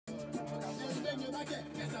Sometimes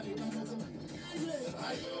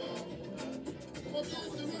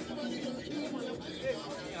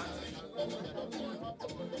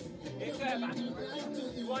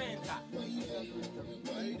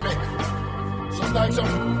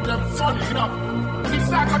they're funny, you know. This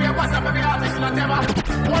sack of your boss up every office in a tema.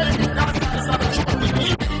 Why you think that's not the trouble with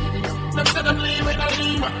me? Them say them leave in a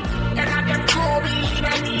leave. And I them grow me in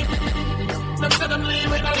a leave. Them say them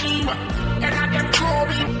leave in a leave. And I them grow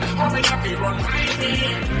me. How me happy run my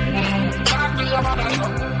team. Talk to your mother,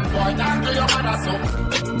 son. Boy, talk to your mother, son.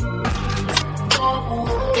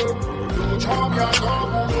 You charm your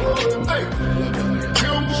dog. Hey.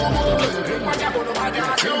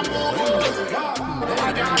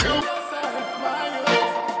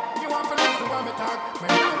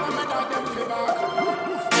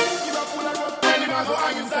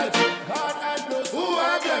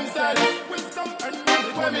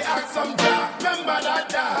 When me ask some talk, remember that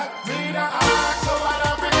talk. Me the ask, so what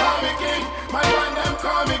have we call me king? My friend them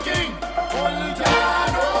call me king. Only Jah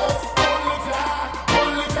knows, only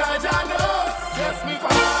Jah knows. Yes, me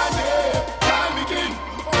find it, call me king.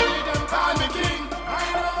 Only them call me king. I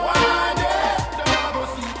know one day, them I go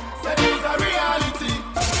see. Say this a reality.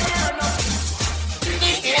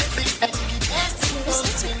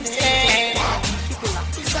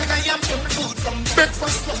 It's like I am the food from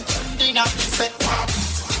breakfast, lunch, and dinner. Say,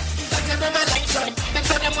 them a light shine, them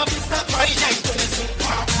say them a be stop my light when it's so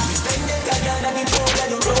pop.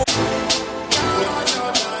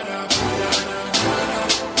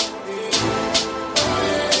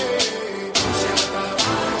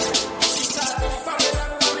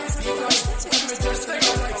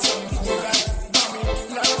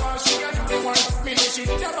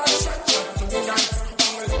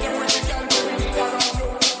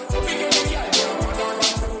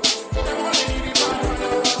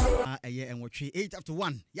 And we're 8 after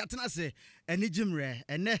 1. Yatana say, and Nijimre,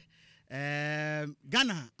 and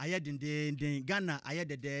Ghana, I had in the Ghana, I had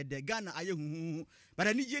the Ghana, I but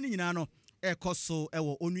I need Jenny Nano, a Cosso,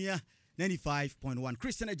 Onua 95.1.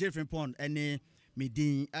 Christian Jeffrey Pond, and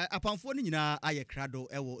me upon phoning na I crado,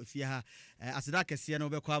 if you have Asadaka Siano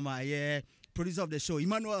Bekwama, producer of the show,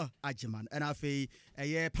 Emmanuel Ajiman, and I say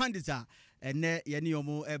a Pandita, and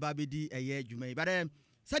Yaniomo, a Babidi, a year you may, but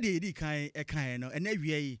Sadi kind, a kind, and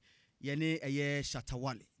every yene aye Shatta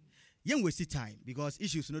Wale. Yen waste time because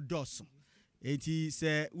issues no doso. Enti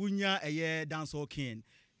se unya aye dance hall king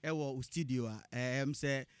ewo studio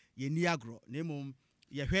say ye niagro nemum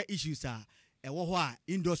ye hwe issues a ewo ho a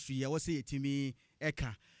industry ye wo say yetimi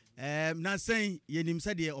eka na sen yenim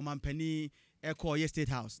se de omampani eko ye state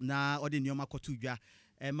house na ode nioma kotu dwa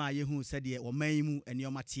ma ye hu se de oman mu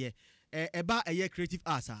enioma te eba aye creative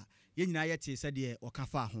arts a ye nyina ye te se de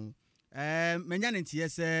okafa ho menya ntie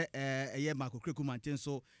se eye makokreku manten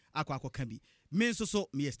so akwa bi me so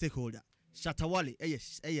me a stakeholder Shatta Wale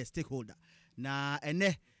eye stakeholder na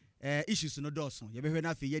ene issues no doso ye behwe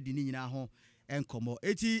na fe ye di ni nyina ho enkomo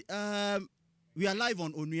eti we are live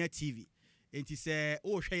on Onua TV enti se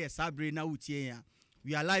o hwe ye sabre na utie ya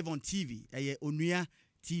we are live on TV eye Onua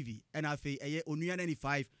TV and afi eye Onua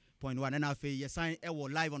 95.1 and afi ye sign ewo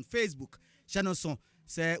live on Facebook channel so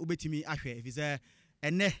se ubetimi ahwe if say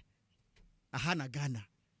ene Ahana Ghana,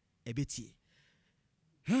 ebeti.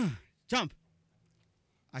 Jump.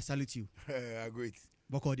 I salute you. Great.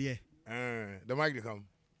 Boko die. The mic to come.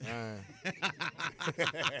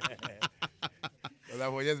 Well, I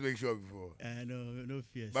will just make sure before. No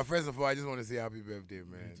fears. But first of all, I just want to say happy birthday,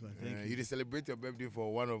 man. You celebrate your birthday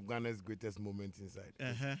for one of Ghana's greatest moments inside.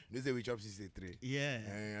 They say we chop 63.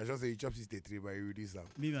 Yeah. I just say you chop 63, but you reduce them.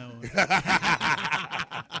 Me, my own.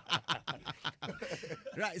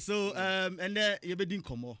 Right, so and then you be doing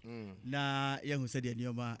komo. Na ye hu said the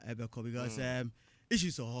nioma ebeko because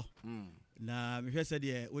issues so na me said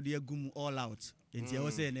the wo dey gum all out. Enti I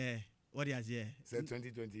was saying what is here? Said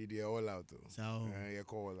 2020 they all out. So you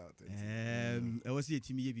call all out. I was here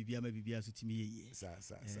timi ye bibia ma bibia so timi ye.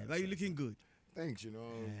 But you looking good. Thanks, you know.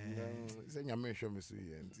 Say nyame show me so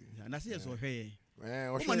ye enti. Na say so hwe.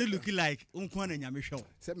 What man looking like unkwana nyame show.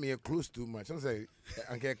 Say me close too much. I say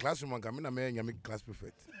anke classroom anka me na me nyame class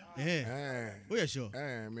perfect. Oh yeah sure.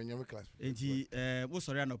 Me nyame class. Enti wo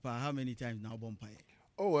sorry anopa how many times now bompai?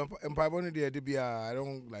 Oh, empire bonny day I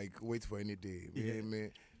don't like wait for any day.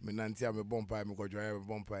 Me nanti am bompai me go join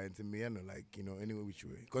bompai and me no like, you know, anyway which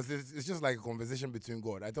way. Because it's just like a conversation between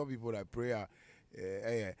God. I tell people that prayer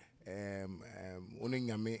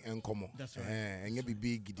nyame enkomo and you be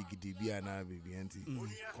big gidi bia na baby anti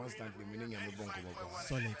constantly meaning nyame bon komo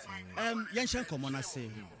solid yenshan komo na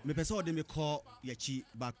say me pese ode me call yachi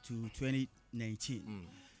back to 2019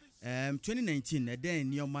 2019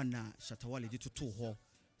 then your man na Shatta Wale did to ho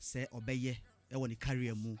say obeye e woni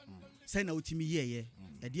career mu say na utimi ye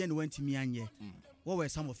at the end went to me anye. What were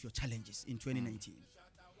some of your challenges in 2019?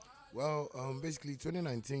 Well, basically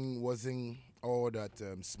 2019 wasn't all that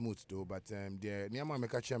smooth though, but the Nyama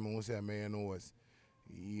Meka chairman who said was,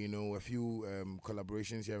 you know, a few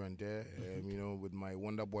collaborations here and there, you know, with my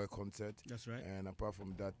Wonder Boy concert. That's right. And apart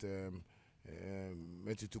from that, to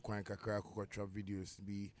Kwan Kakra trap videos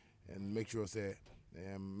be and make sure say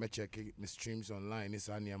me check my streams online. It's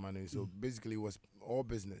man. So basically, it was all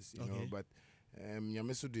business, you know. But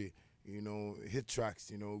Yamisude, you know, hit tracks,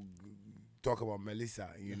 you know, talk about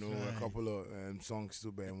Melissa, you know, a couple of songs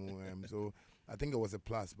to so I think it was a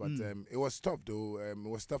plus, but it was tough though. It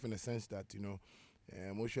was tough in the sense that, you know,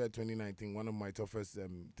 Moshe 2019, one of my toughest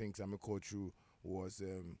things I'm go through was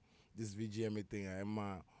this VGMA thing. I'm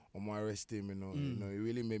on my arrest team, you know, it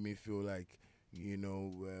really made me feel like, you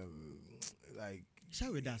know, like.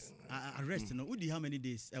 Share with us. Arrest, you know, Woody, how many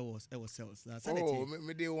days I was cells?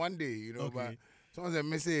 Me day one day, you know, but someone said,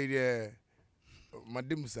 me say, yeah.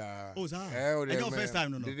 Madam sir. Oh, sir. I got first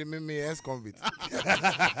time, no. Did they make me ex-convict?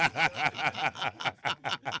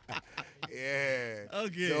 Yeah.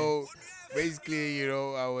 Okay. So basically, you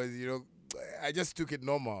know, I was, you know, I just took it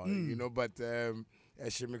normal, you know, but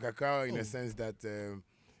Shemikaka in a sense that I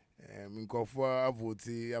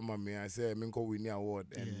said Minko winning award,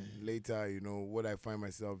 and later, you know, what I find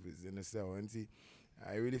myself is in a cell. And see,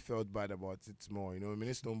 I really felt bad about it more. You know,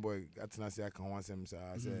 Minister Boy, I can want some.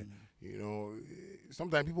 I said, you know,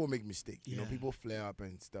 sometimes people make mistakes. You know, people flare up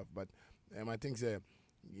and stuff. But I think that,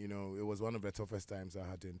 you know, it was one of the toughest times I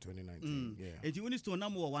had in 2019. Yeah. And you want to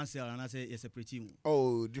number one cell, and I say it's a pretty.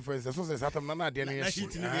 Oh, difference. So says I'm not doing any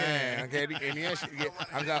shit. Okay,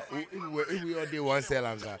 if we all do one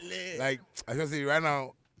cell, like I just say right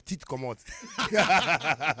now. Teeth come out.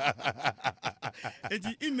 And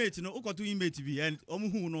the inmate, you know, who got two inmates be and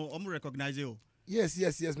recognize you. Yes.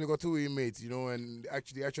 We got two inmates, you know, and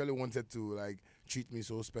actually wanted to like treat me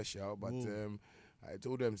so special, but I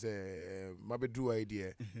told them say, "Maybe do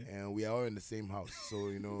idea," and we are all in the same house, so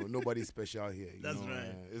you know nobody's special here. You That's know?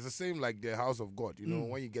 right. It's the same like the house of God. You know,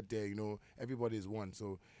 when you get there, you know everybody is one.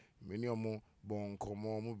 So many more bon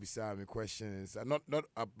come beside me questions, not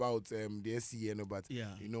about the SCN, but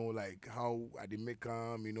you know like how I did make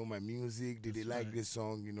them, you know my music, did they like this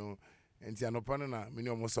song, you know, and see no panana, many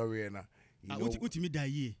almost sorry na. What you mean that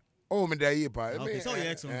Oh, me that year, pa. Okay, so you're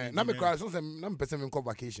excellent. Now me cry. So I'm person call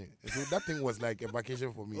vacation. So that thing was like a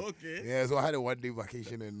vacation for me. Okay. Yeah. So I had a 1 day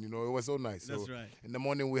vacation, and you know it was so nice. That's so right. In the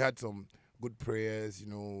morning we had some good prayers. You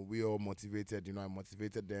know, we all motivated. You know, I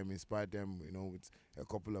motivated them, inspired them. You know, with a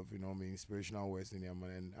couple of inspirational words in them,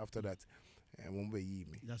 and after that, won't be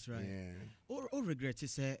me. That's right. Yeah. Or regret to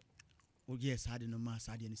say, oh yes, I didn't know, I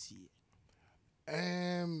didn't see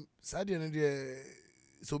it. Sadly,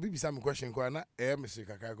 so maybe some question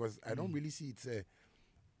because I don't really see it say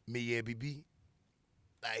me bibi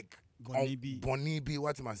like Bonnie be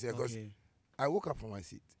what am I say because I woke up from my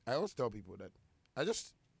seat. I always tell people that I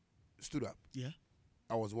just stood up. Yeah.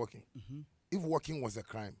 I was walking. If walking was a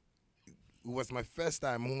crime, it was my first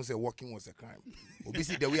time who said walking was a crime.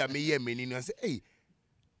 Obviously the way I may hear me I say, hey.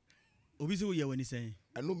 Obviously when he say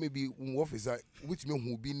I know maybe officer which me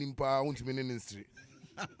who be in power won't be in the street.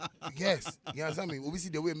 Yes, you understand me?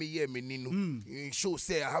 Obviously, the way me hear me, show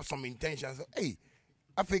say I have some intentions. So, hey,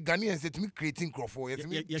 I feel Ghanaian said to me creating Crawford.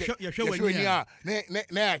 You're sure when you are.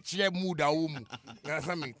 Na chair mood you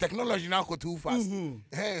understand me? Technology now go too fast.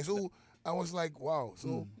 Hey, so I was like, wow.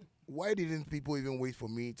 So why didn't people even wait for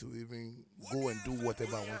me to even go and do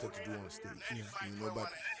whatever I wanted to do on stage? You know,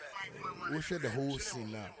 but we share the whole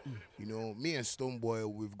scene now. You know, me and Stonebwoy,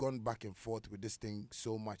 we've gone back and forth with this thing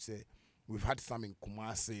so much. We've had some in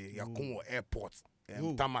Kumasi, Yakumo Airport,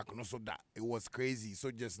 Tamak, no so that it was crazy. So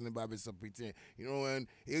just never be so pretty, you know, and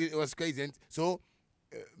it was crazy. And so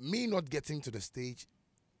me not getting to the stage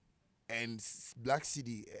and Black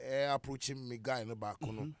City approaching me guy in the back,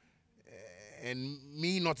 and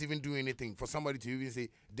me not even doing anything for somebody to even say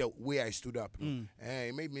the way I stood up,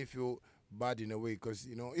 it made me feel bad in a way because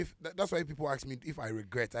you know if that's why people ask me if I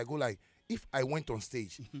regret. I go like if I went on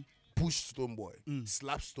stage. Push Stonebwoy,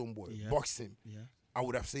 slap Stonebwoy, box him. I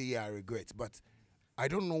would have said, yeah, I regret. But I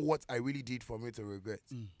don't know what I really did for me to regret.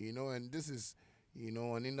 You know, and this is, you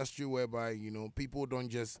know, an industry whereby, you know, people don't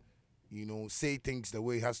just, you know, say things the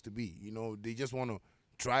way it has to be. You know, they just want to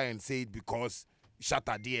try and say it because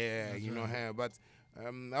Shatta there, you know, but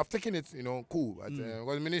I've taken it, you know, cool. But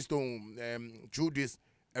because Minister, through this,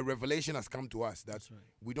 a revelation has come to us that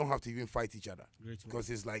we don't have to even fight each other. Because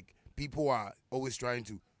it's like people are always trying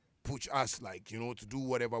to push us, like, to do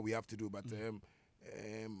whatever we have to do. But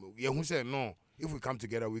yeah, who said no? If we come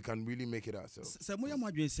together, we can really make it ourselves. So Moya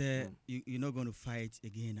Madwin say you're not going to fight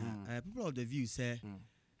again. People of the view say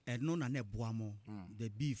no na ne boamo the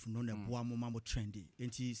beef no ne boamo mambo trendy.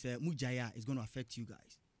 And he said Mujaya is going to affect you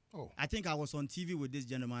guys. Oh, I think I was on TV with this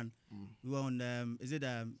gentleman. We were on is it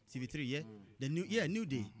TV3? Yeah, the new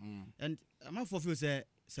day. And my for say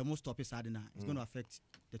most topics are now. It's going to affect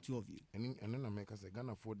the two of you. And then America say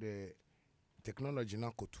Ghana for the technology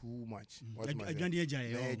now go too much. Because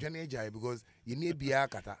you need beer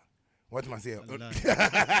kata. What must I say?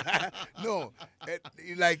 No,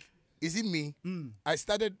 like, is it me? I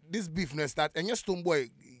started this beef no start and your stone boy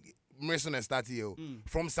Merson start here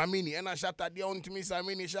from Samini and I Shatta there on to me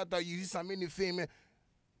Samini Shatta you see Samini fame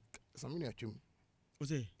Samini achum.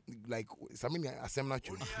 What's it? Like Samini asem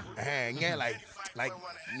nachum. Yeah, like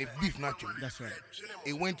the beef nachum. That's right.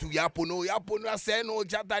 It went to Yapono I said no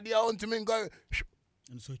Shatta there on to me go.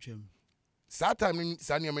 And so chum. I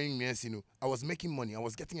was making money. I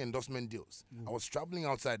was getting endorsement deals. I was traveling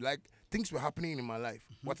outside. Like, things were happening in my life.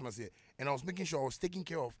 What must I say? And I was making sure I was taking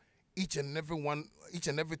care of each and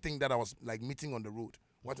everything that I was like meeting on the road.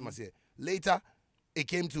 What must I say? Later, it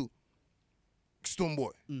came to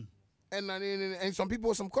Stoneboy. And some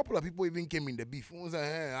couple of people even came in the beef. I was like,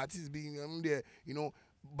 hey, artists being there,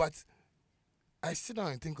 But I sit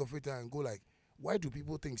down and think of it and go like, why do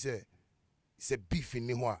people think, say, it's a beef in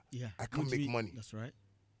Nihua? Yeah. I can't make money. That's right.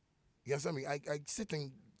 You understand me? I sit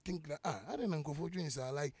and think that, I didn't go for drinks.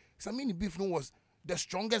 Like, Samini beef was the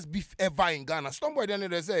strongest beef ever in Ghana. Somebody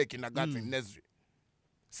then they say kindergarten nursery.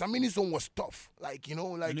 Samini's one was tough. Like,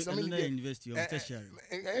 like Samini university or tertiary.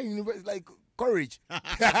 Like courage.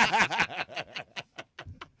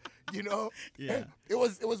 Yeah. It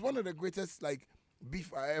was one of the greatest like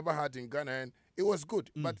beef I ever had in Ghana, and it was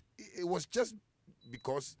good. But it was just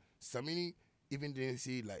because Samini even didn't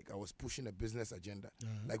see like I was pushing a business agenda.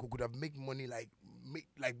 Like we could have made money, like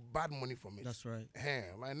bad money from it. That's right.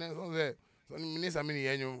 My name was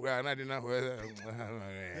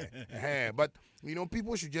but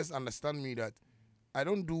people should just understand me that I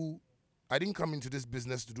didn't come into this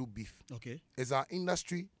business to do beef. Okay. It's our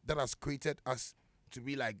industry that has created us to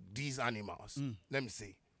be like these animals. Let me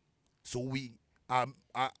say. So we are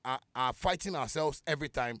fighting ourselves every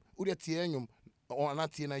time. Or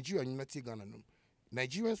not Nigeria, not Ghana.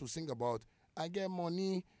 Nigerians will sing about I get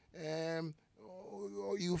money,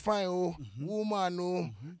 you find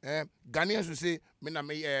woman, Ghanaians will say,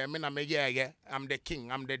 I'm the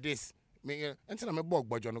king, I'm the this. Until I'm a bog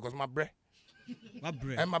budget because my bread. My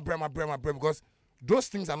bread, because those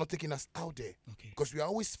things are not taking us out there. Okay. Because we are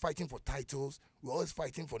always fighting for titles, we're always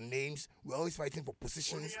fighting for names, we're always fighting for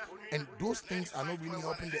positions, and those things are not really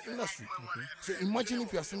helping the industry. Okay. So imagine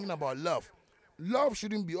if you are singing about love. Love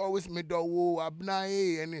shouldn't be always made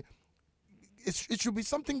abnai, and it should be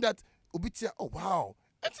something that ubitia. Oh wow!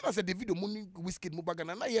 Until I said the video money whiskey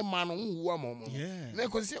mubagana na ye man yeah. Then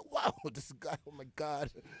because say wow this guy, oh my God,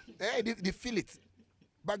 they feel it.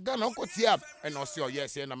 But Ghana uncle tia and I say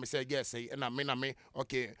yes and I say yes and I mean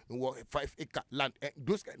okay 5 acre land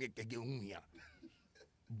those guys get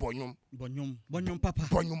Bonyum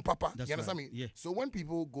papa. That's you understand right. me? Yeah. So when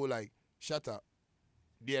people go like Shatta,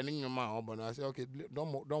 I say, okay,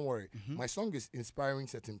 don't worry. My song is inspiring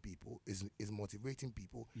certain people, is motivating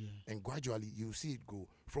people, and gradually you see it grow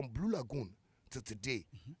from Blue Lagoon to today.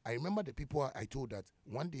 I remember the people I told that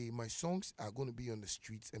one day my songs are going to be on the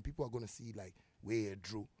streets and people are going to see like where I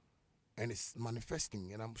drew, and it's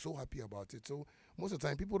manifesting, and I'm so happy about it. So most of the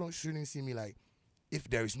time people shouldn't see me like if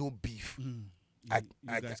there is no beef. You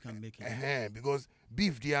guys can make it because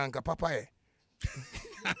beef the anka papa.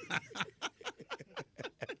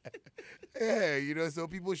 Yeah, so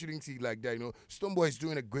people shouldn't see it like that, Stoneboy is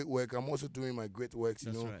doing a great work. I'm also doing my great works,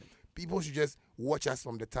 That's right. People should just watch us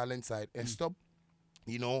from the talent side and stop,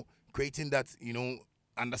 creating that,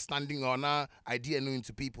 understanding or not idea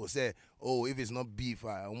into people. Say, oh, if it's not beef,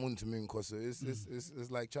 I want to mean because it's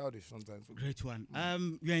like childish sometimes. Great one.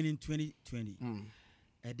 We are in 2020.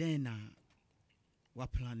 And then we're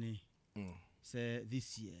planning say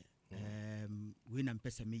this year. When I'm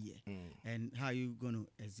and how are you going to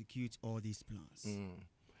execute all these plans?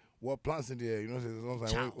 What plans in there?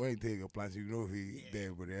 Sometimes when you take your plans,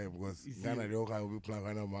 there, but because Ghana they all kind of plan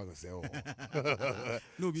right now. Marcus say, oh,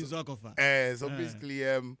 no, be so so basically,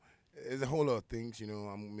 there's a whole lot of things.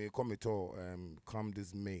 I may come at all. Come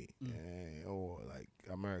this May, or like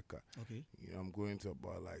America. Okay. I'm going to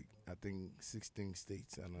about like I think 16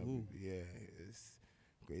 states, and it's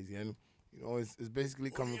crazy and. It's basically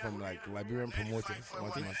coming from like Liberian promoters.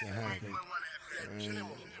 And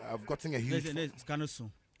I've gotten a huge. It's kind of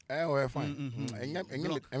soon. we're fine.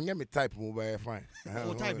 And get me type move, we're fine.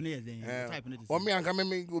 Oh, type in it then. Type in it. Or me and come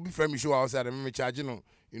will be friendly show outside and me charging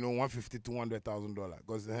 $150,000 to $200,000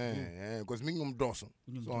 because me Dawson.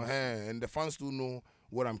 So and the fans do know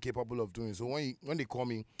what I'm capable of doing. So when they call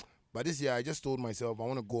me, but this year I just told myself I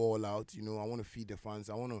want to go all out. I want to feed the fans.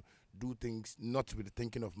 I want to do things not with the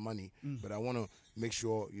thinking of money, but I want to make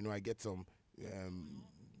sure I get some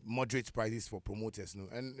moderate prices for promoters.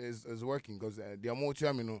 And it's working because the amount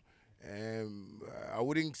I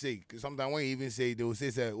wouldn't say. Sometimes when you even say, they will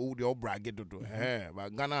say, oh, they all brag it.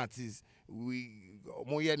 But Ghana artists,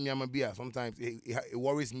 more yet sometimes it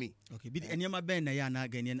worries me. Okay, but any of my band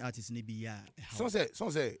Ghanaian artists maybe Some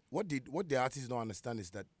say what the artists don't understand is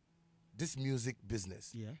that this music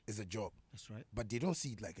business is a job. That's right. But they don't see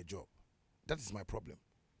it like a job. That is my problem.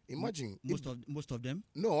 Imagine most of them?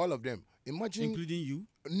 No, all of them. Imagine, including you?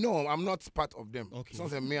 No, I'm not part of them. Okay. Some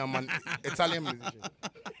say me, I'm an Italian musician.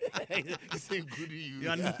 It's including you. You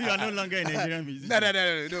are no longer a Nigerian musician. No,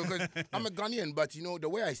 because I'm a Ghanaian, but the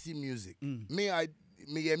way I see music, my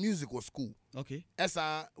music was school. Okay.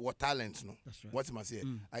 Esa what talent, no. That's right. What am I say?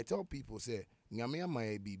 I tell people say, "Nyame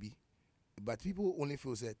my baby," but people only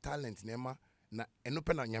feel say talent nema na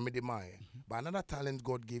enope na nyame de mai. But another talent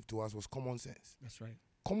God gave to us was common sense. That's right.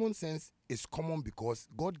 Common sense is common because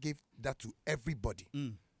God gave that to everybody,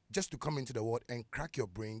 just to come into the world and crack your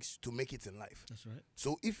brains to make it in life. That's right.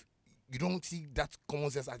 So if you don't see that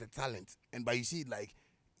common sense as a talent, but you see it like,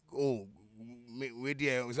 oh, we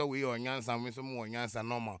there, so we are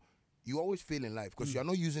normal. You always fail in life because you are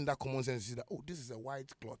not using that common sense to see that, oh, this is a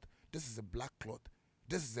white cloth, this is a black cloth,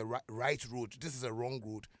 this is a right road, this is a wrong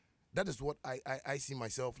road. That is what I see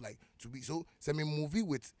myself like to be. So, me movie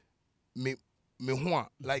with me,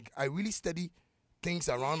 like I really study things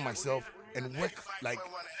around myself and work like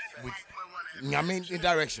with in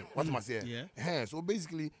direction. What am I saying? Yeah. So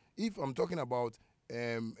basically, if I'm talking about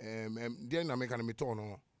then I make an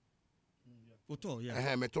meton.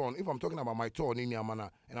 If I'm talking about my tour in Yamana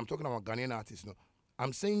and I'm talking about Ghanaian artists,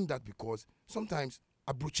 I'm saying that because sometimes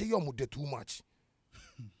I broche you too much.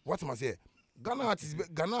 What am I saying? Ghana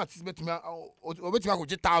artists bet me over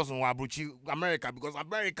 1,000 America because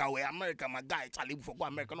America my guy Charlie for go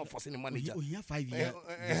America not forcing the manager. Oh, yeah, 5 years.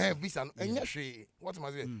 Visa and what am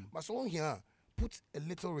I saying? But so here put a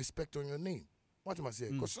little respect on your name. What am I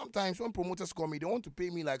saying? Because sometimes when promoters call me, they want to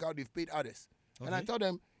pay me like how they've paid others. Okay. And I tell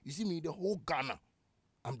them, you see me, the whole Ghana,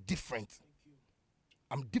 I'm different.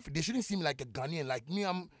 I'm different. They shouldn't see me like a Ghanaian. Like me,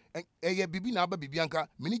 I'm Bibi Naba Bibi Anka,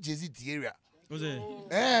 mini Jay-Z area.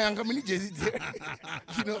 Anka mini Jay-Z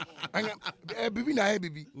Bibi na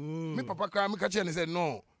Bibi. Me papa cry, me catch and said,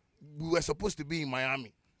 no, we were supposed to be in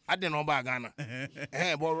Miami. I didn't know about Ghana.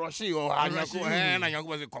 But Roshi or Anyako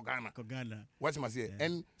was a Kogana. What am I saying?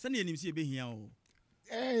 And Sunday him see be here.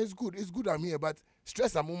 It's good I'm here, but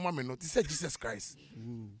stress I'm on mama to say Jesus Christ.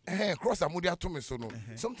 Cross amudia to me so no.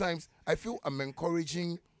 Sometimes I feel I'm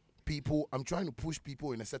encouraging people, I'm trying to push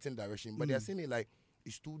people in a certain direction, but they're saying it like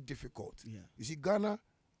it's too difficult. Yeah. You see, Ghana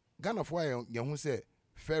for why you say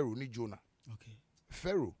Pharaoh ni Jonah. Okay.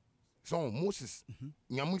 Pharaoh. So Moses.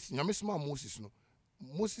 Moses no.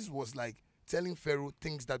 Moses was like telling Pharaoh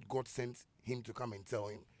things that God sent him to come and tell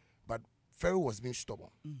him. But Pharaoh was being stubborn.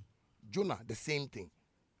 Jonah, the same thing.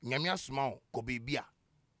 Nyamia small ko bibia.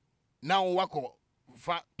 Now wako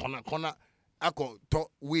fa kona ako to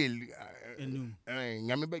will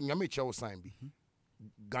nyame chow sign be.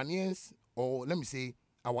 Ghanaians, or let me say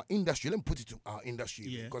our industry, let me put it to our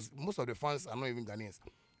industry because most of the fans are not even Ghanaians.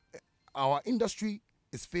 Our industry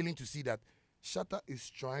is failing to see that Shatta is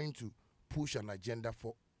trying to push an agenda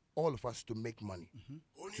for all of us to make money,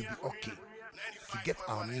 to be okay, to get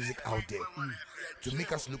our music out there, to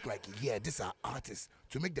make us look like, these are artists,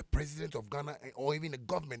 to make the president of Ghana or even the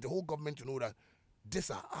government, the whole government to know that these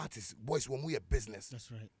are artists, boys, when we are business.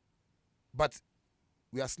 That's right. But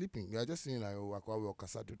we are sleeping. We are just saying like,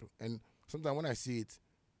 and sometimes when I see it,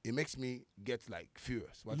 it makes me get like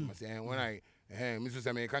furious. What am I saying? When I,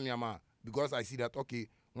 because I see that, okay,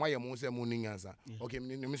 why am I saying morning answer? Okay,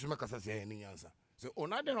 Mr. Makasa say any answer. So, oh,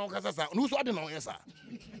 not the no Kasa, no, so I don't know, yes, sir.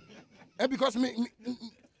 And because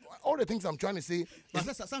all the things I'm trying to say,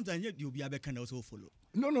 but sometimes you'll be able to also follow.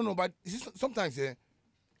 No, but sometimes it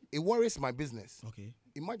worries my business. Okay.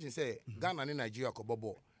 Imagine say Ghana and Nigeria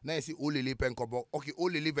kobobo. Now you see Olele pen kobo. Okay,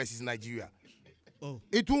 Olele versus Nigeria. Oh,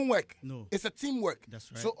 it won't work. No, it's a teamwork.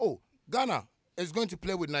 That's right. So Ghana is going to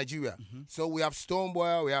play with Nigeria. So we have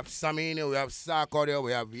Stoneboy, we have Samini, we have Sarkodie,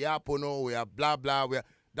 we have Yapono, we have blah blah.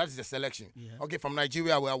 That is the selection. Yeah. Okay, from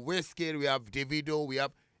Nigeria we have Westgate, we have Davido,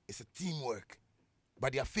 it's a teamwork.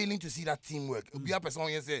 But they are failing to see that teamwork. Be a person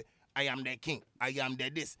who say, I am the king, I am the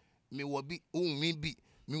this. me will be,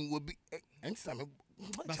 me will be, and some.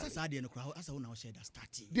 But that's how they crowd. As I now share that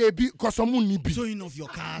starting. They be because someone need be showing off your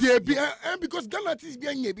cars. They be and because Ghana is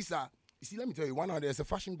being a bisa. You see, let me tell you, there's a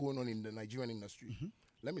fashion going on in the Nigerian industry.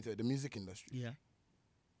 Let me tell you, the music industry. Yeah.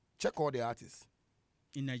 Check all the artists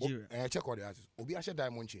in Nigeria. Check all the artists. Obi Ashe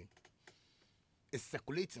Diamond Chain. It's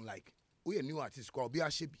circulating like we a new artist called Obi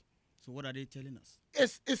Ashebi. So what are they telling us?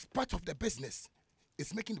 It's part of the business.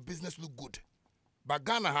 It's making the business look good. But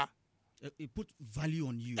Ghana, it put value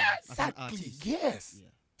on you exactly. as an artist. Yes. Yeah.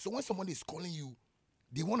 So when somebody is calling you,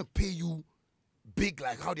 they want to pay you big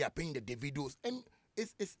like how they are paying the Davidos, and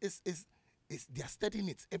it's they are studying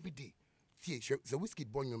it every day. See, the whiskey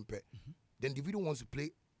born you pay. Then Davido wants to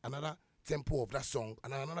play another tempo of that song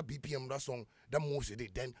and another BPM of that song that moves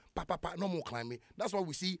it. Then no more climbing. That's why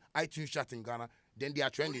we see iTunes chart in Ghana. Then they are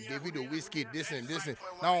trending. Davido, whiskey, this and this.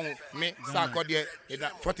 Now me Sarkodie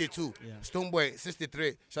 42, yeah. Stoneboy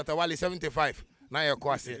 63, Shatta Wale 75. Now you're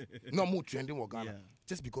quasi no more trending with Ghana. Yeah.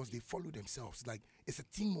 Just because they follow themselves. Like it's a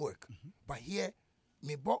teamwork. But here,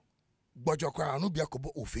 me bo bojo kwa no bia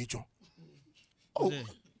kobo ofecho. Oh,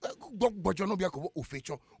 bojo no bia kobo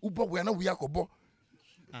ofecho. Ubo we na we akobo.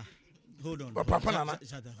 Hold on.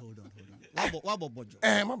 Shatta, hold on. What about bojo?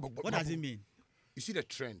 What does it mean? You see the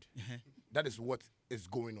trend? That is what is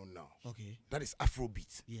going on now. Okay. That is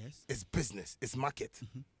Afrobeat. Yes. It's business. It's market.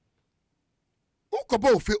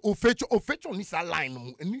 Okobo ofecho ni sa line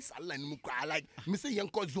mu cry like me say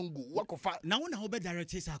yanko zongo wakofa. Now na how be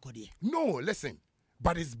direct Sarkodie. No, listen.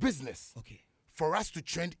 But it's business. Okay. For us to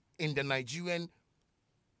trend in the Nigerian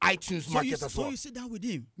iTunes market as well. So you sit down with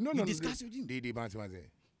him? No, discuss with him?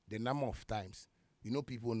 The number of times,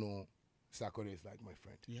 people know Sarkodie is like my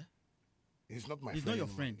friend. Yeah. He's not my friend. He's not your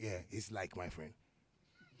anymore. friend? Yeah, he's like my friend.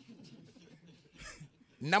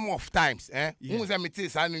 Number of times, Yeah. New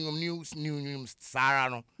Sarah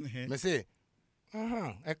no. Me say,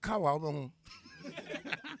 a cow.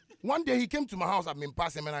 One day he came to my house, I've been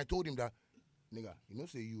passing, and I told him that, nigga,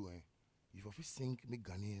 say you, if you sing me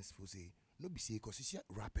Ghanaians for say, no be say, because you see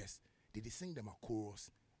rappers, they sing them a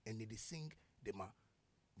chorus, and they sing them a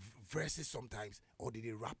verses sometimes, or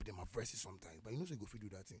they rap them a verses sometimes. But you go do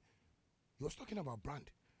that thing. He was talking about brand.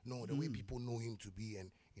 No, the way people know him to be,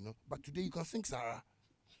 and but today you can sing Sarah.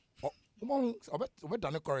 I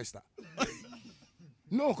bet chorister.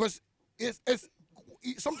 No, because it's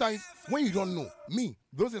sometimes when you don't know me,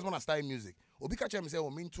 those is when I start music. Obi catch me say, "Oh,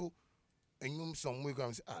 me into and some way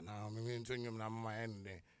go say, now me into na my end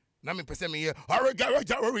there." Now me person me here. It's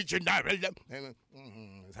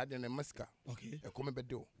had in a maska. Okay. I come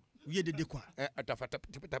bedo. We did the qua.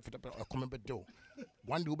 Come bedo.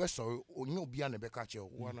 One day, so you be an Rebecca catch you.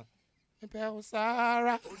 One.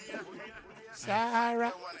 Sarah.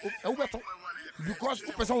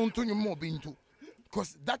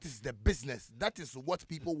 Because that is the business. That is what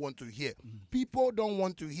people want to hear. People don't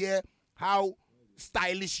want to hear how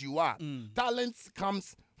stylish you are. Talent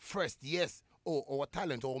comes first, yes, or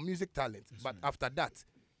talent or music talent. That's but right. After that,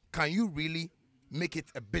 can you really make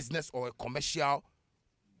it a business or a commercial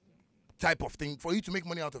type of thing for you to make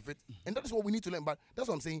money out of it? And that is what we need to learn. But that's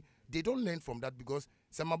what I'm saying. They don't learn from that because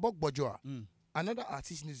Samabok Bojoa. Another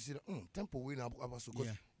artist needs to say, tempo way now, because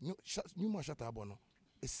new Shatta Wale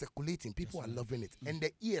is circulating. People are loving it. And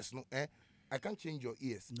the ears, I can't change your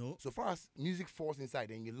ears. No. So far as music falls inside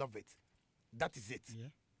and you love it, that is it.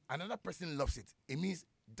 Yeah. Another person loves it. It means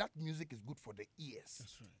that music is good for the ears.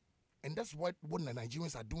 That's right. And that's what the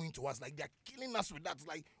Nigerians are doing to us. Like, they're killing us with that. It's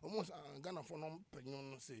like, almost, Ghana for no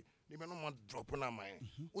say, they may not dropping our mind.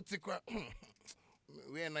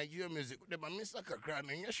 We are Nigerian music. The Mr. Kakran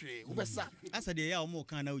and Yashwe. I said, yeah, more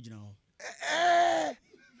kind of now.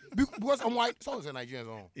 Because I'm white, so the Nigerians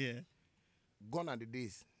on. Yeah. Gone are the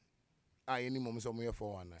days. I any moment somewhere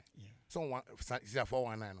 419. Yeah. Someone say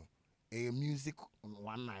 419. A music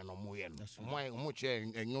 19 or more. My chair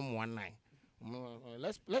and 19.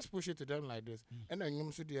 Let's push it to them like this. And then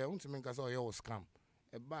you say, I want to make us all your scam.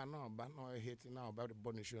 A bar now, I hate now about the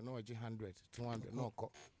bonus show. No, 100, 200, no.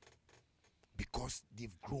 Because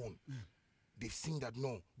they've grown. They've seen that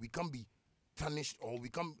no, we can't be tarnished or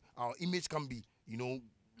our image can be,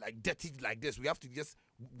 like dirty like this. We have to just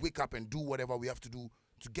wake up and do whatever we have to do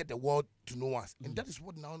to get the world to know us. And that is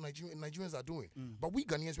what now Nigerians are doing. But we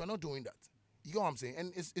Ghanaians, we're not doing that. You know what I'm saying?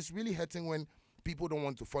 And it's really hurting when people don't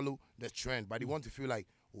want to follow the trend, but they want to feel like,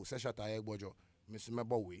 oh, Shatta Wale, Mr.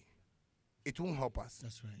 Mebowe. It won't help us.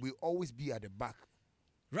 That's right. We'll always be at the back.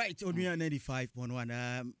 Right, Onua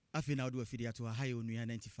 95.1. I think I'll do a video to a high Onua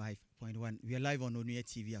 95.1. We are live on Onua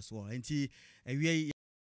TV as well. And we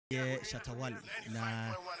Yeah, Shatta Wale.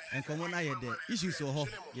 Na enkomo na ye de issues so ho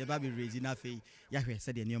ye ba be raise na fe ya hwe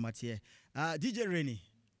said the new matie. DJ Rainy,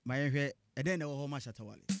 my hwe e den na wo ho ma Shatta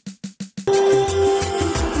Wale.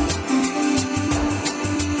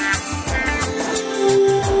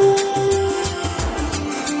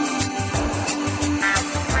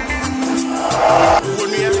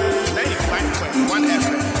 Onua 95.1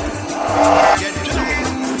 FM.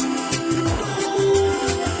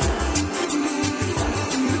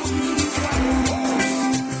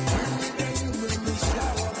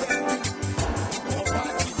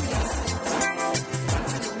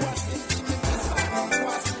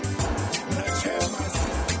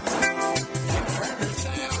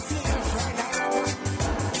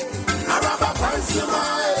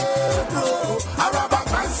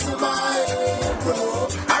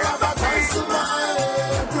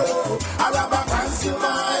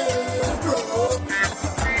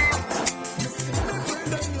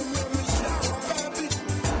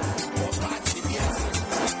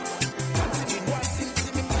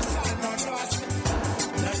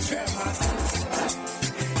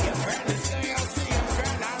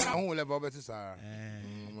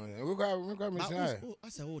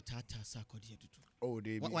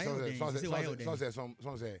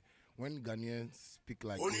 Some say when Ghanaians speak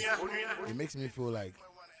like this, it makes me feel like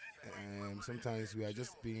sometimes we are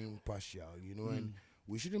just being partial, you know, and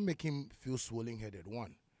we shouldn't make him feel swollen-headed.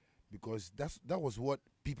 One, because that was what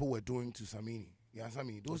people were doing to Samini. Yeah,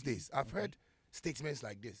 Samini. Those days, I've heard statements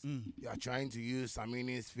like this. They are trying to use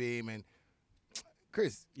Samini's fame and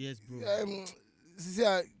Chris. Yes, bro.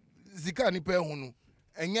 Zika nipe hunu.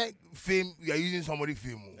 And yet fame, you are using somebody's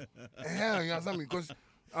fame. You understand me? Because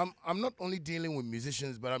I'm not only dealing with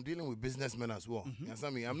musicians, but I'm dealing with businessmen as well. You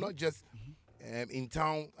understand me? I'm not just in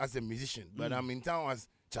town as a musician, but I'm in town as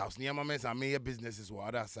Charles Niamames and major businesses or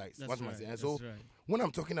other sides. That's What's right, my saying? that's So right. when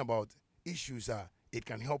I'm talking about issues, it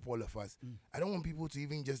can help all of us. I don't want people to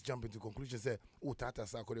even just jump into conclusions and say, oh, Tata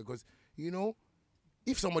Sakode, because, you know,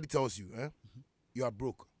 if somebody tells you you are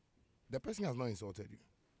broke, the person has not insulted you.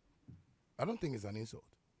 I don't think it's an insult.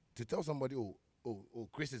 To tell somebody, oh,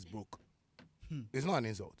 Chris is broke, it's not an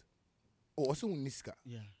insult. Oh, also Niska.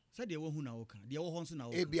 Yeah. So they won't na oka. They won't na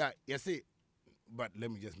oka. ABI, yes, but let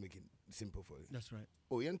me just make it simple for you. That's right.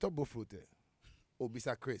 Oh, you enter Bofrote. Oh,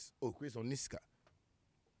 Bisa Chris. Oh, Chris on Niska.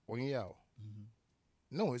 Oh, yeah.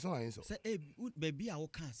 No, it's not an insult. Say, baby, I will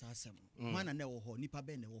can't ask him. Man, I never ho. Nipa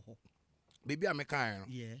ben never ho. Baby, I'm a kind.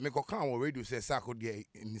 Yeah. Make a kind of radio say Sako de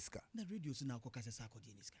Niska. The radio is now coca say Sako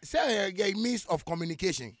de Niska. Say a means of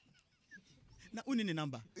communication. Na uni ni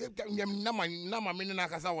number. Nama mini na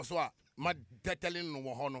kasa waswa. Ma telling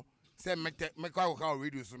no hono. Say make a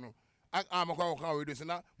radio so no. I'm a radio so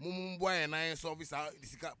na mumboy and I solve this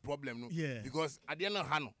problem no. Yeah. Because at the end of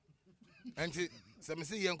Hano. And some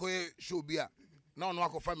say yanko show beer. Now no I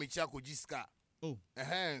can find me chako jiska. Oh.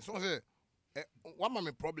 So say what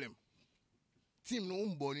my problem? Team no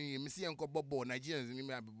umboni me see yanko bobo Nigerians ni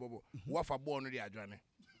me abi bobo. What for born no dey adwane.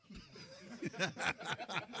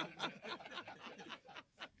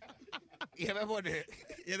 Everybody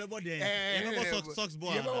socks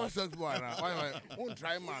boy. Socks boy now. Won't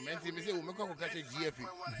try man. And me say we make go catch GF.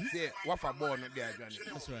 Say what for ball no dey adwane.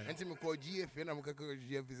 That's right. And me call GF na me call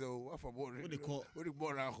GF say what for ball. What they call? What the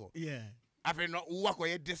ball now? Yeah. After no work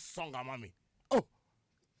we this song amami. Oh.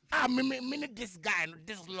 Me this guy,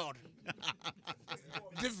 this Lord.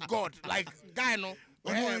 This God, like guy no.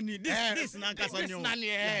 This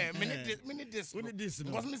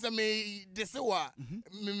because me say me this what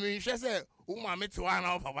me say uma me to one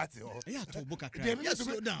of papa to yeah to book a cry me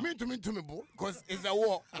book because it's a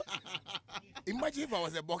war. Imagine if I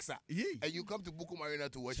was a boxer and you come to Buku Marina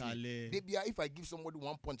to watch me. Maybe if I give somebody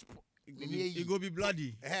one punch, you go be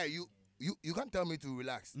bloody. Hey, you can't tell me to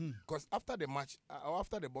relax because after the match or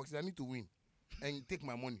after the boxing I need to win and take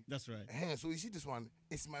my money. That's right. So you see this one,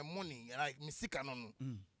 it's my money. Like me sick and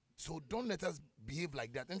so don't let us behave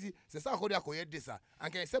like that. And see, say how they are this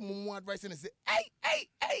and can say mumu advice and say, hey,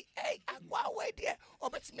 I go away there. Or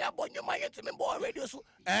bet me about your mind to me boy radio so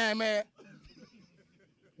man.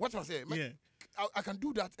 What I say? Yeah. I can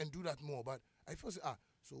do that and do that more, but I feel say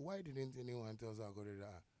so why didn't anyone tell us I got it?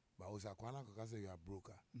 But I was like, say you are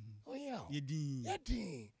broker. Oh yeah. You did.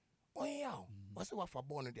 Oh yeah. What's what for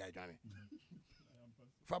born there, Johnny?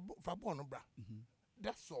 For born, bra.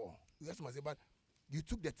 That's all. That's what I say. But you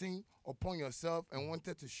took the thing upon yourself and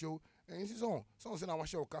wanted to show. And you see, someone said, I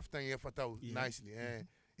wash your kaftan here for nicely.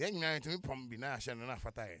 Yeah, you know, to me, from be nice and enough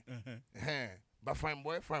for but fine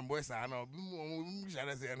boys, I know.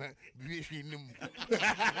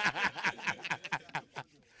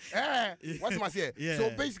 What's my say? Yeah. So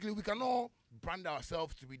basically, we can all brand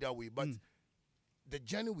ourselves to be that way, but the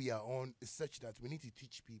journey we are on is such that we need to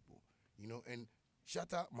teach people, you know. And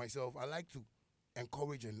Shatta, myself, I like to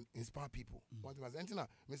encourage and inspire people. What was anything?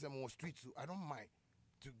 Mr. More street, I don't mind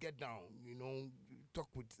to get down, you know, talk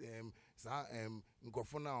with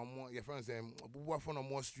Ngofona or more your friends, Bubuafon or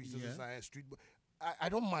more streets, street. I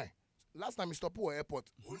don't mind. Last time we stopped at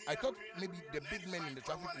airport, I thought maybe the big men in the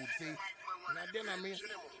traffic would say, and then I mean,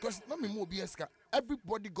 because let me move BS,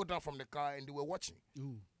 everybody got down from the car and they were watching.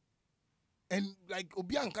 Ooh. And like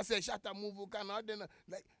Obianka said, Shatta move, then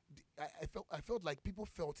like I felt like people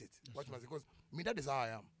felt it. Because me, that is how I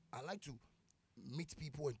am. I like to meet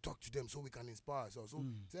people and talk to them so we can inspire ourselves. So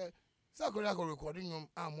say, Sakura recording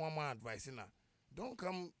I'm one man advising her. Don't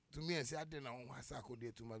come to me and say I didn't know Sako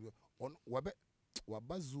there too much. On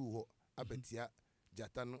Wabazu Abetia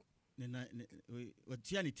Jatano. What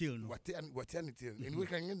Tiani Till no? What Tiani Till? And we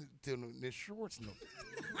can get till the shorts no.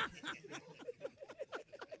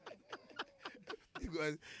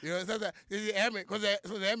 Because you know, because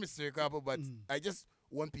the hemisphere couple, but I just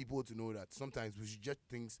want people to know that sometimes we should judge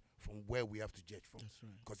things from where we have to judge from. That's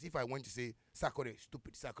right. Because if I want to say Sakura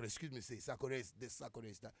stupid, Sakura, excuse me, say Sakura is this, Sakura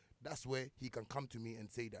is that, that's where he can come to me and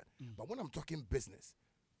say that. But when I'm talking business,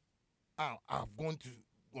 I've gone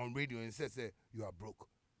on radio and said, you are broke.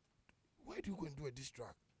 Why do you go and do a diss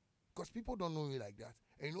track? Because people don't know me like that.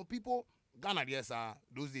 And you know, people, Ghana, yes,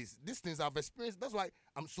 those days, these things I've experienced. That's why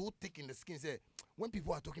I'm so thick in the skin. Say, when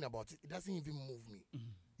people are talking about it, it doesn't even move me.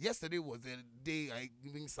 Yesterday was the day I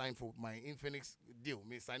even signed for my Infinix deal.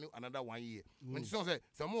 Me signing another 1 year. When someone said,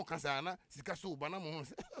 "Some more cancer, Sikaso, Banamo,"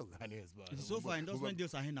 so far endorsement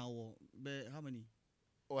deals are here now. How many?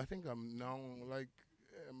 Oh, I think I'm now like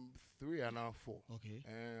 3 and now 4. Okay.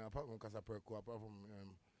 Apart from Casaperco, apart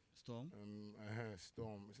from Storm.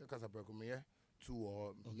 Storm. Casaperco, me 2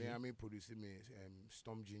 or Miami producing me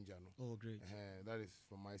Storm Ginger. No? Oh, great. That is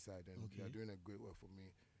from my side, and they are doing a great work for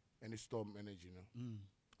me. And it's Storm Energy, you know.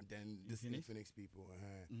 Then this Infinix people,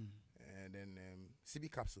 and then CB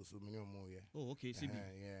capsules, so many more, yeah. Oh, okay, CB.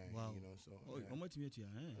 Yeah, wow. You know, so. How much you CB.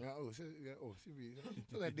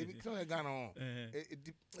 So that they Ghana on.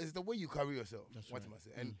 It's the way you carry yourself. That's what right. I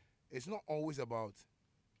say, and it's not always about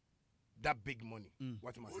that big money.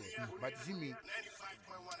 What am I saying? But you see me,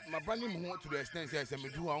 my branding went to the extent say me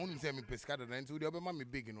do I only say me pescado and so the other man me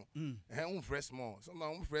big, you know. And fresh small.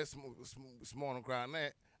 Sometimes fresh small no cry.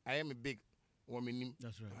 I am a big woman.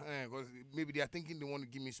 That's right. Because maybe they are thinking they want to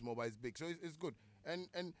give me small, but it's big. So it's good.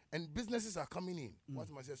 And businesses are coming in. What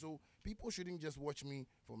am I saying? So people shouldn't just watch me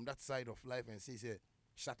from that side of life and say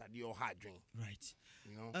Shatta your hard drink. Right.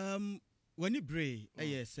 You know. When you bray,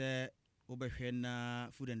 yes, Oberhen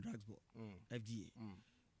Food and Drugs Board, FDA.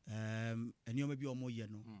 And you may be more year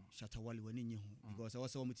no. Shatta Wale when you because I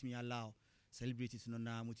also want me allow celebrities no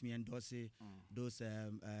na want me endorse those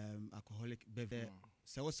alcoholic beverage.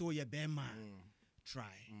 So also your bema try.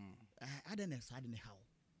 I don't know how.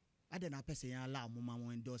 I don't know person allow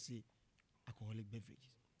mama endorse alcoholic beverages.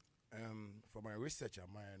 For my research,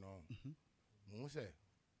 I know. Say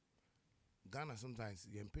Ghana sometimes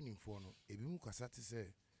you're penning for no. If you say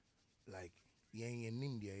like yen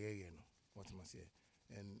India no. What am I say?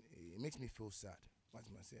 And it makes me feel sad. What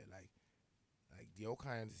am I say? Like the old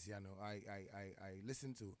kinds, you know. I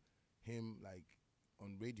listen to him like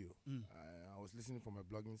on radio. I was listening from a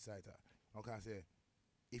blogging site. How can I say?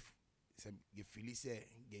 If you feel say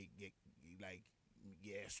like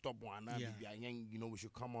stop one, you know we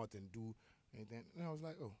should come out and do anything. And I was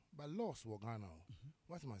like, oh, but lost what Ghana.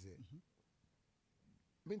 What am I say?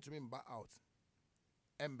 Mean to me back out.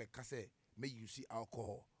 And because may you see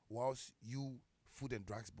alcohol whilst you Food and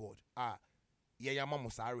Drugs Board yeah mama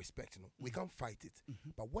I respect, you know. We can't fight it.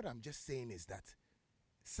 But what I'm just saying is that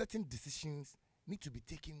certain decisions need to be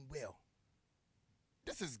taken well.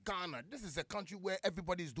 This is Ghana. This is a country where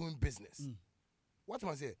everybody is doing business. What am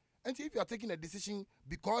I saying? And if you are taking a decision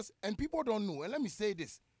because and people don't know, and let me say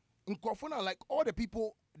this, in Kofuna, like all the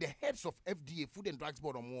people, the heads of FDA, Food and Drugs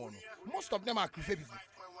Board on one, most of them are Krife people.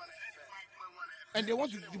 And they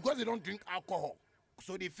want to because they don't drink alcohol.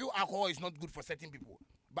 So they feel alcohol is not good for certain people.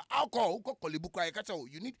 But alcohol,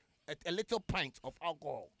 you need a little pint of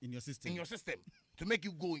alcohol in your system. To make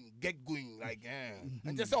you get going, like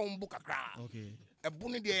and just say book a cry. Okay. A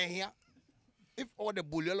bunny there here. If all the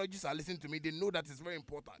bulliologists are listening to me, they know that it's very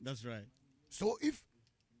important. That's right. So if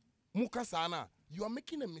Mukasana, you are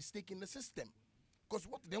making a mistake in the system. Because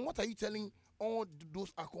what are you telling all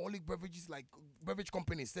those alcoholic beverages like beverage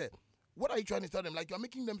companies say? What are you trying to tell them? Like you're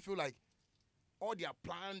making them feel like all their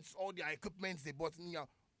plants, all their equipments they bought,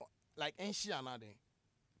 like Enshia.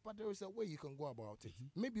 But there is a way you can go about it.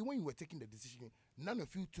 Maybe when you were taking the decision, none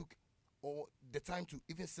of you took or the time to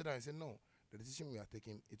even sit down and say, no, the decision we are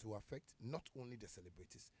taking, it will affect not only the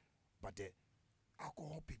celebrities, but the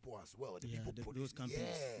alcohol people as well. The people those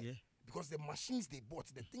companies. Yeah. Because the machines they bought,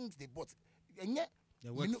 the things they bought, and yet,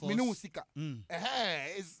 the workforce.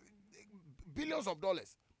 It's billions of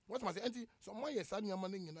dollars. What must I say? So my yes, and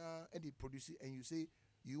they produce it, and you say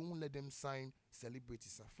you won't let them sign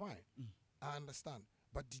celebrities. Are fine, I understand.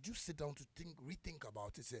 But did you sit down to rethink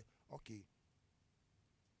about it? Say, okay.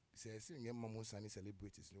 Say, mama signing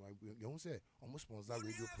celebrities. You don't say almost sponsor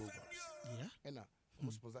radio programs. Yeah. And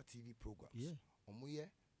almost sponsor TV programs. Yeah.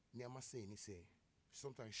 Nyama say ni say.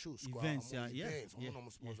 Sometimes shows events, events. Yeah.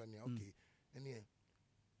 Almost sponsor ni okay. And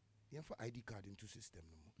yeah, for ID card into system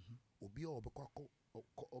no. Obi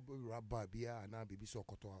obi rabba bia na baby so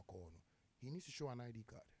koto alcohol no. He needs to show an ID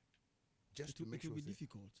card. Just to make sure. It will be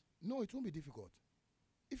difficult. No, it won't be difficult.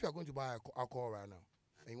 If you are going to buy alcohol right now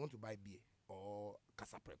and you want to buy beer or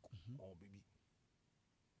casapreco or baby,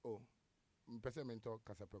 oh, person mentor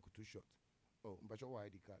casapreco too short. Oh, but your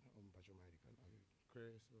ID card. Oh, but your ID card.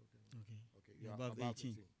 Chris, okay. You're above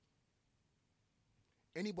 18.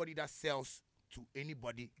 Anybody that sells to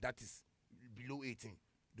anybody that is below 18,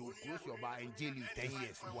 they will close your bar and jail you 10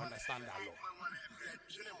 years. You understand that law.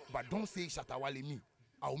 But don't say Shatta Wale me.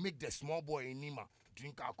 I will make the small boy in Nima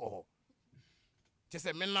drink alcohol. Just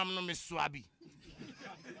say, men no me swabi.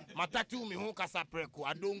 Matatu me hon casapreco.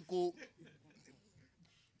 I don't go.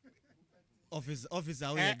 Officer,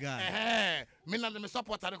 our guy. Men no me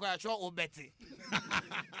support. I go show Obeti.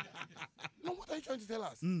 No, what are you trying to tell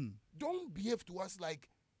us? Don't behave to us like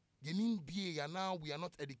you need BA and now we are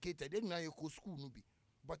not educated. Then now you go school, nubi.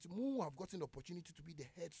 But who have gotten the opportunity to be the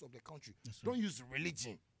heads of the country. Don't use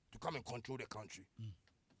religion to come and control the country.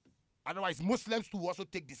 Otherwise, Muslims too also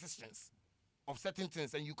take decisions of certain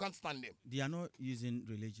things, and you can't stand them. They are not using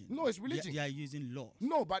religion. No, it's religion. They are using law.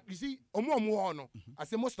 No, but you see, I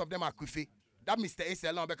say most of them are kufi. That Mr.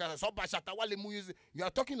 ASL, because Shatta Wale, you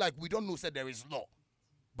are talking like we don't know. Said there is law,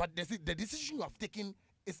 but the decision you have taken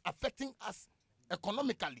is affecting us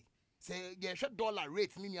economically. Say, yeah, shut dollar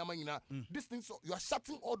rates, this thing. So you are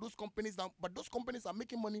shutting all those companies down, but those companies are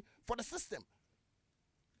making money for the system.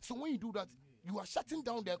 So when you do that, you are shutting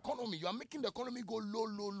down the economy. You are making the economy go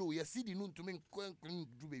low. You see the noon to me,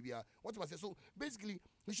 do baby. What do I say? So basically,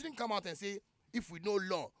 you shouldn't come out and say, if we know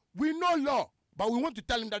law, we know law, but we want to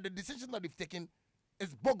tell him that the decision that they've taken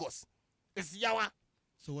is bogus. It's yawa.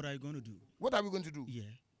 So what are you going to do? What are we going to do? Yeah.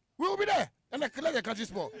 We will be there and let the country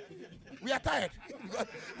spoil. We are tired.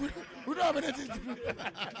 we don't have anything to do.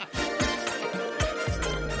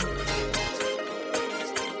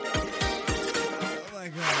 Oh my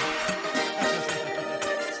God.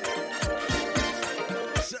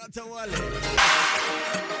 Shatta Wale.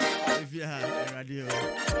 If you have a radio.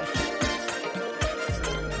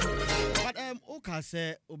 But okay,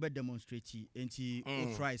 say obe demonstrate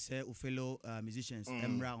and try say fellow musicians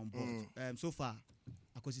on board. So far,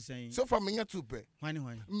 saying. So far, me too pe. Why?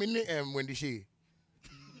 Me when the she.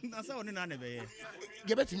 That's how we none be.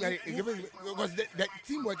 Give it to me because the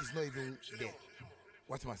teamwork is not even there.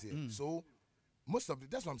 What am I saying? So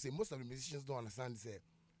that's what I'm saying. Most of the musicians don't understand. Say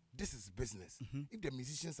this is business. If the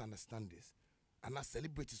musicians understand this, and our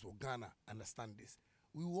celebrities for Ghana understand this,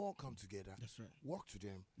 we will all come together. That's right. Walk to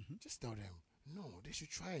them. Just tell them no. They should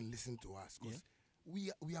try and listen to us because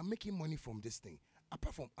we are making money from this thing.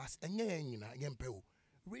 Apart from us,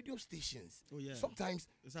 radio stations. Oh yeah. Sometimes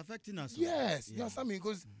it's affecting us. Yes, you understand me?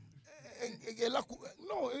 Because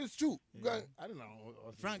no, it's true. Yeah. I don't know.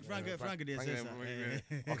 Frank, okay,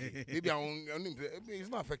 maybe it's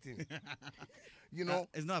not affecting him. You know,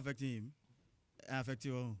 it's not affecting him.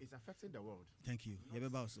 Affecting you. It's affecting the world. Thank you.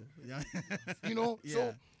 Yeah. You know,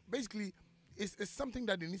 so basically, it's something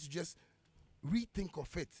that they need to just rethink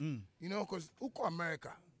of it. You know, because Uko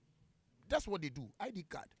America, that's what they do. ID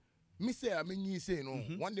card. Me say, you say,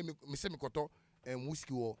 one day me say me koto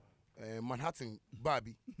whiskey or Manhattan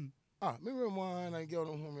Barbie. Me remember I get on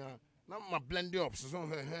home now my blend up so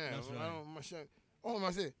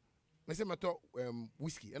I say me talk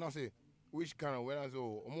whiskey and I say which kind of when I say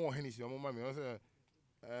more Hennessy or more mommy I say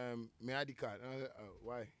my ID card and I say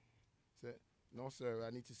why? Say no sir, I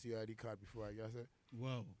need to see your ID card before I say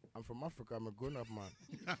wow, I'm from Africa, I'm a grown up man.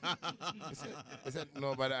 I said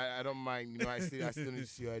no, but I don't mind, you know, I still need to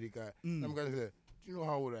see your ID card. I'm gonna say, do you know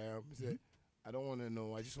how old I am? He said, I don't wanna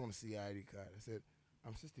know, I just wanna see your ID card. I said,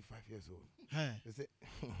 I'm 65 years old. Hey. They said,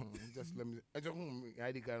 just let me I just want my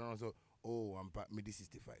ID card and also, oh, I'm maybe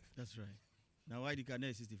 65. That's right. Now ID card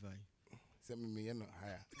is 65. Send me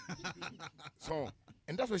higher. So,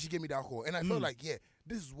 and that's why she gave me that call. And I felt like, yeah,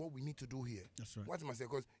 this is what we need to do here. That's right. What am I saying?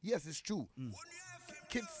 Because yes, it's true.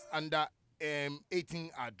 Kids under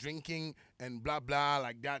 18 are drinking and blah blah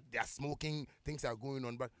like that. They are smoking. Things are going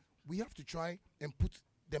on, but we have to try and put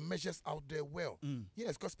the measures out there well.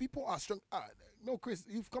 Yes, because people are strong. No, Chris,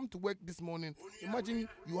 you've come to work this morning. Imagine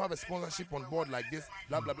you have a sponsorship on board like this,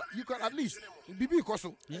 blah blah blah. You can at least BB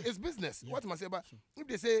Koso. It's business. What am I saying? But if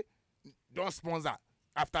they say don't sponsor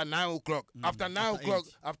after 9 o'clock, after 9 o'clock,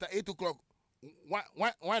 after 8 o'clock,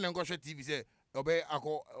 why don't go TV say obey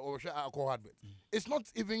alcohol advert? It's not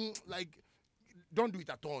even like don't do it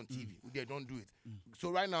at all on TV. They don't do it. So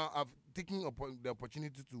right now I've taken the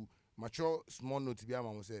opportunity to mature small note to be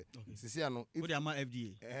able to say. Sisi ano. What they are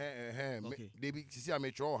FDA. Okay. They be sisi ame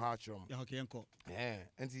mature hard from. Yeah, okay, uncle.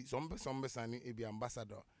 And see some signing be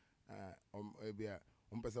ambassador. Be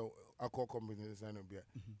person alcohol company signing be.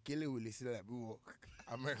 Kelly will listen like we work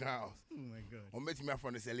American House. Oh my God. Met me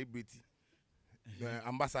from the celebrity. The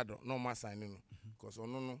ambassador no man signing because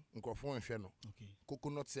no microphone and no. Okay.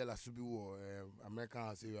 Coconut seller to be American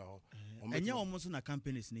House area. And you're almost in a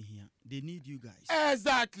companies in here. They need you guys.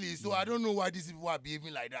 Exactly. So I don't know why these people are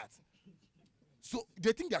behaving like that. So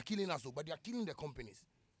they think they are killing us, but they are killing the companies,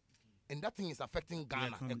 and that thing is affecting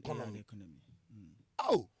Ghana economy.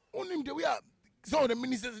 Oh, only the way some of the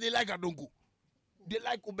ministers they like Adongo, they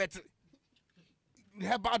like Ubet. They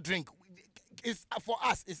have bad drink. It's for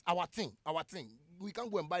us. It's our thing. Our thing. We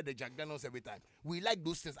can't go and buy the Jack Daniels every time. We like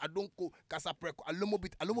those things. I don't go Casa Preco,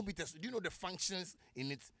 Alomobit. Do you know the functions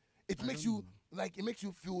in it? It makes you like. It makes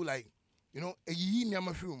you feel like, you know, a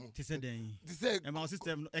yiyama film. To say, my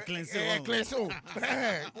system, a cleanse.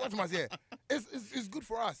 What must say? It's good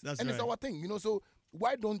for us, That's and right. it's our thing, you know. So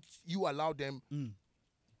why don't you allow them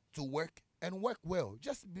to work and work well?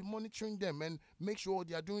 Just be monitoring them and make sure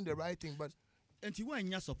they are doing the right thing. But and you want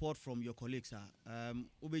your support from your colleagues,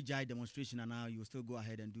 Ubejai demonstration, and now you still go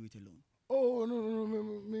ahead and do it alone. oh no,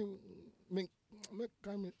 me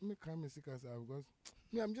can't sick as because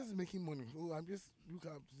I'm just making money. Oh, I'm just look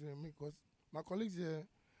up to them because my colleagues here,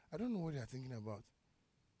 I don't know what they are thinking about.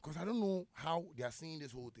 Because I don't know how they are seeing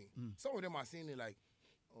this whole thing. Some of them are saying it like,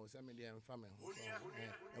 oh, some of them family.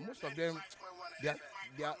 And most of them, they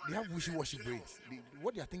have wishy-washy brains.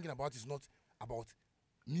 What they are thinking about is not about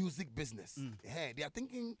music business. They are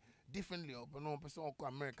thinking differently. But no person ko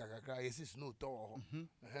America kakra yes no to.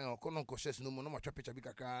 Ko no ko shes no mo no ma twa picture bi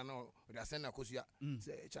kakra no they are saying akosia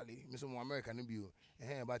say Charlie me so America no bi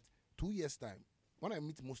o. But 2 years time when I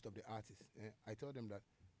meet most of the artists, I tell them that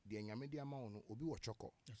the nyame dia ma no obi wo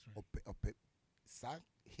choko. Ope sa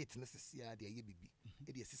hit necessary the ye bibi.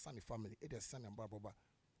 E dey sisa ne family, e dey sisa ne baba.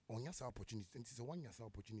 Onya sa opportunity, and it's a one year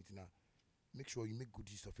opportunity now. Make sure you make good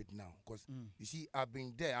use of it now. Because you see, I've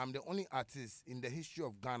been there. I'm the only artist in the history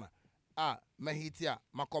of Ghana. Mahitia,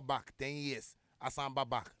 Mako back 10 years. Asamba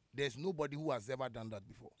back. There's nobody who has ever done that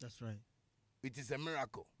before. That's right. It is a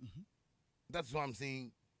miracle. That's what I'm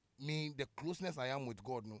saying. Me, the closeness I am with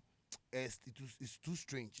God, no, it's too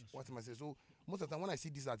strange. What am I saying? So most of the time when I see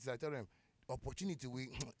these artists, I tell them, opportunity we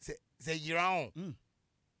say year round.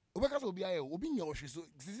 Obeka so bia e obi nya ohwe so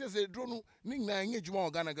say drone ni na nya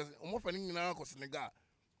djuma Ghana gas omo fa ni na ko Senegal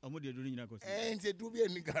omo de do ni na ko say do bia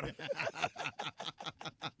ni Ghana.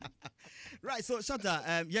 Right, so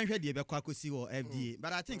Shatta yen hwe de be kwa kosi wo FDA,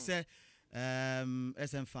 but I think say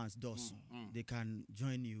SM fans does they can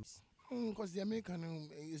join you because the American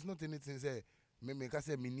is not anything say me can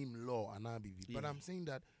say minim law and ABV, but I'm saying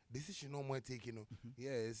that decision no more taking.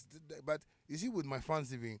 Yes, but you see with my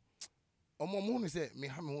fans even Omo say me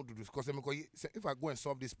have me do this because if I go and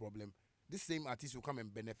solve this problem, this same artist will come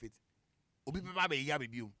and benefit. Obi be ya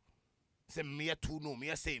be say me too no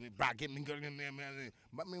me say me brag me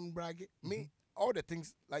but me brag me all the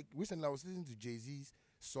things like recently I was listening to Jay-Z's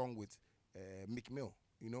song with Meek Mill,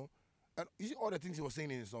 you know, and you see all the things he was saying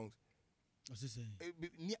in his songs. What's he saying?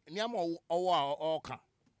 Niamo all can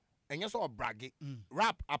and you saw brag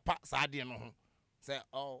rap apart side no say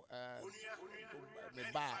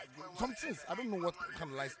some things I don't know what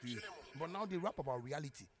kind of lies to you, but now they rap about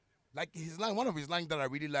reality. Like his line, one of his lines that I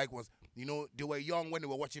really like was, you know, they were young when they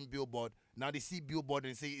were watching Billboard. Now they see Billboard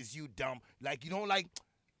and say, "Is you dumb?" Like, you know, like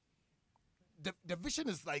the vision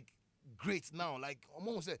is like great now. Like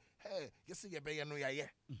almost say, "Hey, you see, you better know yeah."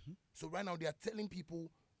 So right now they are telling people,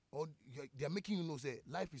 or they are making you know, say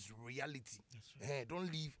life is reality. Hey, don't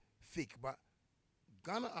live fake. But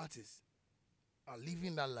Ghana artists are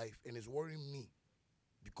living that life, and it's worrying me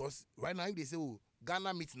because right now if they say, "Oh,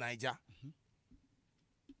 Ghana meets Niger,"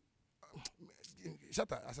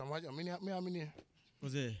 Shatta, as I'm watching,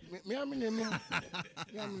 Was it? Me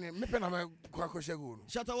pen am kwako shego no.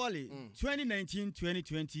 Shatta Wale,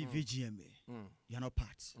 2019-2020 VGMA. You are not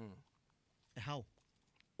part. How?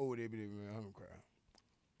 Oh, they be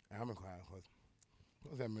I haven't cried because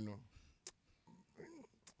what's that me no.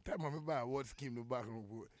 Time me buy award scheme no back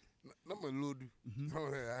no. Not my load.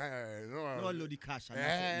 No load the cash.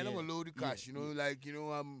 Not my load the cash. You know, like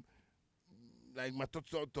like my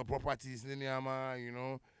top properties in the you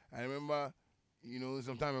know. I remember, you know,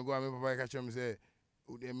 some time ago I remember Papa catch him say,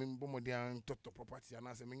 "Oh, they mean bomb down top property," and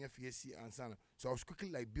I said, "Me FSC and son." So I was quickly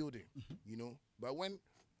like building, you know. But when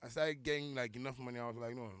I started getting like enough money, I was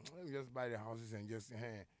like, "No, let me just buy the houses and just."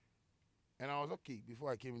 And I was okay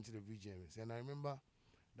before I came into the VGMs. And I remember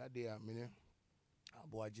that day,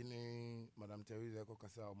 Madam Teresa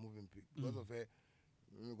Kokasa moving pick because of her.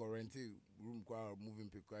 We got rented room, moving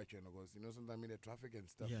pick, because you know sometimes the traffic and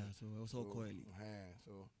stuff. Yeah, so it was all coily.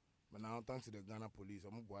 So, but now thanks to the Ghana police,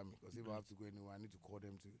 I'm going because if I have to go anywhere, I need to call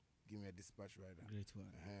them to give me a dispatch rider. Great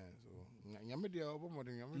one.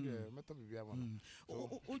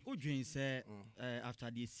 So, Odrin said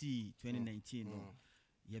after the C 2019,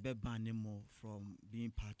 you be banned more from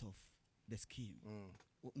being part of the scheme.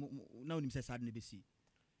 Now you say sad never see.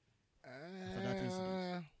 After that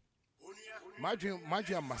incident. My dream,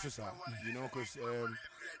 Masusa, you know, because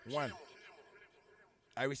one,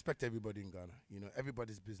 I respect everybody in Ghana. You know,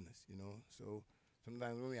 everybody's business. You know, so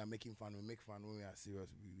sometimes when we are making fun, we make fun. When we are serious,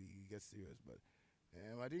 we get serious. But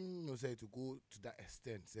I didn't know say to go to that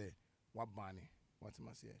extent. Say what banning, what am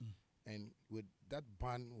I say? And with that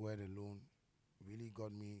ban word alone, really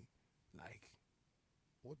got me like,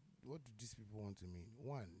 what do these people want to mean?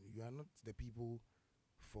 One, you are not the people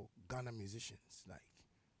for Ghana musicians. Like,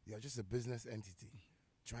 you are just a business entity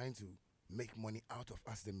trying to make money out of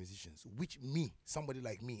us, the musicians, which me, somebody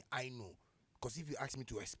like me, I know. Because if you ask me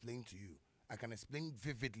to explain to you, I can explain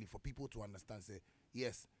vividly for people to understand. Say,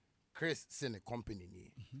 yes, Chris send a company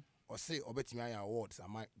or say, Obetimi awards are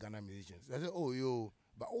my Ghana musicians. I say, oh, yo,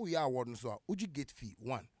 but oh, yeah, award so would you get fee?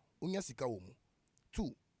 One, unya sika umu.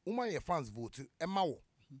 Two, your fans vote Emma.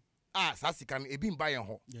 Sasikan ebin buy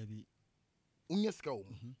ho. Unya sika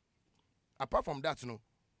umu. Apart from that, you know,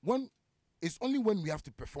 it's only when we have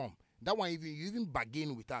to perform. That one, you even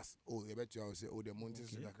bargain with us. Oh, I bet you will say, oh, the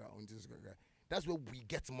Montes. That's where we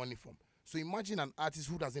get money from. So imagine an artist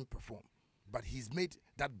who doesn't perform, but he's made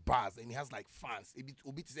that buzz and he has like fans.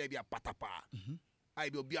 Obi say be a patapa. I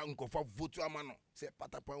be a uncle for vote to a man. Say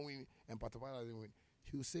patapa win and patapa doesn't win.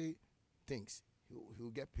 He'll say things. He'll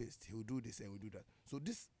get pissed. He'll do this and we'll do that. So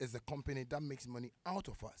this is a company that makes money out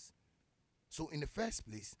of us. So in the first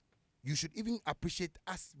place, you should even appreciate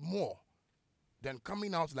us more than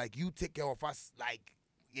coming out like you take care of us like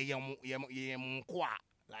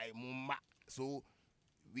so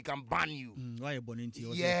we can ban you. Why you born into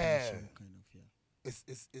yeah. Kind of, yeah.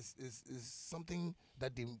 It's something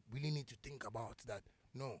that they really need to think about. That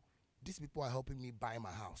no, these people are helping me buy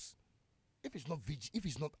my house. If it's not if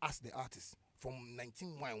it's not us the artists from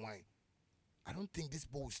 19 I don't think this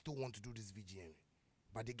boy will still want to do this VGM.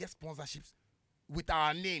 But they get sponsorships with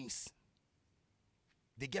our names.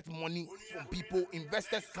 They get money from people.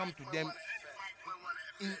 Investors come to them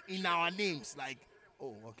in our names. Like,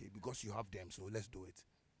 oh, okay, because you have them, so let's do it.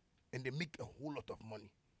 And they make a whole lot of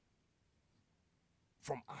money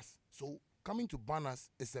from us. So coming to ban us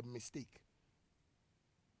is a mistake.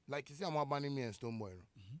 Like you say, I'm banning me and Stoneboy.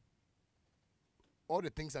 All the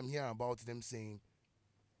things I'm hearing about them saying,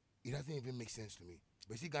 it doesn't even make sense to me.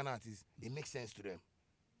 But see, Ghana artists, it makes sense to them.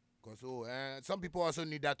 Because some people also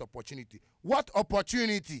need that opportunity. What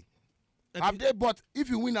opportunity? Have they bought? If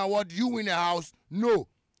you win award, you win a house? No.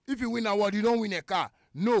 If you win award, you don't win a car?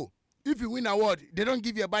 No. If you win award, they don't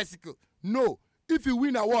give you a bicycle? No. If you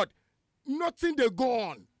win award, nothing they go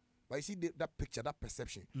on. But you see that picture, that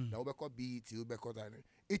perception, that will be called BET, will be called that.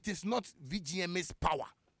 It is not VGMA's power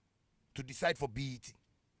to decide for BET.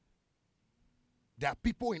 There are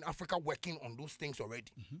people in Africa working on those things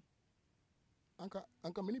already.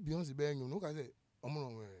 Anka many Beyonce bearing you know,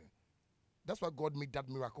 that's why God made that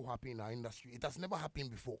miracle happen in our industry. It has never happened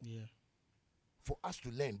before. Yeah. For us to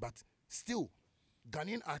learn, but still,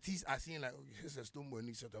 Ghanaian artists are saying like, "This is Stoneboy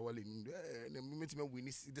and Shatta Wale." We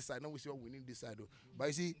need this side. Now we see what we need this side. But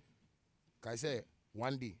you see, I say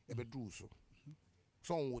one day, ebe do so.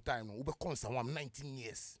 Some time, we be constant. I'm 19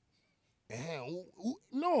 years.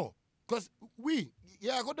 No, because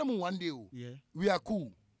I got them one day. Yeah, we are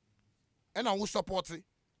cool. And I will support it,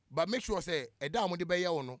 but make sure say a down with the bay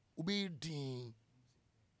or no, ubi din.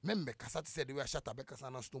 Remember, Kasati said they were Shatta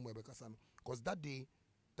Bekasana, Stoneboy Bekasana. Because that day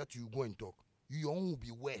that you go and talk, your own will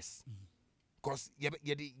be worse. Cause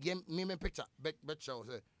me picture bet show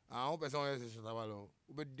say I hope someone else Shatta Wale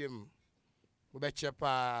ube dim ube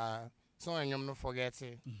chepa so and you not forget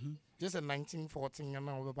it. Just a 1914 and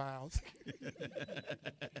now about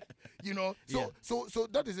you know. So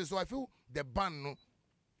that is it. So I feel the ban no,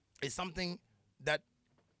 is something that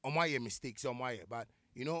on my mistakes on my but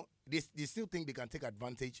you know they still think they can take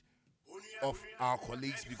advantage of our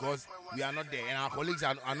colleagues because we are not there and our colleagues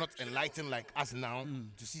are not enlightened like us now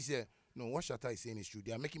to see say no, what Shatta is saying is true.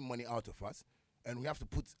 They are making money out of us and we have to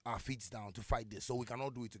put our feet down to fight this so we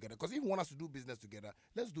cannot do it together. Because if you want us to do business together,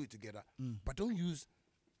 let's do it together. But don't use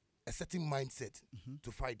a certain mindset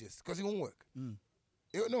to fight this because it won't work.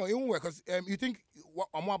 It won't work because you think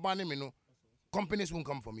I'm more banning me, no, companies won't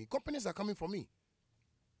come for me. Companies are coming for me.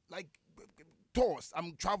 Like tours,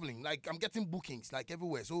 I'm traveling, like I'm getting bookings like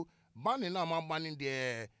everywhere. So banning now, I'm banning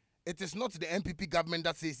the. It is not the MPP government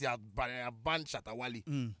that says they have banned Shatta Wale,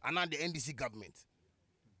 and now the NDC government.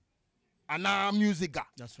 And now Musica.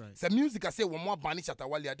 That's right. So Musica say one more banning Shatta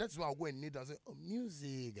Wale. That's why I go and kneel down and say, oh,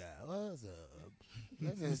 Musica, what's up?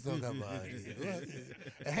 Let's talk about it.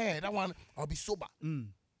 Hey, that one, I'll be sober.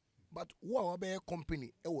 But what about a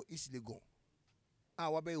company? Oh, it's legal.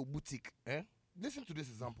 What about a boutique? Listen to this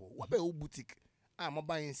example. What about a boutique? I'm a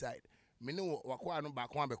buy inside. Me know what no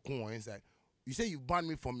back one be inside. You say you banned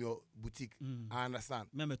me from your boutique. I understand.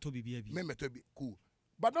 Meme Toby, cool.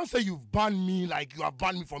 But don't say you've banned me like you have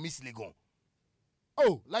banned me from East Legon.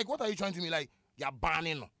 Oh, like what are you trying to me? Like you're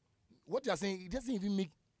banning. What you're saying, it doesn't even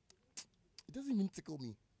tickle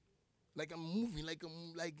me. Like I'm moving, like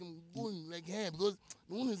I'm going like hey, because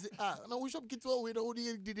no one is no we shop kids all with all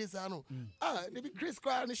the did this I know. They be Chris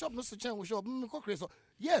cry and the shop no such we shop Chris.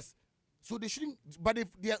 Yes. So they shouldn't, but if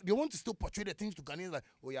they want to still portray the things to Ghanaians like,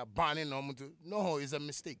 oh, you're banning them. No, it's a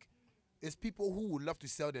mistake. It's people who would love to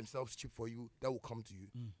sell themselves cheap for you that will come to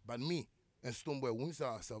you. But me and Stoneboy won't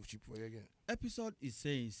sell ourselves cheap for you again. Episode is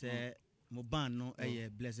saying, say, Moban no a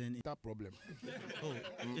blessing. That problem. Oh,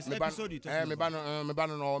 it's an episode you talking about. Me ban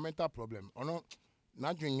no mental problem. Oh no,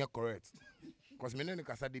 not doing it correct. Because me no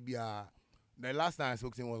kasa de bia. The last time I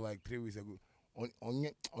spoke to him was like 3 weeks ago.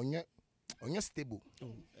 On your stable.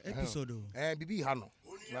 Episode. Bibi Hano.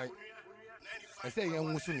 Like I say young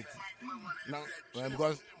Musuniti. Now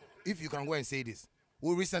because if you can go and say this,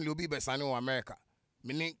 we recently be signing America.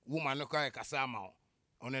 Meaning woman no cry kasama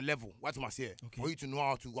on a level. What must say? For you to know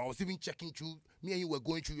how to go. I was even checking through me and you were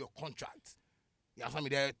going through your contract. Yeah, I mean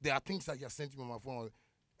there are things that you sent me on my phone.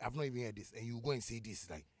 I've not even heard this. And you go and say this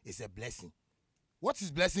like it's a blessing. What is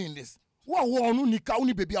blessing in this?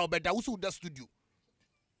 What baby out there who's that studio?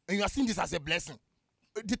 And you are seeing this as a blessing.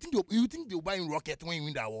 You think they'll buy in rocket when you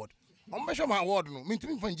win the award? I'm not sure my award no. Me to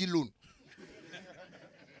me for loan.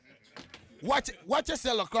 Watch a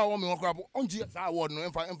sell a car on me on G award no.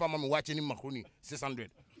 If I'm watching him macaroni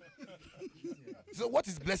 600. So what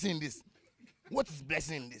is blessing in this? What is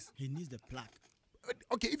blessing in this? He needs the plaque.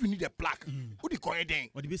 Okay, if you need a plaque, who do you call it then?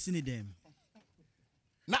 What do you see them?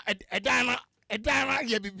 Now a dana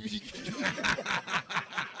yeah baby.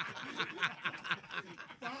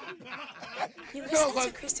 No,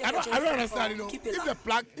 I don't understand. You know, if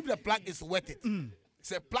the plaque is worth it,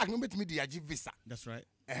 say plaque no bet me the AG visa. That's right.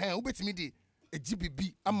 Who bet me the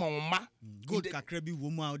GBB amama gold kakrebi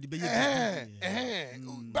woman the be.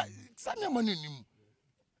 But sanya money nim.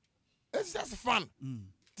 It's just fun.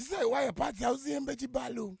 This is why a party house in Beji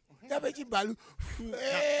Balu.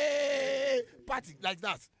 Party like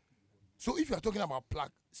that. So if you are talking about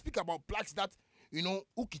plaque, speak about plaques that you know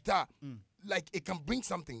ukita. Like it can bring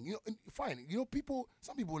something, you know. Fine, you know,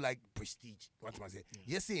 some people like prestige. What am I saying?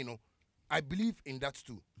 Yes, you know, I believe in that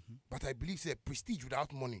too. But I believe say prestige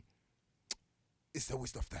without money, it's a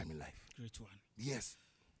waste of time in life. Great one. Yes.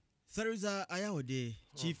 Theresa Ayawode,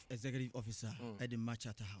 Chief Executive Officer at the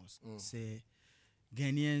Shatta House, say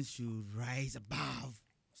Ghanaians should rise above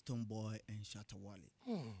Stoneboy and Shatta Wale.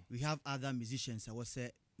 We have other musicians. I would say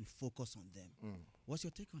we focus on them. What's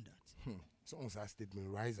your take on that? Someone's a statement,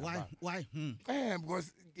 rise Why? above. Why?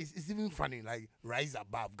 Because it's even funny, like rise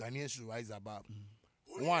above. Ghanaians should rise above.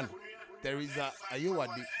 One, Theresa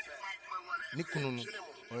Ayawade, Nikununu,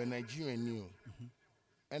 or a Nigerian new,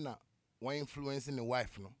 and one influencing the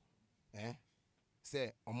wife, no,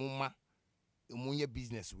 say Omuma, Omunya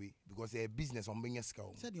business way because a business on being a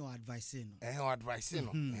scale. Said your advising. Advising,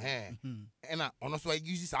 and also I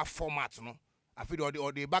use this format, no. I feel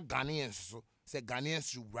all the back Ghanaians so say Ghanaians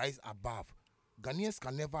should rise above. Ghanaians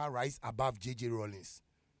can never rise above JJ Rollins.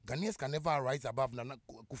 Ghanaians can never rise above Nana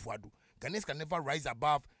Kufuadu. Ghanaians can never rise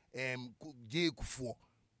above J. Kufuor.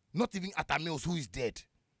 Not even Atamils who is dead.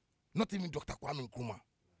 Not even Dr. Kwame Nkrumah.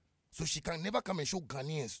 So she can never come and show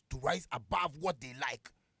Ghanaians to rise above what they like.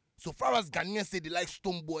 So far as Ghanaians say they like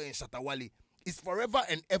Stonebwoy and Shatta Wale, it's forever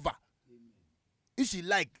and ever. If she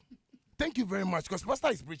like, thank you very much, because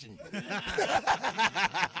Pastor is preaching.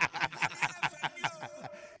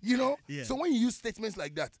 You know? Yeah. So when you use statements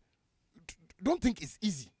like that, don't think it's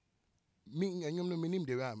easy.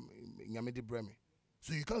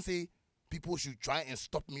 So you can't say people should try and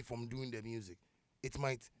stop me from doing the music. It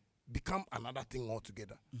might become another thing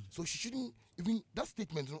altogether. So she shouldn't even, that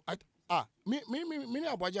statement, I told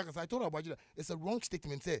Abuja that it's a wrong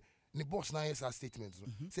statement. Say, the boss now has a statement.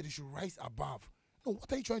 Say they should rise above. No,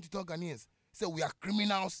 what are you trying to tell Ghanaians? Say we are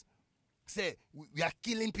criminals. Say we are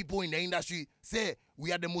killing people in the industry. Say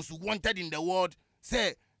we are the most wanted in the world.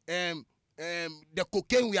 Say the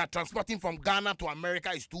cocaine we are transporting from Ghana to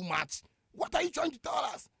America is too much. What are you trying to tell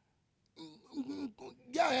us?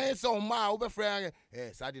 Yeah, so my over friend.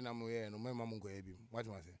 Sadly, I'm here. No, my mom go ebi. What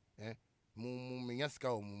do I say? Me yaska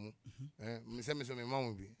o mumu. Me say me so me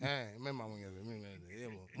mom bi. Me mom yaza.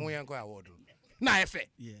 Me yanko award. Na efe.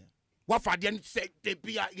 Yeah. What for the say they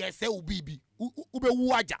be yes say ubibi. Ube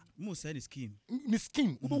waja. Mo say the scheme. Me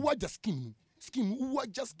scheme. Ube waja scheme. Scheme.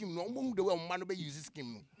 Waja scheme. No, mo the way man be use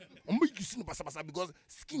scheme. No, mo use no basa because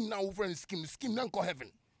scheme now friend scheme. Scheme now call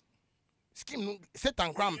heaven. Scheme no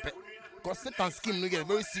Satan cramp. Because Satan scheme no get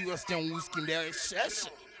very serious thing who scheme there.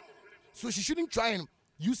 So she shouldn't try and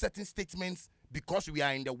use certain statements because we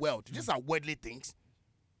are in the world. These are worldly things.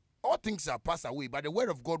 All things are passed away, but the word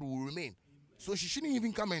of God will remain. So she shouldn't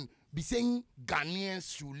even come and be saying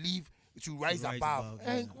Ghanaians should leave, should rise above.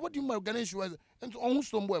 And what do you mean Ghanaians should rise? And on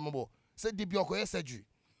Stonebwoy, mabo said Debbie Okoye surgery.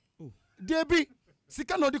 Debbie,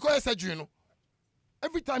 Sika no Okoye surgery, no.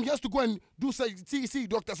 Every time he has to go and do see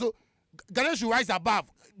doctor. So Ghanaians should rise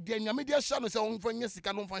above. The media channel say on for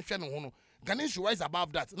Sika no fan channel no. Ghanaians should rise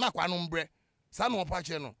above that. Na kwa nombre. Sa no pa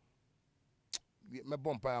channel. Me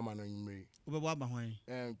bompa man no yimri. Ube wa ba hwan?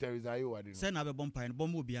 Teresa ayo wade no. Say na be bompa no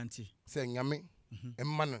bombo bi anti. Say nyame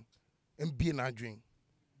emma no embie na adwen.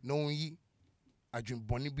 No yi adwen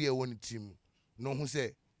boni bi e woni tim. No hu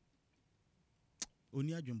say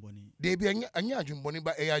oni adwen boni. De bi anya adwen boni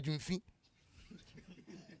ba e adwen fi.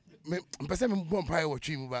 Me mpese me bompa e wo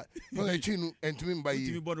twi mu ba. No e twi nu entumi mba yi.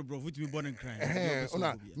 Utimi bono bro, utimi bono cry.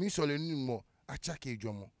 Ona mi sole ni mo achaka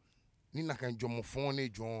edwomo. Ni na kan dwomo fon na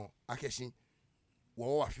edwon akeshin.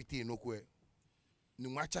 Wo wa fiti no ko e. Ni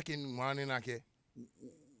mo achaka ni mo ani na ke.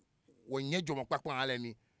 Wonye dwomo kpakpan ale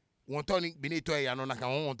ni. Won to ni bi ni to e ya no na kan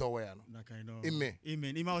won to we ya no. Na kan no. Amen.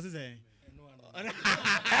 Amen. Ima was say.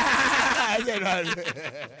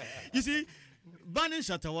 You see, banning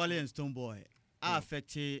Shatta Wale and Stonebwoy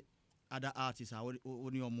affected other artists.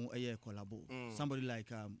 Only a collabo. Somebody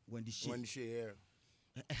like When the Shea.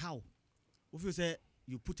 How? If you say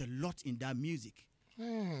you put a lot in that music.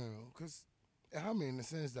 Because I mean in the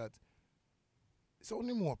sense that it's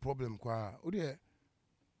only more problem.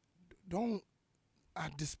 Don't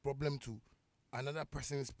add this problem to another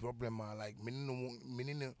person's problem. Like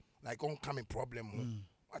meaning like oncoming problem.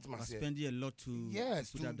 What am I saying? Spending a lot to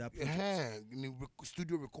put out that project. In the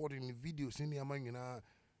studio recording the videos in the man,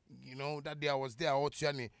 you know that day I was there,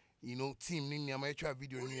 team in the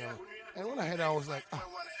video, and when I heard that, I was like,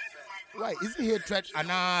 why is it hatred?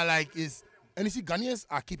 And and you see, Ghanaians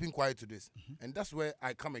are keeping quiet to this, and that's where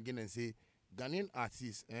I come again and say, Ghanaian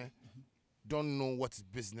artists don't know what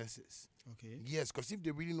business is. Okay. Yes, because if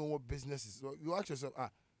they really know what business is, you ask yourself,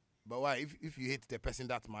 but why? If you hate the person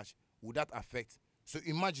that much, would that affect? So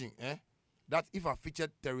imagine, that if I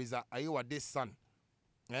featured Teresa Ayewade's son,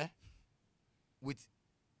 with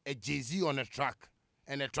a Jay-Z on a track,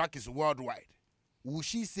 and the track is worldwide, will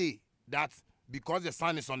she say that because the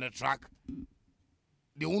son is on the track,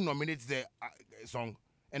 they won't nominate the song,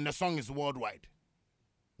 and the song is worldwide?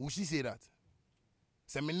 Will she say that?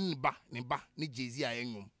 Ni Jay-Z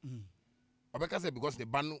ayengum. Obeka said because the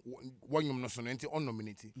band one yum no sonenti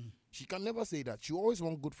unnominated. She can never say that. She always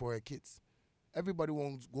wants good for her kids. Everybody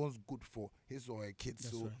wants good for his or her kids.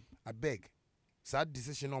 That's so right. I beg, sad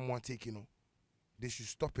decision on one taking. They should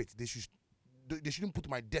stop it. They shouldn't put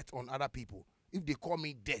my debt on other people. If they call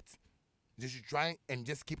me debt, they should try and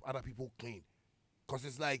just keep other people clean. Because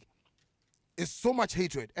it's like, it's so much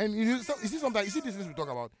hatred. And you see sometimes, you see these things we talk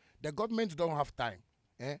about. The government don't have time.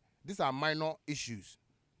 These are minor issues.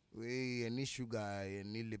 Any sugar,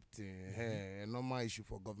 any Lipton, a normal issue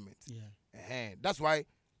for government. Yeah. That's why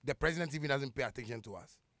the president even doesn't pay attention to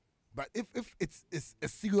us. But if it's a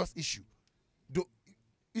serious issue,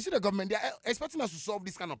 you see the government, they are expecting us to solve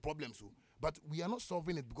this kind of problems. So, but we are not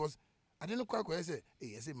solving it because I didn't quite say,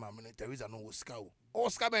 hey, I say, Mama, Teresa no Oscar.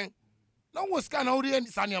 Oscar, man. No Oscar, no,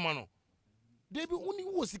 Sanya Mano. They be only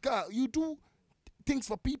wasika. You do things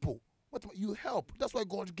for people. What you help? That's why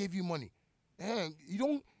God gave you money. You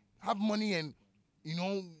don't have money and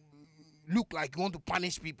look like you want to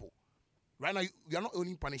punish people. Right now, you are not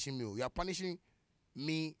only punishing me. You are punishing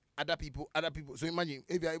me, other people. So imagine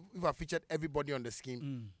if I featured everybody on the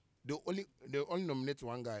scheme, they only nominate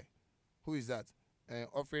one guy. Who is that?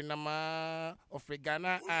 Offering Nama, offering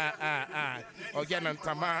Ghana, again and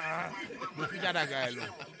Tama. They feature that guy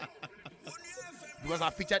alone. Because I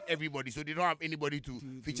featured everybody, so they don't have anybody to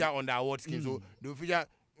feature on the award scheme. So they feature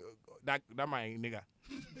that my nigga.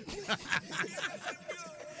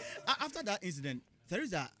 After that incident, there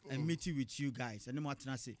is a meeting with you guys, and no matter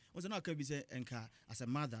what I say, was not going to be say enka as a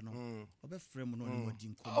mother, no, or friend, no, no,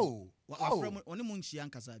 friend, only Munchi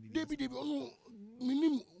and Kasabi. Debbie,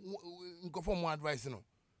 minimum go for more advice,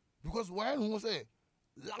 because why don't say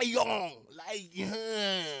lion,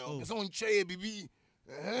 like someone chair, baby,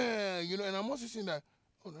 and I'm also saying that.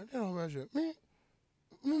 Oh, I don't know,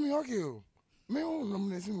 me okay, me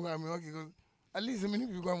nomination, me okay, because at least many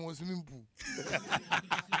people go to swimming pool.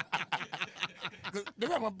 They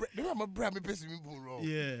have my brand, me swimming pool, wrong.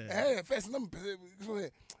 Yeah. First, no,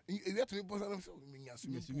 you have to be post on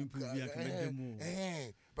swimming pool.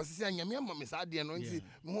 But see, I'm my sad dear, no,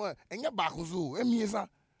 more, and your back was all, and me is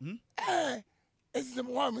it's the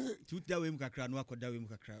one. To tell him, Kakra, no, I could tell him,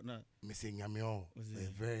 Kakra. No, Missing Yamio,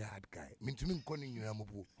 a very hard guy. Mean to me, calling you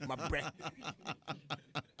my breath.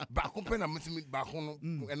 Back home, I'm missing back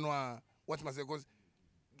home, and what must I because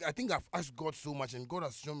I think I've asked God so much, and God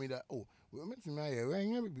has shown me that, oh, we're meant to marry,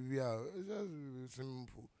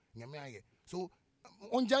 so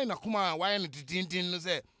on Jaina Kuma, why and the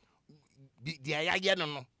say, the Ayaga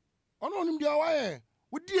no. Oh, no, him, dear, why?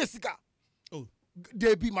 With dear Sika. Oh,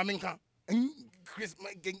 they be Maminka, and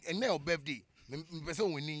Christmas, and now birthday,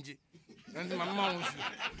 person with ninja, and my mom.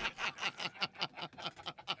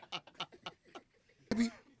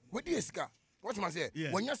 With dear Sika. What must I say?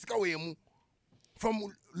 Yeah. When you scout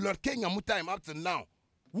from Lord Kenya time up to now,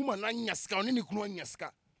 woman and yaska on any clone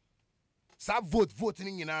yaska. Sa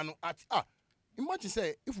voting in at imagine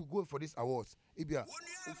say if we go for this awards,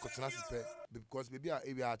 because maybe a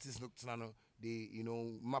artist look they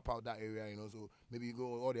map out that area, so maybe you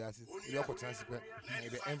go all the artists,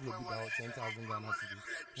 maybe envelope about 10,000 Ghana cedis,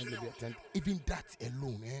 envelope 10. Even that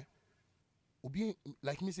alone, Obi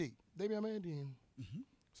like me say, they be amazing.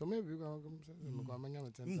 So maybe you can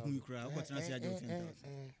 10,000.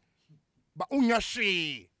 But unya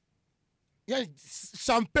she, yeah,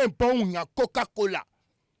 champagne, unya Coca-Cola,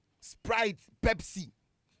 Sprite, Pepsi.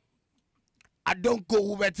 I don't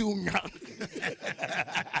go over to unya.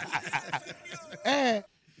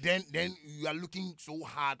 Then you are looking so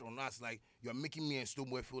hard on us, like you are making me and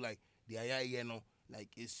Stoneboy feel like the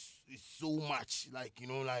like it's so much, like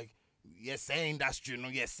like. Yes, industry,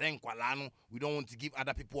 yes, Kwalano. We don't want to give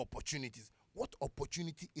other people opportunities. What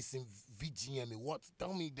opportunity is in VGM? What?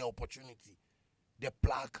 Tell me the opportunity. The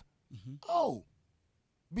plaque. Oh,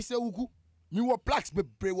 Bise Uku. Me what plaques be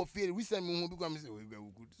brave or fail. We say me because say we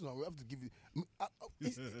have to give you.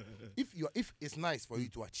 If it's nice for you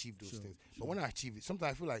to achieve those things, but when I achieve it,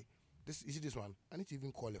 sometimes I feel like this one. I need to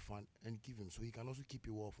even call a fan and give him so he can also keep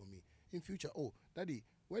it well for me in future. Oh, Daddy.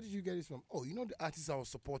 Where did you get this from? Oh, the artist I was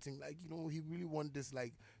supporting, like, he really won this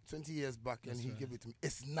like 20 years back and he gave it to me.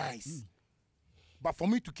 It's nice. But for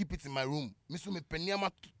me to keep it in my room, me penyama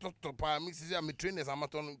me trainers I'm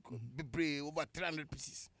be over 300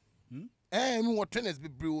 pieces. Me what trainers be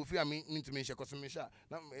brave if I mean to me share cause me share.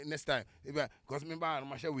 Next time, because me buy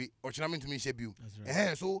my share we or mean to me share bill.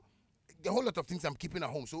 So the whole lot of things I'm keeping at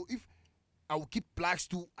home. So if I will keep plaques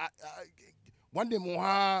too, one day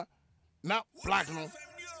more now plaque no.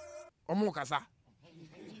 Omo kasa.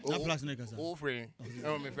 Oh, friend.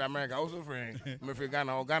 Oh, me for America, also friend. Me for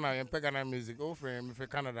Ghana, Ghana, and Ghana music. Oh, friend, me for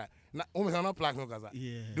Canada. Now, almost not plaque no kasa.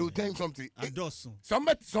 Yeah. They will tell him something.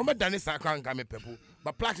 Somebody done this can't come people,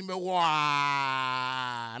 but plaque me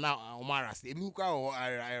wow. Now, Omar Rasti. If you call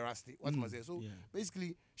I Rasti, what must I say? So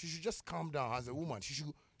basically, she should just calm down as a woman. She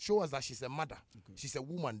should show us that she's a mother. Okay. She's a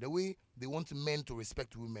woman. The way they want men to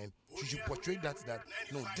respect women, she should portray that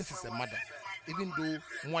no, this is a mother. Even though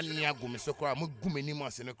 1 year ago,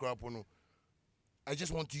 I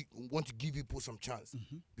just want to give people some chance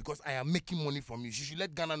because I am making money from you. She should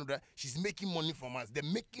let Ghana know that she's making money from us. The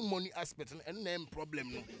making money aspect and then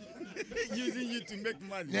problem. No. Using you to make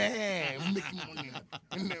money. Yeah, making money.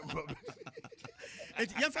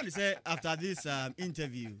 You have to say after this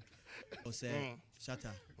interview,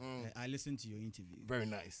 Shatta, I listened to your interview. Very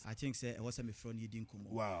nice. I think it was a friend you didn't come.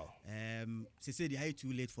 Wow. They said it's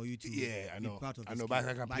too late for you to. Yeah, I know. Be part of I know, but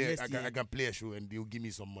I can play a show and they'll give me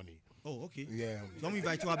some money. Oh, okay. Yeah. So I'm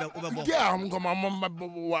invite you over. Yeah, I'm going. My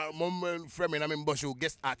mom friend, I'm in Bosho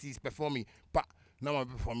guest artist performing. But now I'm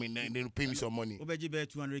performing. They pay me some money. Obeji be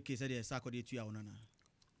 200K. Said the Saturday 2 hours.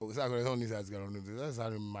 Oh, Saturday only says that's how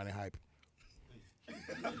money hype.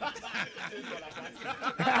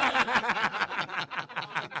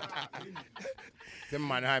 Them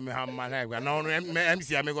man hype me ham man hype. Now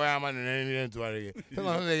MC I me go am and to worry.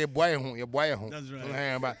 So you boy home. That's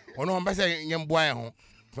right. But ono am say you boy home.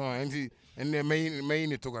 So and they may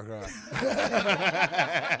need to go.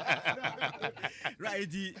 Right,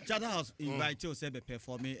 the Shatta House invite you say be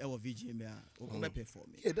performing our VGM or come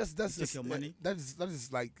perform. Yeah, that's your money. That is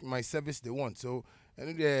like my service they want. So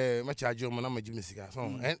and the my charge you man music so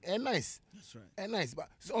and nice. That's right. And nice, but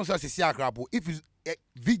so also see crap if it's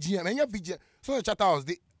VGM and your VGM so the Shatta House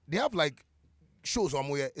they have like shows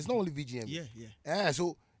somewhere. It's not only VGM. Yeah.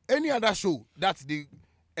 So any other show that they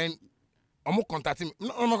and I'm not contacting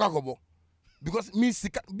no because me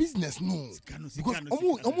business no because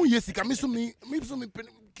yes me so me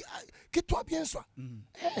get to bien so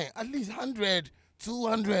at least 100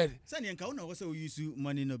 200 send you can know say we use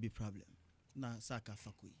money no be problem na saka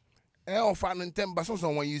fakui offer no tem but so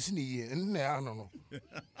when you see ni and I don't know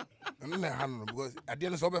because at the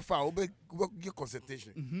end of the far we get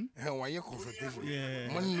consultation and when you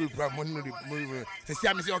consultation money no problem money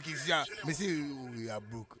say me say okay me say you are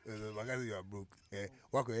broke because you are broke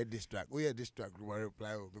what go distract we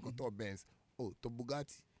reply because to Benz to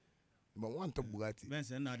Bugatti but one to Bugatti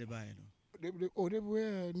Benz na dey buy no they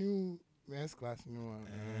wear new S class new one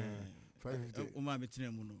 550 o ma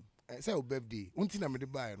betina mu no say your birthday unti na me dey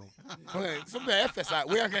buy no so be FSA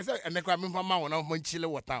we can say and me from ma wona mo chile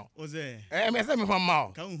water o say me say me from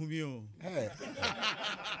ma ka hu mi o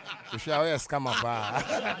you shall wear scammer pa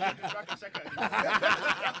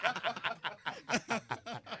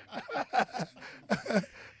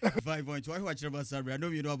 5.2 watch about Sabra. I know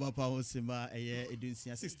you know about Power Simba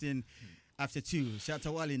edunsia 16 after 2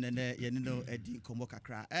 Shatta Wale and you know Eddie Kombo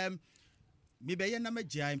kakra me be na ma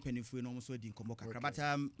gia mpanifo no so Eddie Kombo kakra but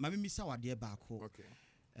mama mi sa wade ba ko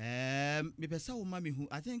me be sa wo mama hu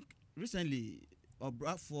I think recently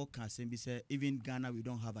Obrafo can say be say even Ghana we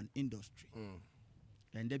don't have an industry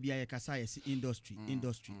and there be a kasa yes industry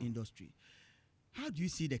how do you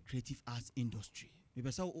see the creative arts industry me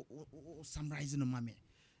be sa summarizing no mama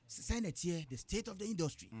sign it here the state of the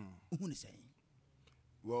industry who is saying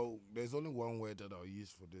well there's only one word that I'll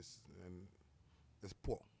use for this and it's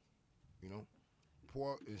poor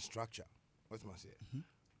poor in structure what must I say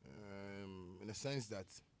in the sense that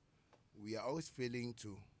we are always failing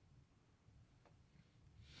to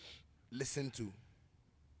listen to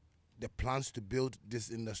the plans to build this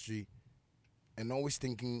industry and always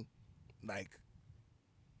thinking like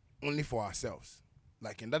only for ourselves.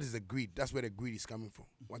 Like, and that is the greed. That's where the greed is coming from.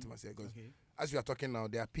 What am I saying? Because as we are talking now,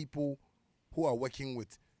 there are people who are working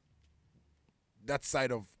with that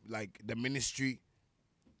side of like the ministry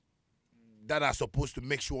that are supposed to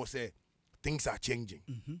make sure say things are changing.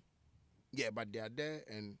 Yeah, but they are there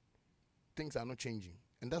and things are not changing.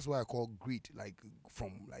 And that's why I call greed, like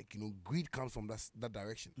from like greed comes from that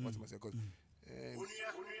direction. What am I saying? Because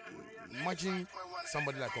imagine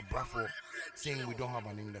somebody like a Brafo saying we don't have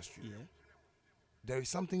an industry. Yeah. There is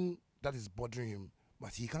something that is bothering him,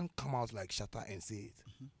 but he can't come out like Shatta and say it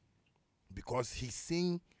because he's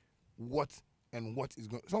saying what is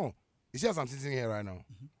going. So you see, as I'm sitting here right now,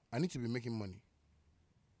 I need to be making money,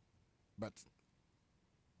 but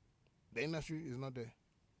the industry is not there.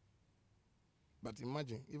 But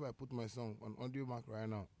imagine if I put my song on Audio Mac right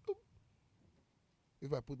now,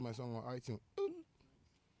 if I put my song on iTunes,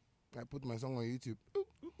 I put my song on YouTube.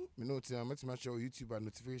 Me know I'm going to show YouTube and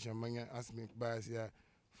notification. Man, ask me buy here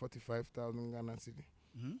 45,000 Ghana cedi,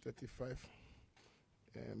 35,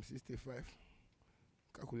 65.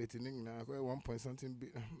 Calculating now, 1 point something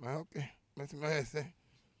bit. Okay, that's my say.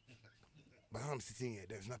 But I'm sitting here,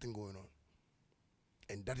 there's nothing going on,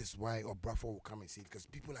 and that is why Obrafo will come and see it because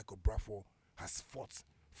people like Obrafo has fought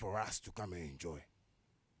for us to come and enjoy,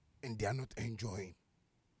 and they are not enjoying.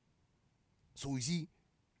 So you see,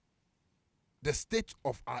 the state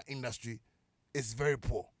of our industry is very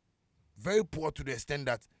poor to the extent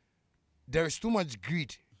that there is too much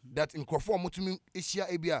greed that in Crawford Asia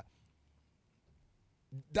Abia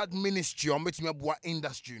that ministry or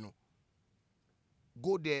industry,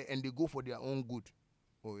 go there and they go for their own good.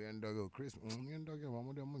 Oh, yeah, and Chris,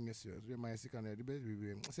 my second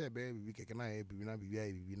say baby, can I be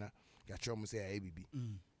na catch say baby.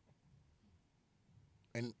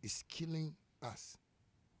 and it's killing us,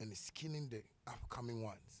 and it's killing the upcoming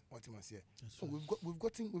ones. What you must say? So we've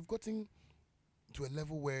gotten to a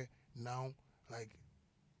level where now, like,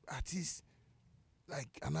 artists,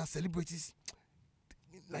 like, and our celebrities,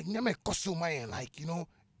 like,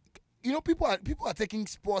 people are taking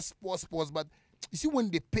sports, but you see when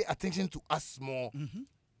they pay attention to us more,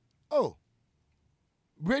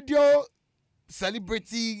 radio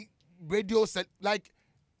celebrity, like,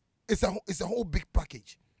 it's a whole big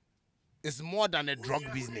package. It's more than a drug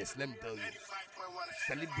business, let me tell you.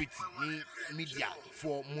 Celebrity, media,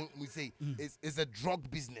 for we say, it's a drug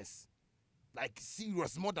business. Like,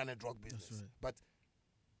 serious, more than a drug business. Right. But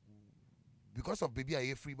because of baby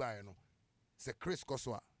I free buy, c'est Chris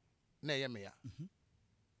Koswa, na yemeya.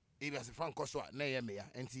 If as Frank Koswa, na yemeya.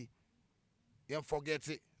 And you forget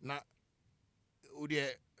it. Na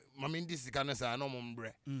udie mamin this kanasa no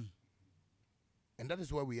mombre. And that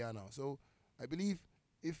is where we are now. So I believe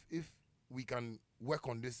if we can work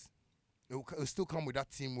on this, it will still come with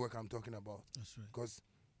that teamwork I'm talking about. That's right. Because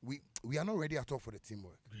we are not ready at all for the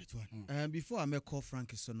teamwork. Great one. Before I make call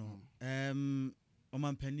Frank Sono,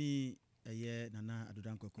 Oman Penny Nana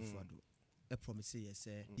Adudanko Kufuado, a promise yes,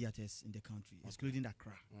 theaters in the country, excluding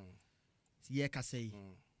Accra. Yeah, Kasei,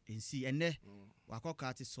 and see, and there,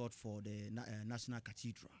 Wakokati sought for the National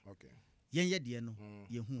Cathedral. Okay. Dieno,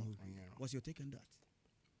 what's your take on that?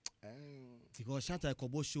 Because Shatta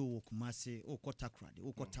Kobo show Kumase or Kotakrade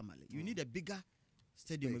or Kotamale. You need a bigger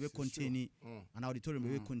stadium will contain an auditorium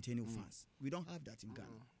will contain fans. We don't have that in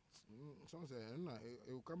Ghana. Some say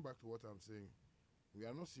it will come back to what I'm saying. We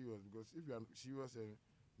are not serious because if you are serious,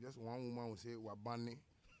 just one woman will say we're banning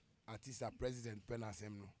artists are president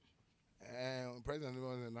penasem no. President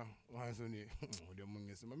now one so near the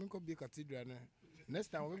money. So I could be a cathedral. Next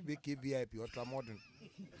time we'll be KVIP ultra modern.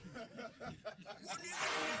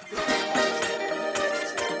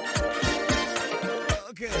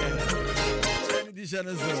 Okay. Edition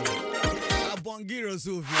as well. Abongiro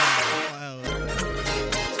Sophia.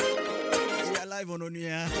 We are live on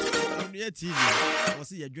Onua TV. We'll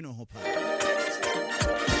see you Juno Hopper.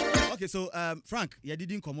 Okay, so Frank, you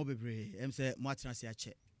didn't come over bre. Say Martin say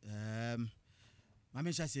check. My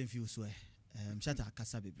mention say few so Shatta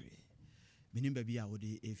kasa bebre. Minim baby a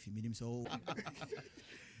wode efi minim so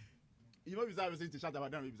you know be say to Shatta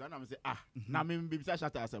madam be say na me say na me be say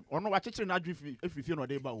Shatta asem ono wa chechire na adwi efi no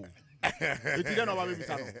dey ba o eti dey no ba be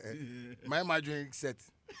say no my drink set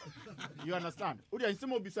you understand o dey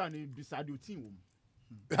nsemo be say na be say the team wo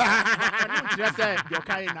no kire say your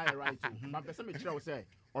kind na right o na be say me kire wo say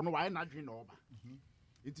ono wa na adwi na oba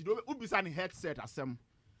eti do o be say na headset asem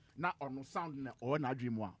na ono sound na o na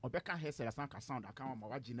dream wa obeka headset asan ka sound aka ma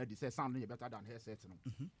waji na di say sound no better than headset no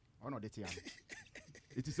ono de tia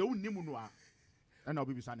it is a unimu no a na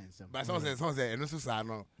obi bisa na nsem but some say eno so sa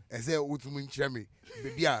no e say utumu nchire me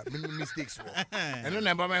baby a me mistakes wo eno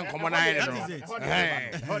na ba men common eye no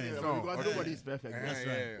because nobody is perfect that's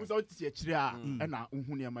right we so tie chire a na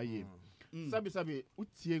unhu ne ma ye sabi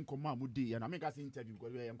utie nkoma amudi na me ka say interview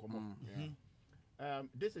because we nkoma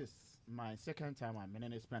this is my second time I'm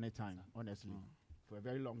in this planet time, honestly. For a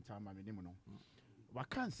very long time, I'm in him. I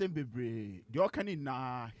can't say bebre. The Okani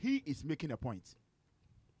na he is making a point.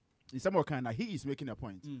 In some kind, he is making a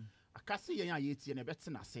point. I can't see ya yeti and a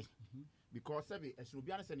better na say because every as you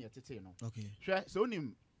be honest and yet no. Okay. So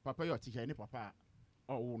him papa your teacher any papa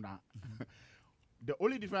or na. The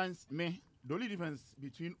only difference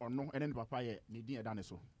between Ono and then papa ye need done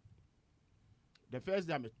so. The first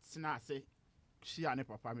day I say. She and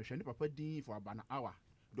papa me shani papa din for about an hour.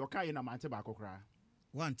 The oka ye na mante ba kokra.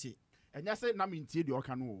 One tea. And ya say na me ntie the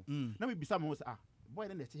oka no. Na me bisa mo say boy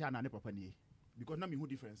na te here na ne papa ni. Because na me who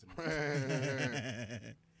difference no.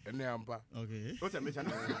 Ene ampa. Okay. O te me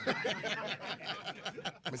chana.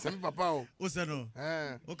 Me say papa o. O say no.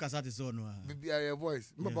 O kasa te so no. Bibi your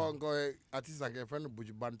voice. Me papa go artist and friend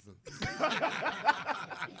Buju Banton.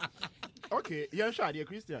 Okay, you're sure you're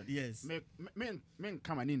Christian. Yes. Men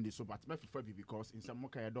come in this so but me prefer because in some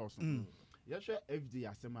kind of doors. You're sure FD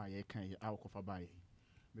asema ye kan ye akofa buy.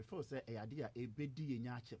 Before say e ade a ebedi ye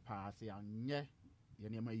nya che pass ya nye ye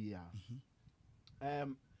nema yi a.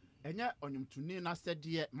 Enya onwumtuni na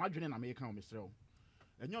sede madwene na me kan o mesrew.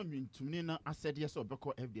 Enya onwumtuni na asede so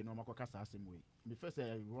beko FD no makoka sa asem we. Before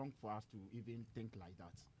say wrong for us to even think like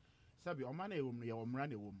that. Sabi o man e wom ye omra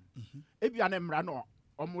na wom. Ebia na mra no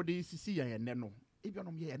omode sisi ya ene no ebia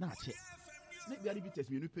no ye na ache na bia bi test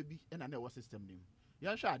me no pe bi na na system nim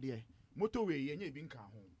ya hwa ade motorway ye nya bi nka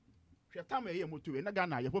ho hwe tam ye motorway na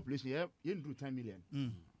Ghana ye population ye ndru 10 million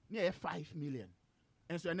na ye 5 million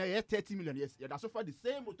and so na ye 30 million yes ya da so far the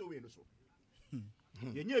same motorway no so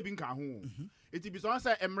Ye nye bi nka ho. Iti bi so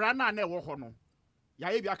say emra na na e wo ho no. Ya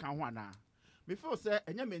ye bi aka ho ana. Me feel say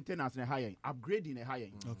enye maintenance na high, upgrading na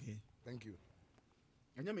high. Okay. Thank you.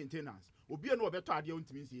 Enye maintenance. Obi e no obeto ade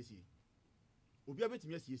ontimi siesie. Obi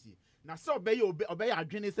abetimi asiesie. Na say obey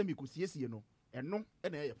adwene say me ko siesie no. Eno e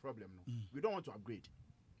na ye problem no. We don't want to upgrade.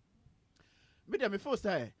 Me dem me feel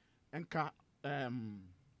say enka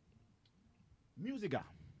musica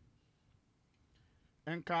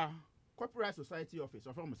enka Copyright Society office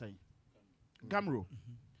or from saying Gamro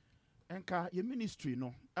enka your ministry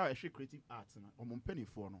no creative arts na penny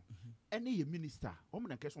for no any your minister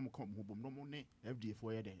na kese come ho bom no mo ne FDA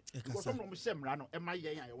for ye there because some no shemra no e ma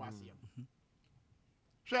yen ya wase yam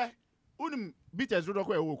hwe unim bitters do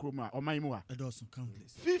ko e wo krom a o man mu a edoso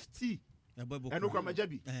countless 50 eno kwa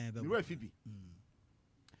majabi ni wa fibi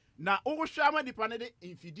na o hwe ama dipa ne de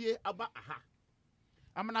infidie aba aha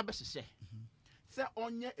amana be hye se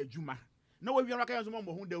onye adwuma na wa wiara kan so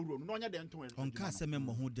mo ho dawuro no onye de nton onka se me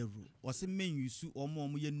mo ho dawuro o se men yusu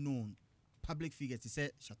omo ye known public figures ti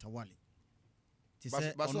se Shatta Wale ti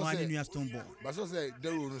se Onua ni new stone ball but so say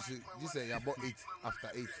dawuro no say this say about 8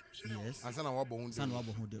 after 8 yes and sana wa bo ho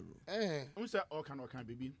dawuro un say all can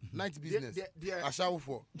baby night business ashawo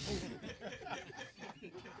for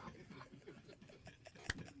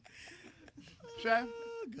Share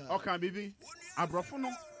okay baby abrofo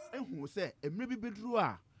no ehu say emre bi bedru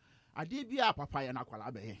a ade bi a papa ye na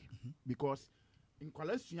kwala be because in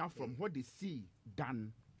kwala sua from what they see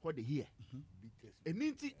than what they hear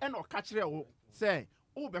eninti e no ka kire wo say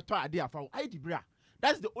wo beto ade afa wo ID bra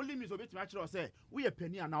that's the only means obetimi a kire say we ye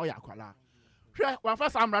pani ana wo ya kwala hwe wan fa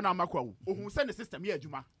samra na makwa wo ohun say the system ye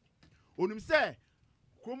adwuma onum say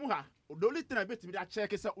kromu ha the only thing I bet me that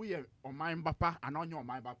check is that we are on my papa and on your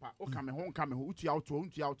my papa. O come home, utu auto,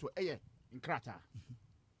 in krata.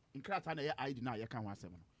 In krata na I deny ya can 17.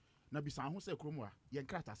 Na bisa who say kromwa, yen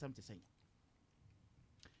krata 70 saying.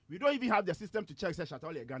 We don't even have the system to check say Shatta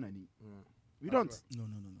Wale Ghana ni. We don't. No.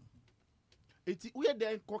 It's we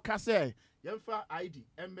then koka say yenfa ID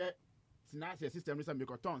embe sinase system reason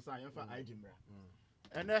make ton say yenfa ID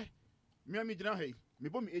mra. Ene me gina hey me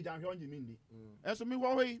bo me agent hwe onye me ndi enso me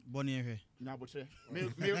ho hwe boni hwe na botre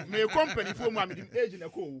me company fo mu am di agent na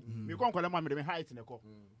ko me konkwala mu am di height na ko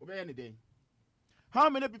obey any day. How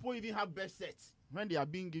many people even have birth sets when they are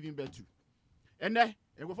being given birth to? And then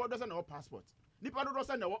e go for does na passport nipa do does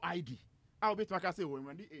na ID a obi to aka say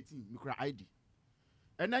when di 18 me kura ID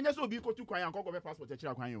and then so obi ko tu kwan anko go be passport e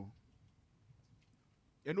kira kwan yo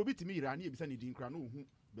and obi timi ira na e bisa ni din kura no hu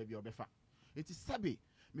ba bi obefa it is sabe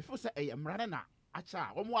me feel say e mrana na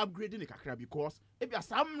acha omo upgrade ni kakra because e bia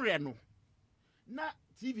samre no na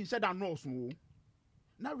TV shed down no so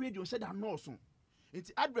na radio shed down no so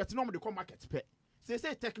it advert no mo de come market pe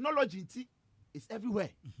say technology is everywhere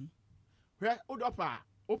where odopa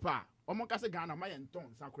opa omo ka se Ghana ma yen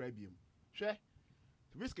ton sakra biem hwe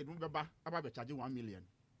risk no beba aba be charge 1 million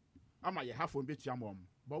ama ye half on betu am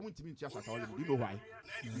but won timi ntia Shatta Wale do you know why?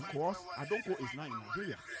 Because I don't go is not in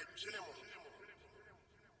Nigeria.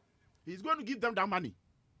 He's going to give them that money.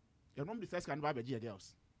 You know the first can buy the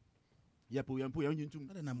girls. Yepo yentum.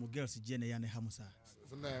 I don't know girls jene ya ne hamusa.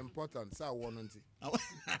 So na important sa wonunti.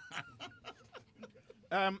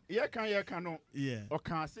 Ye can no. Yeah. O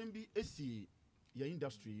kan sembi esi your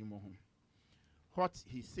industry you mo. What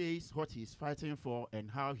he says, what he's fighting for and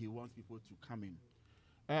how he wants people to come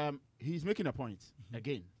in. He's making a point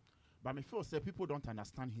again. But me feel say people don't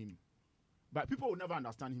understand him. But people will never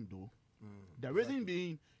understand him though. The reason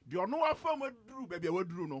being, the Onua form drew baby what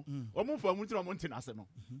drew no. Omo for muntino mountain no.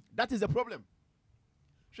 That is the problem.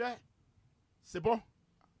 Share Sebo.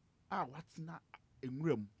 What's na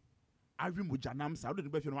enwrem. Awi mo janam sa do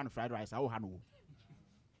be fi no one fried rice awo ha no.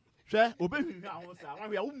 Share obehwi ahun sa wan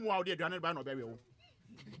we umu awo de aduane ba no be we wo.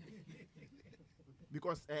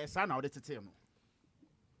 Because sa na wo de tete no.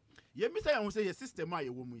 Ye mi say ahun say your system a ye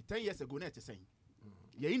wo mu 10 years ago na it say.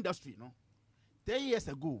 Your industry no. 10 years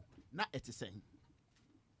ago na eti sen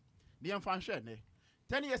the enfan ne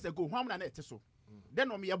 10 years ago hwam na eti so then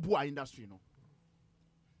no me boa industry no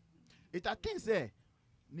it I think say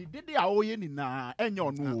ni dede a oye ni na enye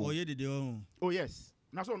onu oye dede oh yes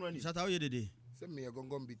na so no ani Shatta oye dede say me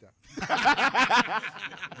gongon bita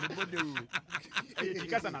e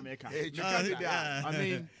kasa na America I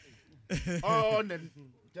mean oh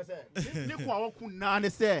just say ni kwa woku na ne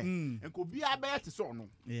say enko bia be eti so no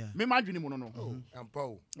me madwini mu no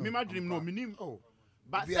ampo me madwini no minim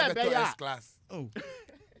but say say be ya class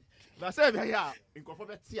but say be ya enko for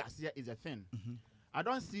be tia is a thing. I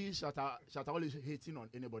don't see Shatta Wale hating on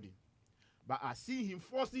anybody, but I see him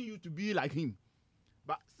forcing you to be like him.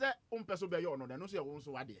 But say person be your no, no say you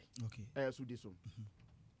so ade. Okay. So this one.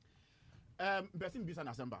 Person bisa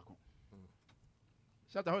na samba ko.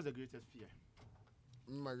 Shatta, what's the greatest fear?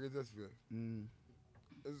 My greatest fear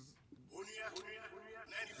is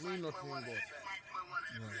me not seeing God.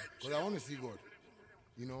 Because I want to see God,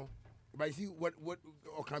 you know. But you see what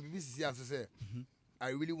or can be see as I say, I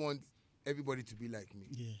really want everybody to be like me.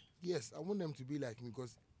 Yeah. Yes, I want them to be like me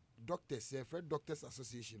because doctors, Fred Doctors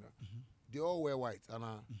Association, they all wear white and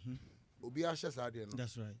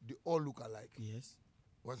that's right. They all look alike. Yes.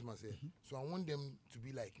 What's my say? So I want them to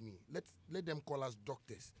be like me. Let them call us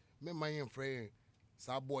doctors. Me my friend,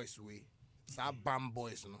 sa boys way, sa bam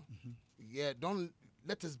boys, no. Yeah, don't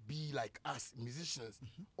let us be like us musicians.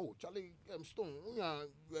 Oh, Charlie, Stone,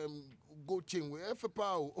 go chain with F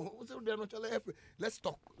power. Oh, what's there no Charlie F? Let's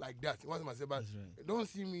talk like that. What's my say? But right. Don't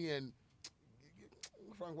see me and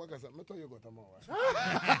Frank. What can I tell you got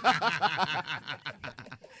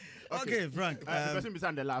a Okay, Frank. The person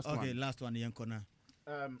beside the last one. Okay, last one, young corner.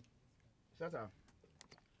 Shatta,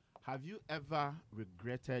 have you ever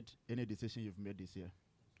regretted any decision you've made this year?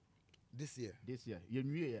 This year? This year. You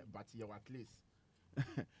knew it, but you're at least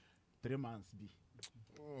 3 months.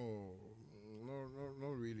 Oh, no,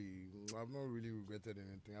 not really. I've not really regretted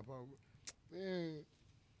anything.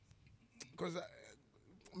 Because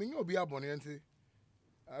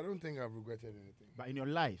I don't think I've regretted anything. But in your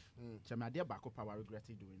life, power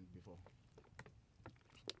regretted doing before?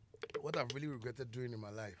 What I've really regretted doing in my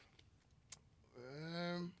life?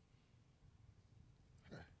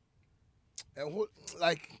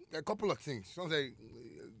 Like a couple of things. Some say,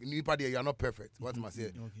 you're not perfect. What am I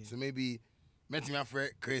saying? Okay. So maybe met my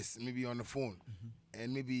friend Chris, maybe on the phone,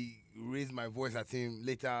 and maybe raise my voice at him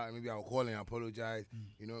later. Maybe I'll call and apologize.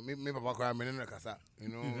 You know, maybe Papa cry, you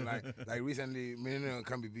know, like recently,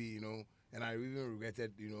 can't be, you know, and I even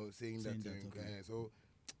regretted, you know, saying that to him. Okay. So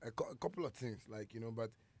a couple of things, like, you know,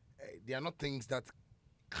 but they are not things that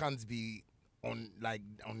can't be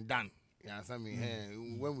undone. Yeah, I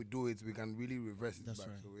mean, when we do it, we can really reverse it back.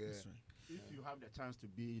 Right. So, yeah. That's right. If you have the chance to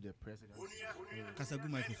be the president, Kasagu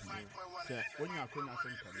microphone. when you are going to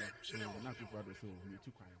send not people are so you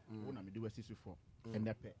too quiet. When I'm doing this for and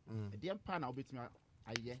the pay. The empan I'll be to my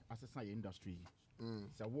as a science industry.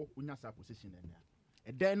 So what when you are position in there.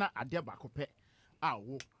 And then I dare back up.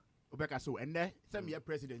 Obeka so and there send me a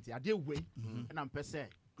president. I deal way and I'm per se.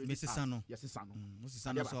 Mrs. Sano. Yes, Sano. Mrs.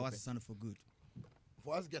 Sano, so what's Sano for good?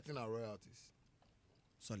 For us getting our royalties.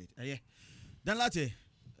 Solid. Yeah. Then latte.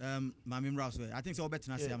 Mami Mraswe. I think so better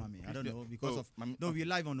than say Mami. I don't know because of no, we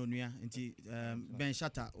live on Onua until Ben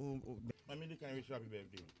Shatta. Mami, can wish you happy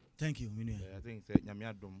birthday. Thank you, Minu. I think say Nyame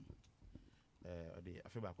adom the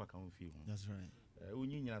afeba kwa kan fi ho. That's right.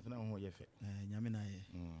 Unyi nyina so na ho ye fe. Nyame na ye.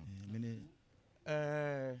 Mene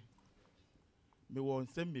me won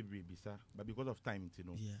sem bebre bisa, but because of time, you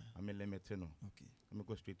know, I'm limited, no. Okay. Let me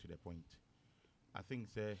go straight to the point. I think,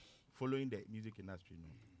 say, following the music industry, no,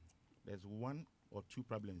 there's one or two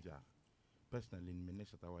problems there. Personally, in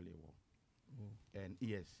Shatta Wale war. And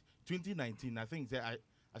yes, 2019, I think, say, I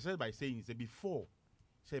started by saying, say, before,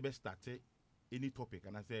 say, best started any topic,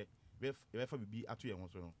 and I say, if be at you,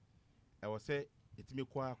 I was say, it's me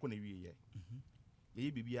kwa kone wiye.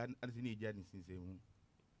 Ye be an agency since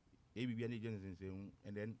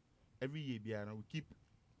and then every year we keep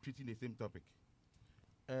treating the same topic.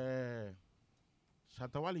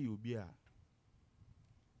 Shatta Wale will be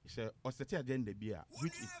it's a certain agenda beer,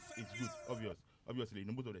 which is good, obviously,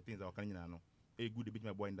 no most of the things that are coming now, a good debate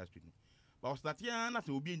my boy industry. But Statiana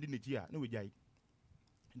will be in the nature, no way.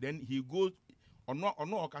 Then he goes on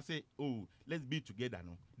no can say, oh, let's be together,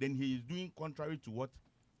 no. Then he is doing contrary to what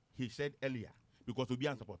he said earlier, because we'll be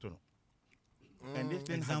unsupported. And this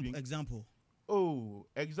thing example. Oh,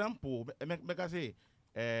 example. Make I say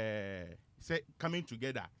coming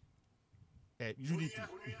together, unity.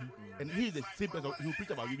 And he is the same person who preach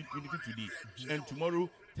about unity today, and tomorrow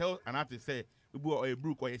tell an artist say, "A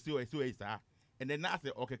brook or a and then I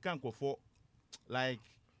say, "Okay, can't go for like."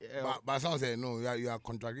 But some say no. You are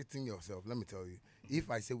contradicting yourself. Let me tell you. If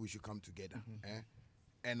I say we should come together,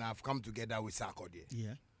 and I've come together with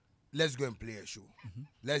Sarkodie, let's go and play a show.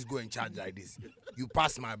 Let's go and charge like this. You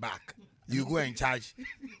pass my back. You go and charge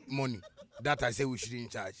money that I say we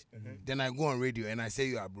shouldn't charge. Then I go on radio and I say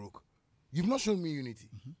you are broke. You've not shown me unity.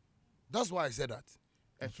 That's why I said that.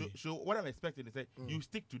 Okay. So what I'm expecting is that you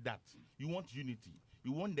stick to that. You want unity.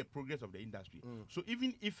 You want the progress of the industry. So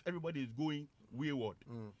even if everybody is going wayward,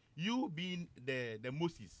 you being the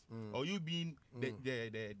Moses or you being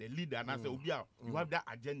the leader, and I say, you have that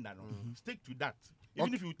agenda. No? Stick to that.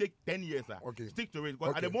 Even if you take 10 years, stick to it.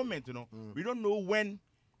 Because at the moment, we don't know when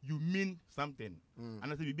you mean something.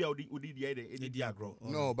 And I say, maybe I would the grow.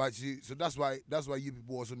 No, but see, so that's why you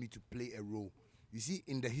people also need to play a role. You see,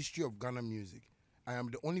 in the history of Ghana music, I am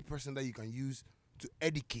the only person that you can use to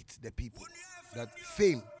educate the people that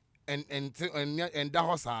fame and that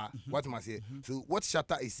was what must say. So what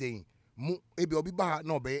Shatta is saying, maybe obi ba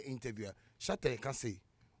no be interviewer. Shatta can say,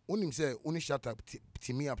 only say only Shatta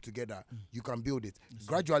team up together, you can build it.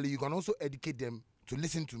 Gradually, you can also educate them to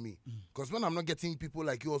listen to me. Because when I'm not getting people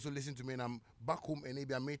like you also listen to me, and I'm back home and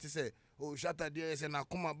maybe I'm made to say, oh, Shatta there and I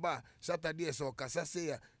come back, Shatta there so Kasa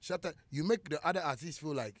say, Shatta, you make the other artists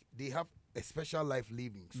feel like they have a special life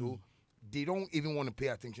living. So they don't even want to pay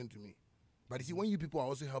attention to me. But you see, when you people are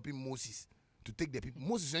also helping Moses to take the people,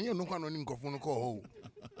 Moses and you no can only call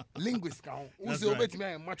linguist count. Who say obey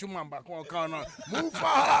me macho man back on count. Move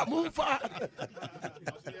far.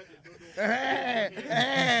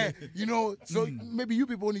 You know, so maybe you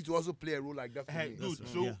people need to also play a role like that. For me. Good.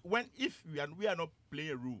 So when if we are not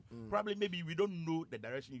playing a role, probably maybe we don't know the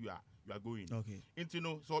direction you are going. Okay. Into you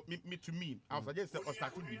know, so to me, I would suggest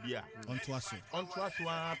starting with here. On trust To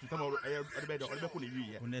tomorrow.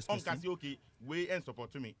 On can say okay, we and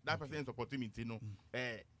support to me. That person support me. You know,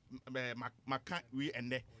 my can't we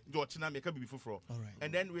and the China make a before. All right.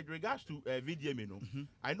 And then with regards to VDM, you know,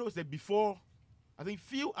 I know that before. I think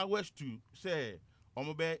few hours to say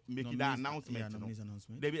Omobe making that announcement.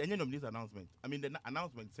 There be any of this announcement. I mean the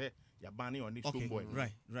announcement say you're banning on this show boy.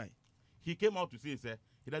 Right. He came out to say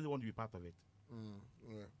he doesn't want to be part of it.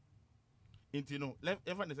 You know,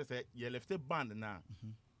 everyone says you left a band now.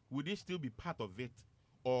 Would he still be part of it,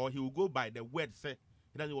 or he will go by the word say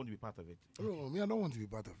he doesn't want to be part of it? No, me I don't want to be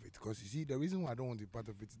part of it because you see the reason why I don't want to be part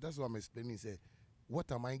of it. That's what I'm explaining. Say,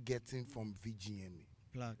 what am I getting from VGMA?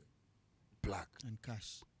 Plaque and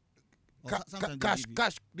cash.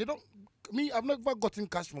 Cash. They don't. Me, I've never gotten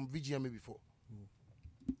cash from VGMA before.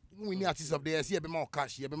 We need artists up there. See a bit more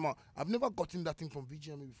cash. I've never gotten that thing from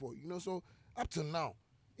VGMA before. You know, so up to now,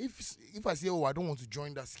 if I say, oh, I don't want to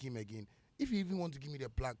join that scheme again, if you even want to give me the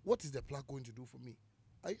plaque, what is the plaque going to do for me?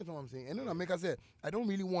 I get what I'm saying. And then America said, I don't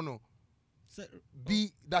really want to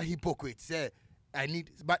be that hypocrite. Say I need,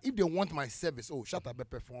 but if they want my service, oh, Shatta be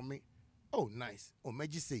perform me. Oh, nice. Oh,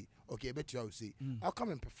 Meji say, okay, I bet you I will say, I'll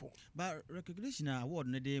come and perform. But recognition award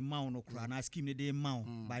na dey mount no kra na scheme na dey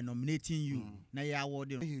mount by nominating you. Na your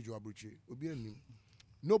award. Huge abuche.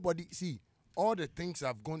 Nobody see all the things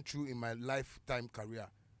I've gone through in my lifetime career.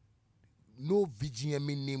 No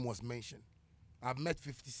VGMA name was mentioned. I've met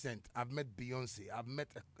 50 Cent. I've met Beyonce. I've met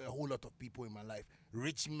a whole lot of people in my life.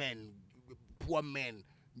 Rich men, poor men.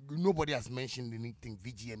 Nobody has mentioned anything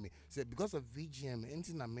VGMA. Said because of VGMA,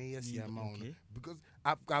 anything I may see amount. Because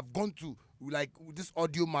I've gone to like this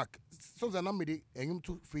audio mark. So I made it and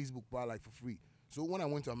to Facebook like for free. So when I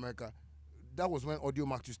went to America, that was when audio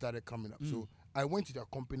mark started coming up. So I went to their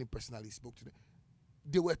company personally, spoke to them.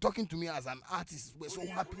 They were talking to me as an artist. We're so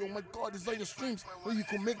happy. Oh my God, it's like your streams where you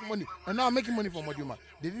can make money. And now I'm making money from audio mark.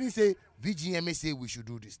 They didn't say VGMA say we should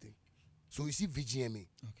do this thing. So you see VGMA.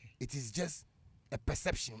 It is just a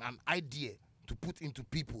perception, an idea to put into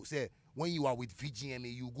people. Say, when you are with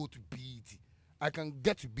VGMA, you go to BET. I can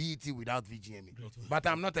get to BET without VGMA, but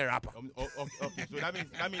I'm not a rapper. Okay, so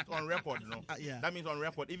that means on record, no? That means on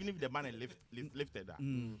record, even if the man lifted that,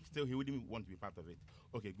 still he wouldn't want to be part of it.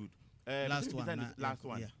 Okay, good. Last one.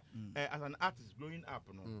 Yeah. As an artist growing up,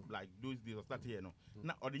 like those days of start here,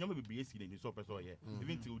 now or the number be BSC in the so person here,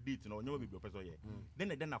 even till date, number be person here.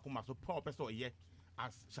 Then I come as so poor person here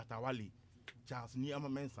as Shatta Wale. Charles Niama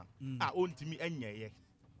Mensa. I own to me any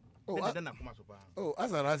as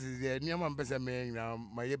an artist, Niama Mensa man,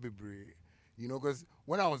 my baby. You know, because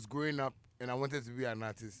when I was growing up and I wanted to be an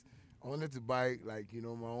artist, I wanted to buy like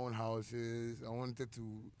my own houses. I wanted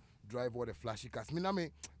to drive all the flashy cars. Me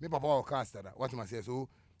papa or cars that. What am I saying? So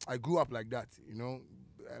I grew up like that. You know,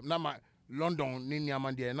 now my London,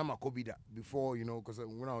 Niama there, now my Kobe that before. You know, because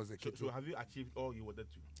when I was a kid. So have you achieved all you wanted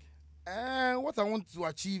to? What I want to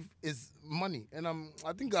achieve is money, and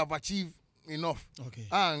I think I've achieved enough. Okay.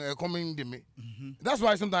 And coming to me. That's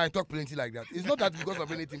why sometimes I talk plenty like that. It's not that because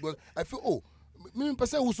of anything, but I feel me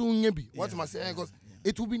person who soon maybe. What am I saying? Because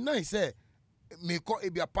it would be nice, me call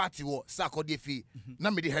a party or sako de fee. Na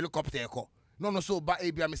me the helicopter call. No so ba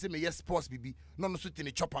a me say me yes sports baby. No so in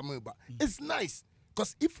the chopper me ba. It's nice.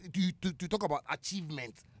 Because if to talk about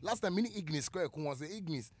achievement, last time many Ignis square was the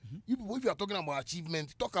Ignis. If you are talking about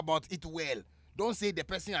achievement, talk about it well. Don't say the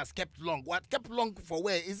person has kept long. What kept long for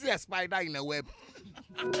where? Is it a spider in a web?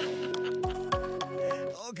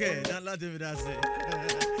 Okay, now let me that say.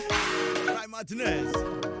 Right, Martinez.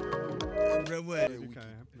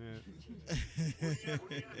 I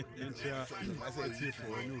said it's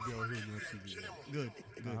for you girl here no TV. Good.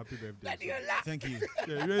 Happy birthday. Thank you.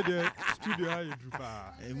 Yeah, you read the studio how you do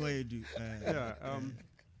pa. What you do? Yeah,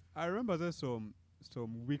 I remember that some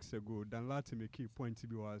weeks ago, Dan Lati make a point to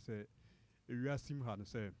be was a sim had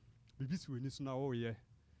say, BBC we need to know oh yeah.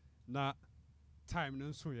 Na time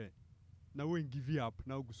no so yeah. Now when give you up,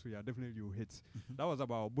 now go so yeah, definitely you hit. That was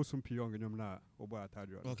about Bosum Pyong and na Obo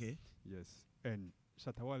Atadio. Okay. Yes. And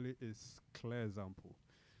Shatta Wale is clear example.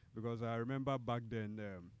 Because I remember back then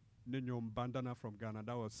Nenyom Bandana from Ghana,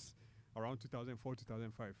 that was around 2004,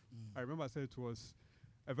 2005. I remember I said it was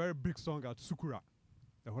a very big song at Sukura.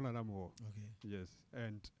 The whole of more. Okay. Yes.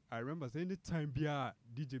 And I remember saying any time Bia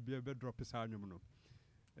DJ Bia drop his hand,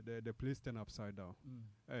 the place turned upside down.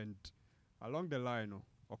 And along the line,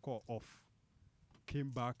 or call off, came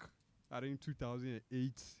back I think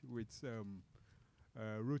 2008 with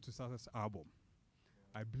Road to Success album.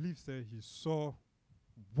 I believe he saw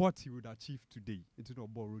what he would achieve today into the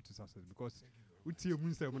Road to Success because it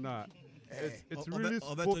really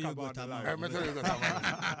spoke about the life.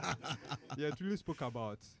 Yeah, it really spoke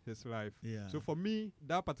about his life. Yeah. So for me,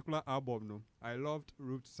 that particular album, I loved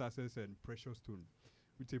Road to Success and Precious Stone.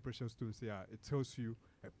 We take Precious Stone, it tells you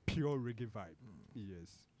a pure reggae vibe.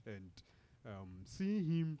 Yes. And seeing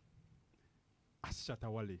him as Shatta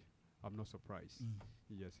Wale, I'm not surprised.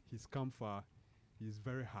 Yes, he's come far. He's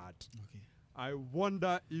very hard. Okay. I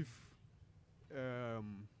wonder if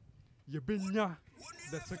Yebenya,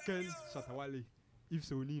 the second Shatta Wale, if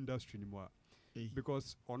so in industry anymore.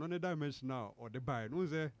 Because on another dimension now, or the buy, no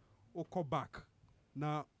say, go back.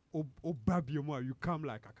 Now, Obabiomo, you come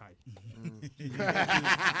like Kakai.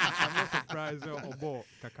 I'm not surprised about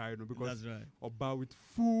Kakai, because that's right. Oba with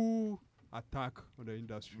full attack on the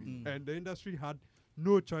industry. And the industry had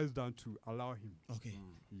no choice than to allow him. Okay.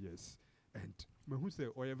 Yes. And who say,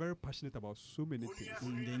 oh, you're very passionate about so many things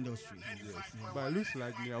in the industry. Yes. But it looks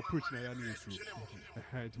like the approach now is true.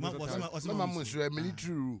 What's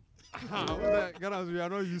military? We are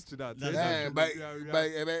not used to that.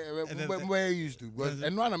 But where used to? Because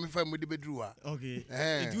and one of my family with the bedroom. Okay.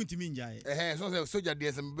 It won't mean jai. So soldier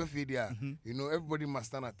there's some buffet there. You know, everybody must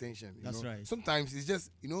stand attention. That's right. Sometimes it's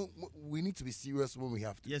just we need to be serious when we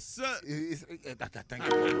have to. Yes, sir. Thank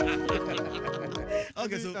you.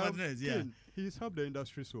 Okay, so Martinez, yeah. He's helped the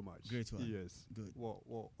industry so much. Great one. Yes. Good.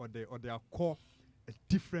 Or they are core a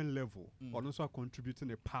different level, or also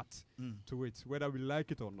contributing a part to it, whether we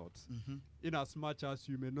like it or not. In as much as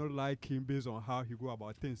you may not like him based on how he go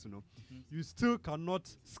about things, you still cannot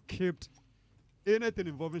skip anything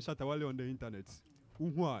involving Shatta Wale on the internet.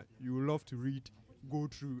 You will love to read, go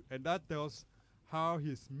through, and that tells how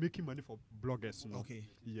he's making money for bloggers. Okay.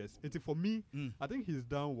 Yes. And for me, I think he's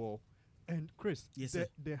done well. And Chris, yes,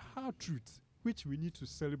 the hard truth which we need to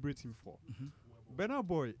celebrate him for. Burna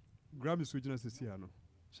Boy, Grammys Regional Siciano,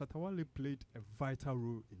 Shatta Wale played a vital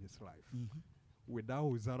role in his life. With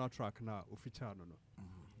that Zara track now,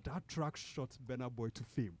 that track shot Burna Boy to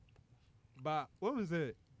fame. But what was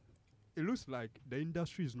it? It looks like the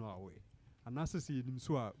industry is not aware. And as I see him,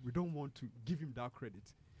 so we don't want to give him that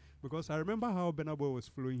credit. Because I remember how Burna Boy was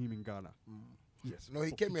following him in Ghana. Yes. No,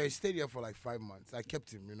 he came here. He stayed here for like 5 months. I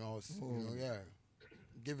kept him.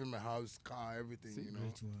 Give him a house, car, everything.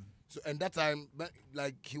 So and that time,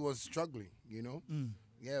 like he was struggling.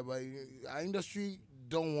 Yeah, but our industry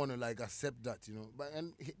don't want to like accept that. But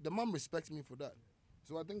the mom respects me for that.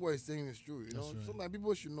 So I think what he's saying is true. Right. Sometimes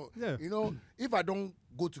people should know. Yeah. If I don't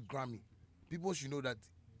go to Grammy, people should know that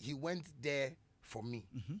he went there for me,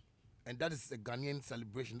 and that is a Ghanaian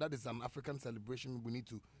celebration. That is an African celebration. We need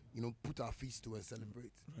to. Put our feast to and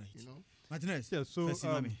celebrate. Right. Martinez. Yeah, so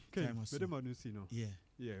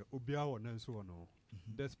yeah.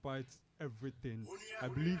 Despite everything, I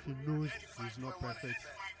believe he knows he's not perfect.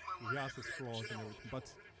 He has his flaws and everything.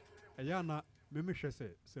 But Ayana, me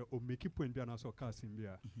say o make point be so casting be.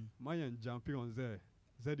 My jumping on there.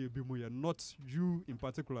 Not you in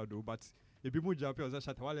particular though, but if you jumping on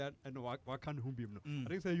Shatta Wale and what can who be I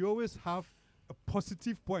think you always have a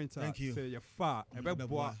positive point. Thank you. Say you're far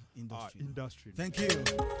about industry. Thank you.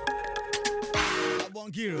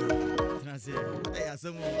 Bonkiro.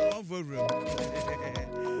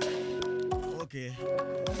 Okay.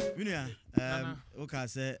 Okay,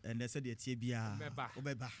 say and they said the TBA.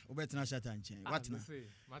 Obetna Shatta nchen. What na?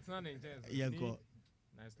 Matna nchen. Yanko.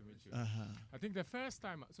 Nice to meet you. I think the first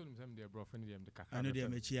time I saw them their bro friend them the kaka. I know they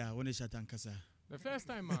mechia when Shatta nkasa. The first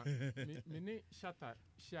time me Shatta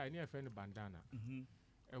share near friend bandana.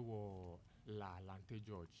 La Lante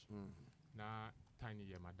George. Na tiny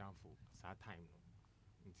ye madam for that time.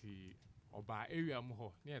 Nti oba area mu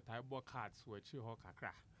ho na tie ball cards we chi ho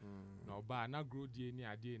kakra. Na oba na grow die ni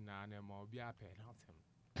ade na na ma obi a penalty.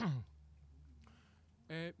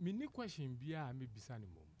 Mini question bia me bisa ni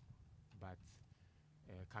mom. But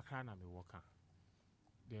kakra na me worker.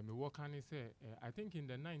 The me worker ni say I think in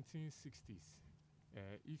the 1960s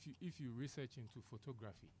if you research into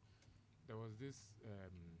photography, there was this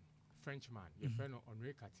Frenchman, your friend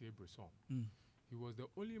Onua Cartier-Bresson. He was the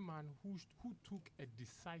only man who took a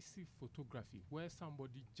decisive photography where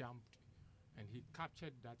somebody jumped and he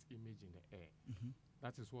captured that image in the air.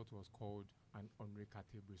 That is what was called an Onua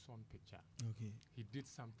Cartier-Bresson picture. Okay. He did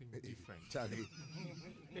something different. Charlie.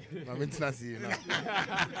 I'm interested, you know.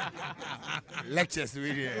 Lectures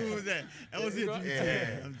with you. That was it.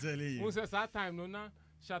 Yeah, I'm telling you. Who says that time, no, na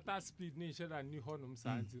shutter speed, ni share ni honum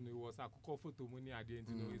signs, it was a photo money at the end.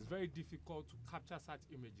 It's very difficult to capture such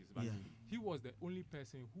images. But he was the only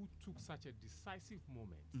person who took such a decisive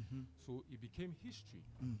moment. So it became history.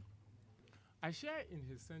 I share in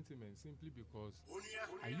his sentiments simply because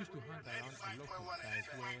I used to hang around a lot of guys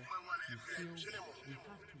where you feel we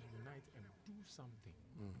have to unite and do something.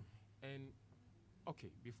 And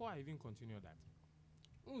okay, before I even continue that,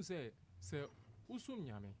 say usum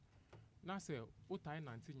nyame na say otai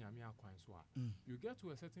nanti nyame akwanswa. You get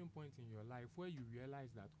to a certain point in your life where you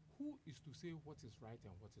realize that who is to say what is right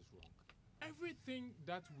and what is wrong. Everything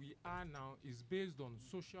that we are now is based on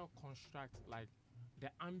social constructs like the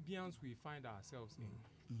ambience we find ourselves in.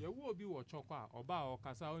 There will be what chokwa oba or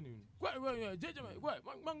kasa oni.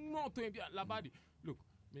 Look,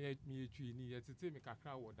 me yetete me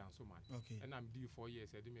kakra wo dan so man. And I'm due 4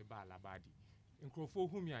 years e me ba labadi. Nkrofo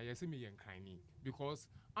hu me ayese me yenkrani because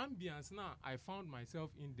ambience now I found myself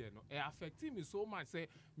in there no. It affected me so much say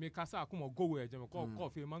me kasa akuma go where jam call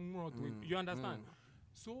coffee man. You understand?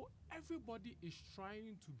 So everybody is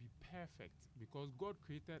trying to be perfect because God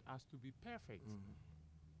created us to be perfect.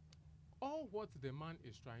 All what the man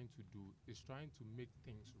is trying to do is trying to make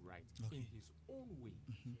things right in his own way.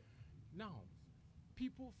 Now,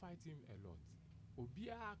 people fight him a lot.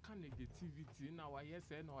 Obia can negativity now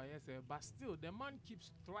but still the man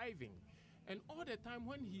keeps thriving. And all the time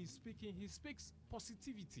when he is speaking, he speaks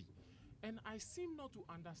positivity. And I seem not to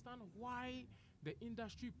understand why the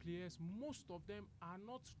industry players, most of them are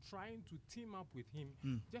not trying to team up with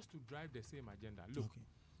him just to drive the same agenda. Look,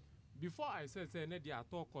 before I said Nedi at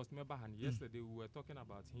all cost member and yesterday we were talking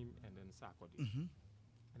about him and then Sarkodie.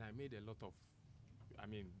 And I made a lot of, I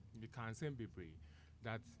mean, we can say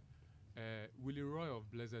that Willie Roy of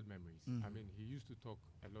Blessed Memories. I mean, he used to talk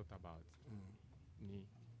a lot about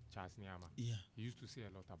Charles Nyama. He used to say a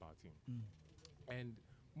lot about him. And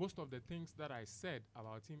most of the things that I said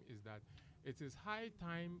about him is that it is high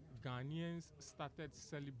time Ghanaians started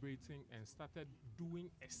celebrating and started doing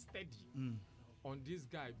a study on this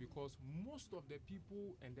guy because most of the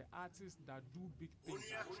people and the artists that do big things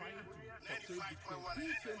are trying to portray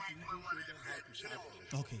big things. Who came to even show them how to shout?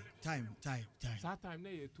 Okay, time. That time,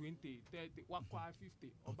 20, 30, 50,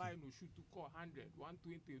 or buy no shoot to call 100,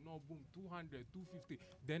 120, no boom, 200, 250.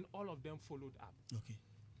 Then all of them followed up. Okay.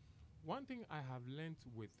 One thing I have learned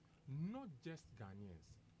with not just Ghanaians,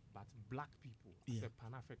 but black people, as a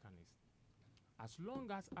Pan-Africanist, as long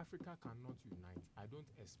as Africa cannot unite, I don't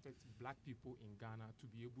expect black people in Ghana to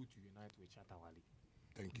be able to unite with Shatta Wale.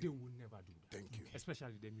 Thank you. They will never do that. Thank you.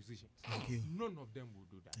 Especially the musicians. Thank you. None of them will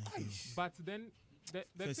do that. But then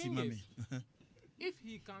the thing is, if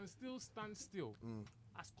he can still stand still,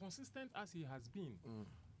 as consistent as he has been,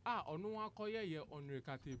 Onua koye ye Onua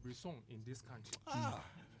Cartier-Bresson in this country.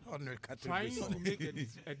 Trying to make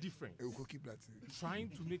a difference. Trying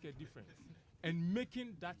to make a difference. And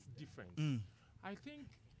making that difference. I think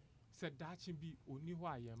Sedachibi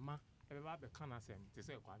Oniwa Yema.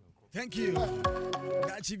 Thank you.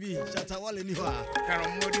 Dachibi, Shatta Wale niwa.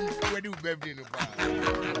 Where do birthday no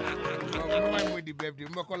with the birthday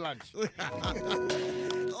lunch.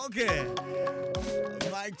 Okay.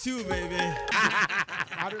 Mike 2, baby.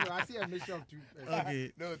 I don't know. I see a mixture of two.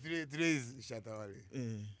 Okay. No, today is Shatta Wale.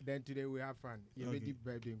 Then today we have fun. You made the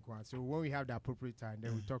birthday in Kwan. So when we have the appropriate time,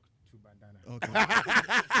 then we talk to Bandana. Okay.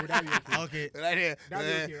 Would that be okay? Okay. Right here.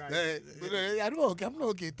 That'd be okay, right? I'm not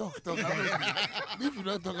okay. Talk. I'm not okay. If you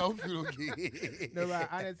don't talk, I don't feel okay. No, but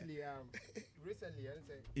honestly, recently, I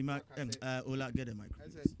say, Ola, get the mic. I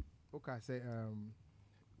said, okay, I say,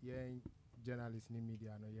 yeah, journalists in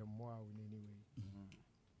media, no, you're more in any way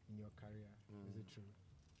in your career. Is it true?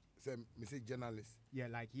 say me say journalist. Yeah,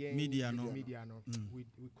 like Media, no. We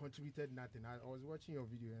contributed nothing. I was watching your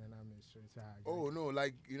video and I'm straight. Oh no,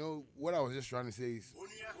 like you know what I was just trying to say is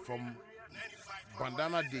from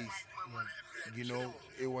Bandana days, you know,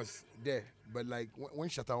 it was there. But like when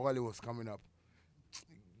Shatta Wale was coming up,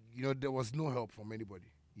 you know, there was no help from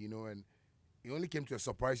anybody, you know, and it only came to a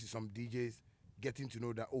surprise to some DJs getting to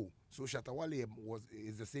know that, oh, so Shatta Wale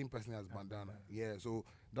is the same person as Bandana. Yeah, so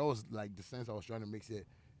that was like the sense I was trying to make here.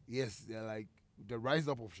 Yes, like the rise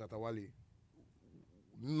up of Shatta Wale,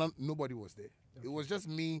 nobody was there. Okay. It was just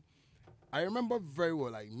me. I remember very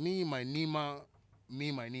well, like me, my Nima.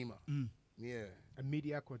 Yeah. And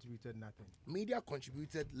media contributed nothing. Media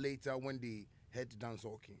contributed later when they had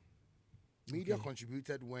Dancehall King. Media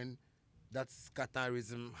contributed when that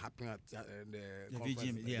scatterism happened at the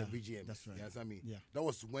VGM. Yeah, the VGM. That's right. You know what I mean? Yeah. That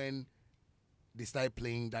was when they started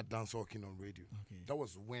playing that Dancehall King on radio. Okay. That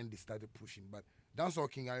was when they started pushing. But Dancehall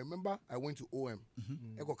King, I remember I went to OM.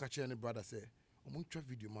 I go catch any brother say, I'm going to try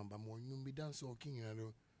video man, but I'm going to be Dancehall King.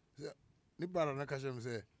 You know, the brother na catch him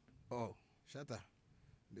say, oh, Shatta,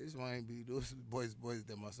 this might be those boys,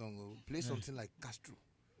 them a song. Play something like Castro.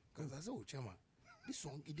 Because I said, oh, Chairman, this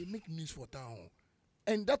song, they make news for town.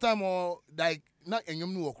 And that time, like, not in your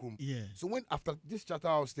workroom. Yeah. So when after this Shatta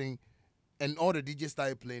House thing, and all the DJs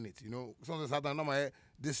started playing it, you know, sometimes Saturday night, my head,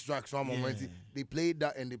 this track, so moment they played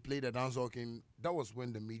that and they played the Dancehall King. That was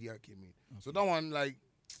when the media came in. Okay. So that one, like,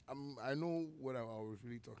 I know what I was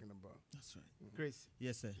really talking about. That's right. Chris.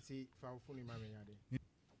 Yes, sir. See, Faufuni Mami Yade.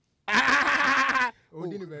 Oh,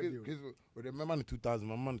 remember in 2000,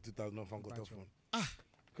 my man in 2000, no phone got off phone.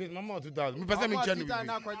 Chris, my man in 2000. Me person me channel.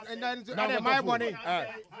 And then my money.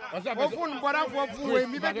 What's up? Phone bora for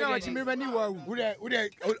phone. Me be na chi me be ni wa. Who there?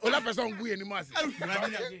 Ola person go any mas.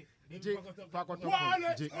 DJ Fakoto.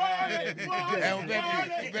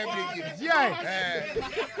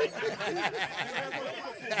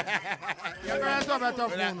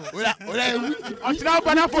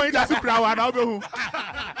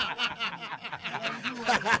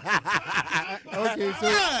 Okay, so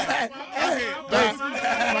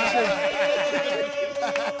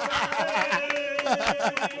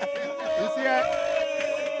you see,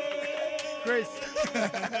 Chris.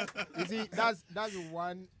 You see, that's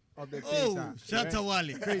one of the things. Oh, Shatta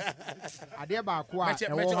Wale. Chris, Ade ba kwa.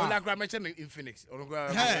 Mention in Phoenix.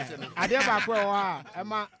 Ade ba kwa.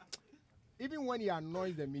 Emma, even when he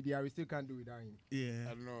annoys the media, we still can't do without him.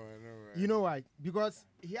 Yeah. I know. You know why? Because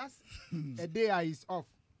he has a day he's off.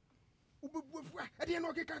 I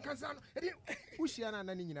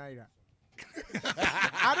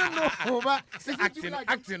don't know, but acting.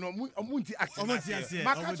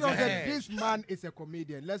 This man is a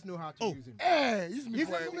comedian. Let's know how to use him. He's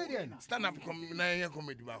a comedian. Stand up comedy. Okay.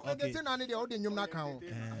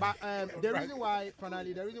 But the reason why,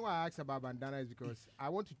 finally, I asked about Bandana is because I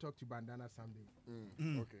want to talk to Bandana someday.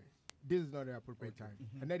 Okay. This is not the appropriate time.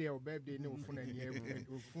 And then your birthday, no phone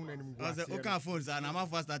and I said, okay, phones, and I'm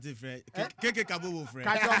first starting friend. Keke Kabubu friend.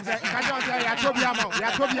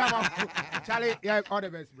 Charlie, yeah, all the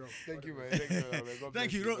best, bro. Thank you, man.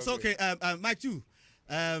 Thank you. So, okay, Mike, too.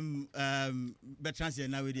 But transit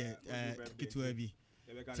now with the Kituabi.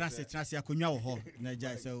 Transit, I couldn't ho.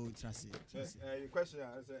 Naja, so transit. Question,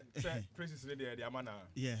 Chris is ready, the Amana.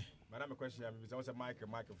 Yeah. Madam, question, I was a mic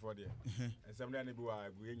for there. And some of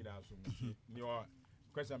your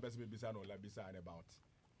question, best be beside or beside about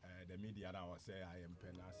the media now say I am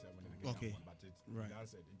pen as okay, but it right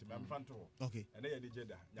answered into my front door. Okay. And then you did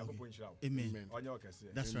that. Amen. On your case.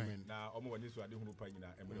 That's right. Now, almost this one, I didn't pay you.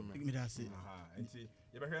 Me that's it. And see,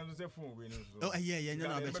 you better have to say phone. Oh, yeah,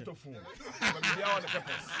 no, I bet you. Phone. But we are on the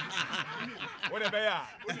peppers. Whatever,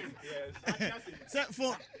 yes. Set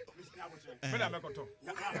phone. But I'm not going to.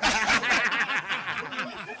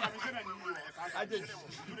 I did.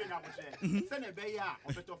 Send a bear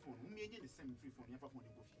or better phone. Me the same free phone.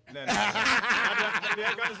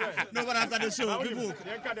 No, but after the show, people.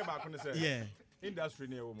 Yeah. Industry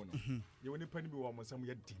near woman. You only penny woman some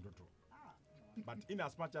yet. But in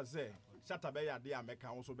as much as say, Shatta Wale, they are Mecca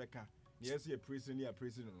also Becca. Yes, a prison near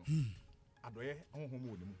prison. Adoye, on home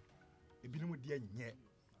with them. It be no dear yet.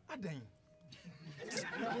 I dang.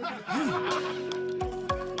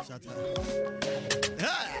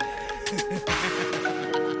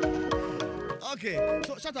 Okay,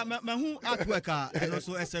 so Shatta, my who artworker and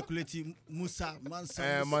also a circulating Musa.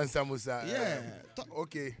 Yeah.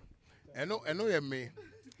 Okay. I know me.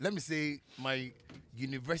 Let me say my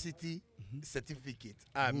university certificate.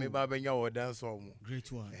 Maybe I been your dance on.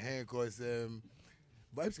 Great one. Because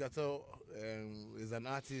Vibes Cartel is an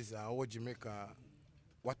artist. I watch Jamaica.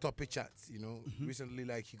 What topic chats? You know, recently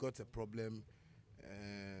like he got a problem,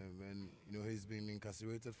 and you know he's been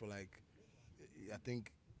incarcerated for like I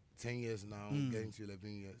think 10 years now, getting to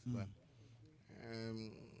 11 years. But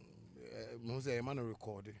most of man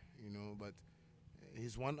record, you know, but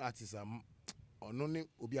he's one artist. Only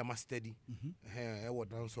Obi ama steady. What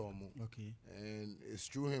dance okay. And it's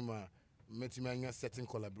through him. Met him certain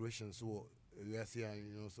collaborations. So we are here,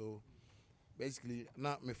 you know. So basically,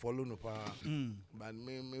 not me follow no pa, but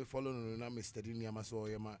me follow no not me steady ni ama so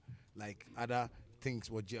yama like other things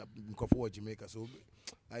what Jamaica. So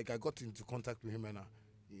like I got into contact with him and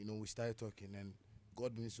you know we started talking and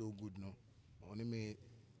God been so good, no. Only me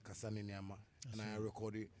kasani ni ama and I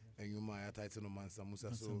recorded. And you might title of Mansa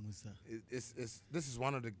Musa. So this is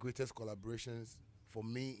one of the greatest collaborations for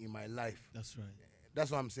me in my life. That's right.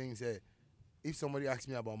 That's what I'm saying. Say, if somebody asks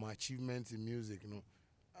me about my achievements in music, you know,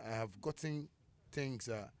 I have gotten things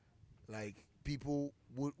like people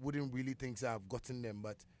wouldn't really think I've gotten them,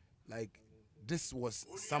 but like this was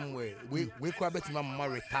somewhere. We could bet my mama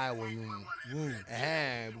retire when you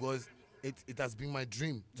because it has been my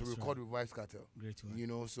dream to record with Vibes Cartel. Great one. You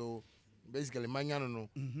know, so. Basically,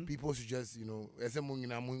 people should just, you know,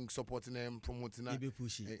 supporting them, promoting them. And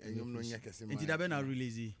you know, and did I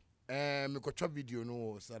release it? We got video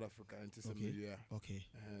no South Africa and media. Okay.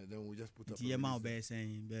 Then we just put up.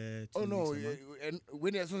 Oh no! And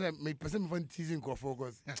when I saw me, person even teasing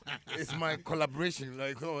focus. It's my collaboration.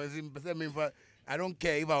 Like, oh, I don't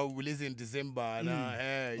care if I release in December.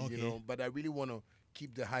 You know, but I really want to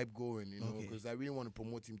keep the hype going, you know, because I really want to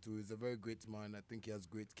promote him too. He's a very great man. I think he has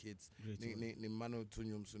great kids. Mano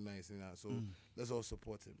Tunyum so nice, you know. So let's all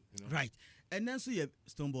support him, you know. Right. And then so you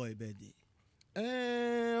Stonebwoy birthday.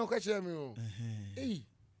 Okay, share me. Hey.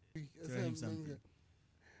 Tell him something.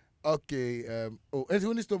 Okay. Is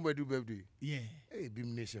when Stonebwoy do birthday? Yeah. Hey,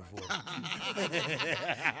 Beam Nation for.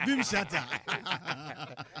 Beam Shatta.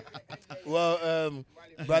 Well,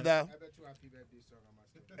 brother.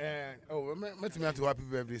 Let me to happy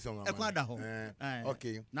birthday song.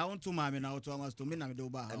 Okay. Now on to mommy, now to almost to me, I'm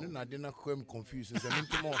doing. And I didn't come confused. I'm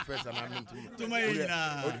into more first, and I'm into my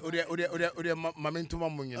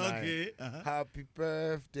okay. Happy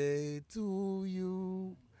birthday to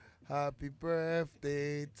you. Happy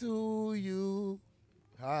birthday to you.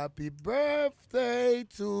 Happy birthday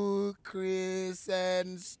to Chris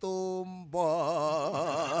and Stonebwoy.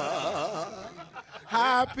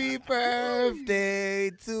 Happy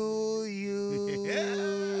birthday to you.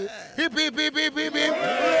 Hip hip hip hip hip hip.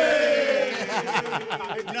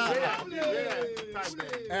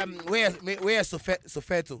 Where's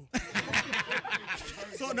Sofeto?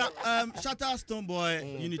 So now Shatta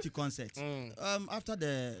Stonebwoy Unity concert. After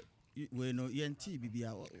the we know ENT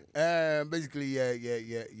BBA. Basically,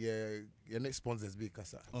 your next sponsor is Big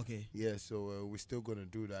Casa. Okay. Yeah, so we're still gonna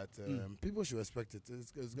do that. People should expect it.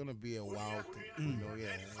 It's gonna be a wild thing. You know,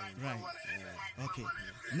 Right. Yeah. Okay.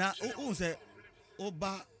 Now, who say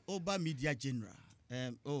Oba Media General?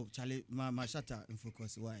 Charlie, my Shatta in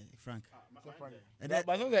focus. Why, Frank?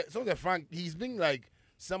 But so the Frank, he's been like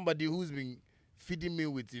somebody who's been feeding me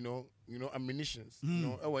with you know ammunitions. You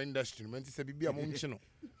know, our industry. Man, it's a BB ammunition.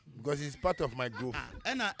 Because he's part of my growth.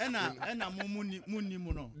 Ena muni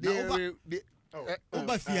muno. No,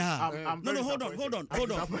 hold on.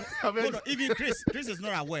 Even Chris is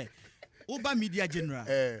not aware. Oba Media General.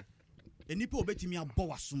 Enipo obeti mi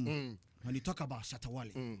abowasum. When you talk about Shatta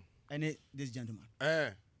Wale. And this gentleman.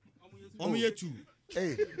 Omuye too.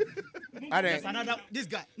 Hey. Another this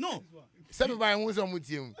guy. No. Somebody who's on with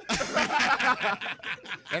him.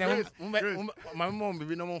 And my mom will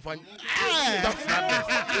be no more fun.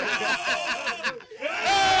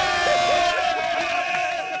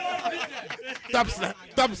 Top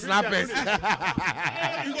snappers.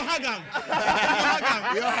 You go hug him.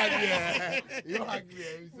 You hug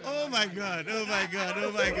me. Oh my God.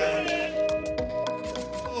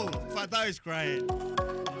 Oh, Fatah is crying.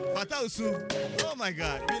 Fatah is soon. Oh my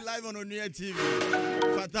God. Be live on Onua TV.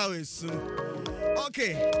 Fatah is soon.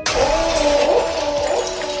 Okay.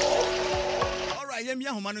 All right. Yemi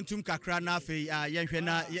ahumanuntum kakra na fe yenhwe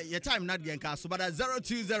na your time not gen ka so but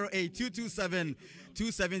 0208 227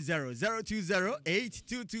 270 0208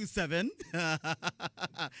 227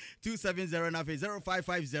 270 na fe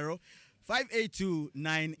 0550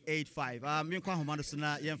 582-985. Me kwa homano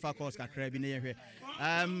suna yemfa calls kakra bi na yenhwe.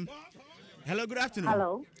 Hello, good afternoon.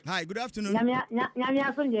 Hello. Hi, good afternoon. Nyami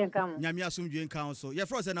asumje nkan. Nyami asumje nkan so. Your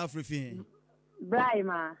friend na Afrifin.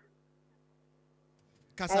 Brahima.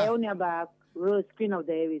 Kasa. I only about rose queen of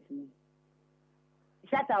the air with me.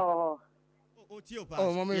 Shatta Wale.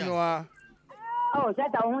 Oh, mama Onua. Oh,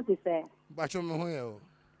 Shatta Wale to say. Bacho me ho ye o.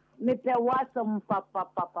 Me pe wasam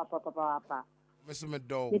papa. Me so me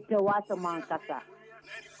do. Me pe wasam man kasa.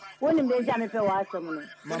 When him dey jam me pay was some no.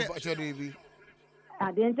 Man, what should we be?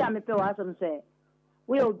 Dey jam me pay was some say.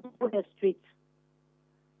 We will go the street.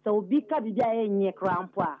 So big ka bibia enye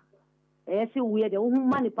krampo a. Eye si we dey hu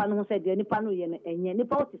ma nipa no say dey nipa no ye enye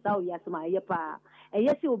nipa o ti sa o yasema ye pa.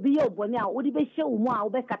 Eye si obi ye oboni a wo di be hye wo mu a wo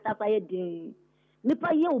be kata fa ye din.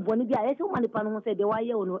 Nipa ye oboni bi a eye si wo ma nipa no say dey wa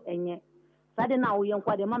ye wo no enye. Sade na wo ye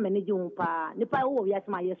nkwa dey ma manage wo pa. Nipa wo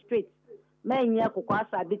yasema ye straight. Menye kokwa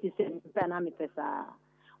sa bi ti say nipa na me pesa.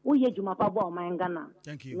 Wo ye juma pa bo o man Ghana.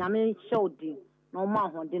 Thank you. Nyame show di. No ma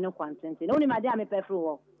ho de no content. No ni ma dey am pe fro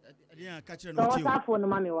wo. Yeah, catch it So on what's you. that phone,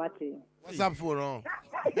 mommy? What? What's up for no?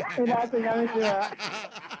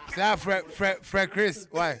 Say, Fred Chris,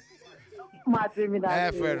 why? Martin, me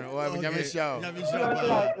that. Fred, why?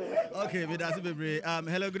 Okay, me that's baby.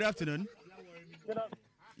 Hello, good afternoon.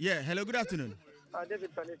 Yeah, hello, good afternoon.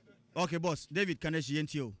 David Kaneshi. Okay, boss. David Kaneshi,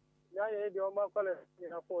 NTO. Yeah, the Oma calling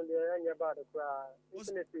in a phone there and your bad.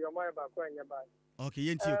 Infinitely, your mind back when you're bad.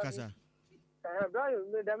 Okay, NTO, Kasa. Brian,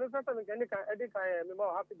 the first time I edit, I am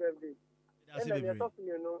happy birthday. And then you're talking,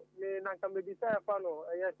 you know, me not can be a fan or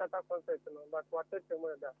a Shatta concert, but what is the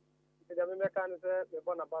murder? The American is the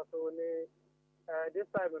Bonabaso. This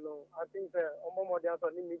time, you know, I think the Omodia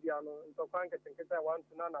on the media, so can't get I want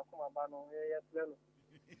to know Kumabano, yes, then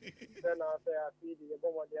I say, I see the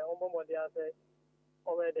Omodia say,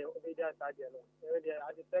 already, Obedia Tajano.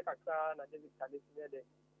 I just take a car and I didn't study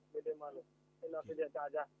with the money.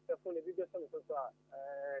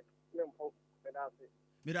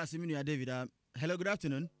 Medasi Minu David. Hello, good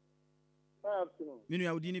afternoon. Minu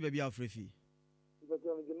Audini baby Alfrefi.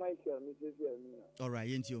 All right,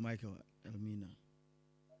 Yentio Michael Elmina.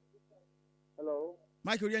 Hello.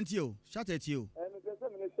 Michael Yentio, Shatta at you.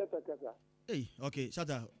 Hey, okay,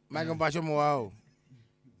 Shatta. Michael Bachomoa.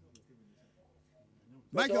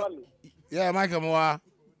 Michael. Yeah, Michael Moa.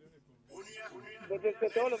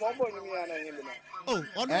 Oh,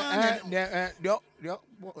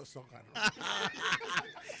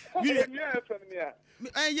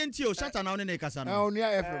 Yentio, Shatta now in Kasana. Oh,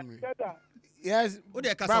 near FM. Yes, what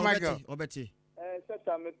they Kasa Obeti.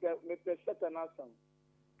 Shatta, Mr. Shatta Nassam.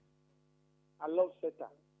 I love Shatta.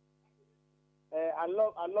 I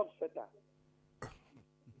love Shatta.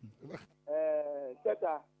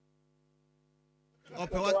 Shatta.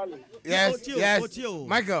 Yes.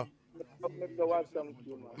 Michael.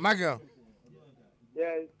 Michael.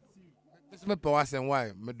 Yes. This me pass and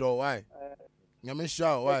why? Me do why? Nyame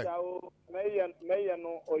show why? May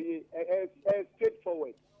no oye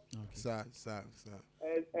straightforward. Sir.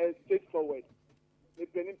 Straightforward. Me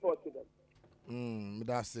penny ported them. Me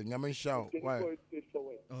that's it. Nyame show why?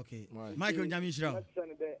 Okay. Michael Nyame show.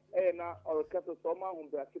 Na or kaso so ma hum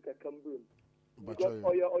bra tika kambrum. Because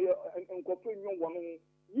oya nkopre nyon won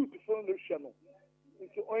youthful no hwe no.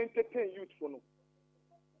 Nti o entertain youthful no.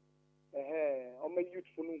 O ma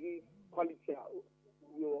youthful no quality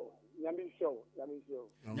yo Nyame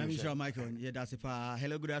show Michael. Yeah, that's it.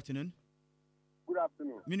 Hello, good afternoon. Good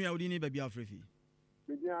afternoon. Minu Audini baby Alfrefi.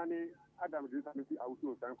 Mediani Adam Jusamisi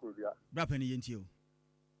Auto Sankoria. Brapani Yentio.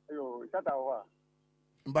 Yo, Shatta Wale.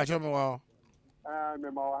 Bachomoa.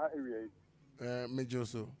 Memawa area. Me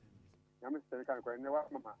Joso. Nyame kan kwa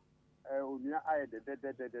newa mama. Onia aye de.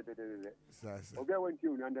 Sasa. Oga wenti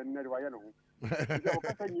onia nda na wa ye no ho.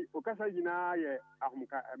 Okasa nyina ye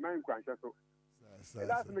ahumka man kwanhye so. Sasa.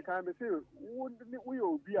 That's me kan be say we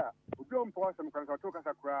obi a obi on power some kan to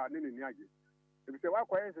kasa kra ne ni age. Ebi say wa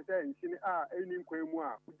kwa ye say nchini eni nkwan mu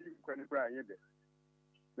a odi nkwan kra ye de.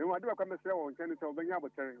 Me wa de kwa me say won kan so obenya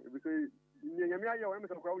abotere. Ebi say nyame aye wo me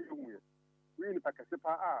so kra wo hu ye. We ni pakase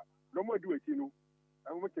pa no mo do eki no.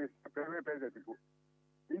 Amu ke president ko.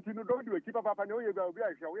 Inti no do eki papa ne oye ga obi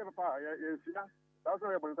ahwe wo ye papa ye sia. That's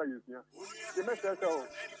why I'm saying sia. The message so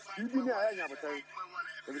bibi ni aya nya botai.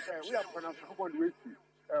 We are going to go on the way to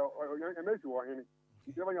MSC or any.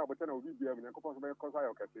 If you have a button of VBM and a couple of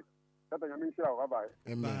Kosa, that's a Yamisha. Bye,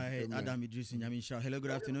 Adam Idris and Yamisha. Hello,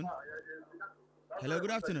 good afternoon. Hello,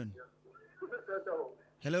 good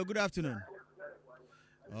afternoon.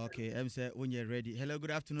 Okay, I'm saying when you're ready. Hello,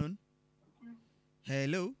 good afternoon.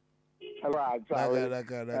 Hello.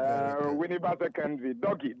 Hello. Winnie Butter Country.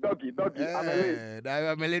 Doggy.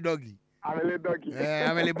 I'm a little doggy. I'm a little doggy.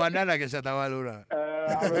 I'm a little banana. Shatta Wale.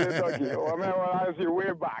 I'm a little doggy. I see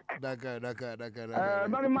way back.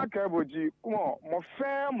 Many Macaboji, come on, more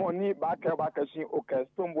fair money back okay,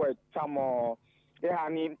 Stoneboy, Chamo,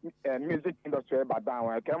 Ehani, music industry, but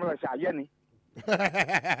down, camera Shayeni. A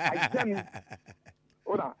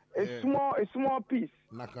small piece.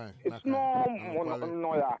 It's small,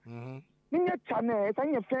 no, Ninya chane,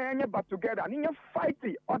 sanya fair, but together, Ninya fight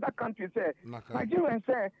the other countries say. Nigerians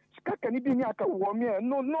say, Skaka ni binya ka warmia.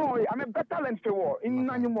 No, I'm a better than for in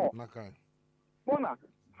Nanimo. Bona,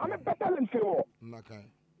 I'm a better than for.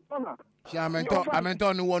 Bona. I'm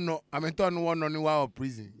on one on our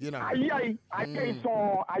prison. You know. Aye,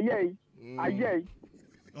 so aye.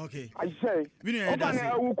 Okay. I say.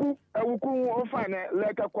 Uku fine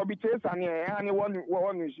like a kobiche and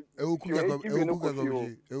one is. Uku you a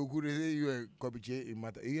kobiche in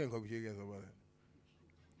matter. You and kobiche as well.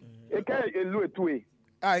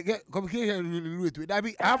 I get kobiche that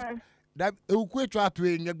be after that Uku try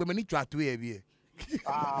to get try to be.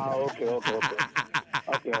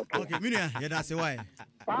 Okay, Minia, yeah, that's why.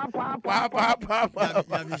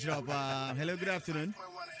 Hello, good afternoon.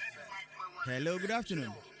 Hello, good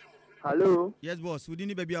afternoon. Hello. Yes, boss. We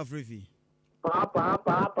didn't baby of Riffy. Papa.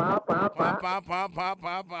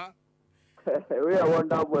 We are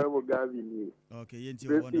wonder boy we Gavin. Okay, yenti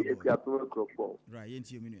wonder boy. Right,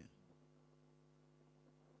 yenti Minia.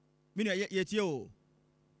 Minia, yeti yo.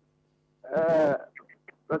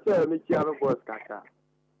 That's why me chiaro boss kaka.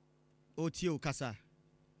 Otio Kasa.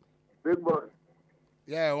 Big boy.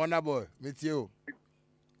 Yeah, wonder boy. Meet you.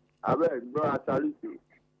 I beg, bro, I salute you.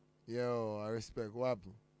 Yo, I respect. What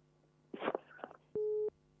happened?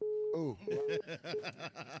 Oh.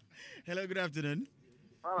 Hello, good afternoon.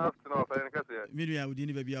 Good afternoon, Miria, we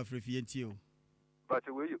didn't baby of Riffy and Tio. But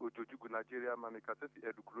the way you go to Nigeria, man, because it's a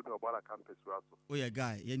Educrudo or a campus. Oh, yeah,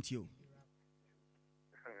 guy, Yentio.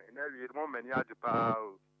 In every moment, you have to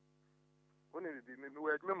power. When it is me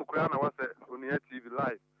Mukana was on the TV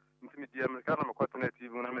live. Intimate American Cotton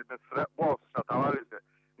TV when I made the boss, Shatta Wale.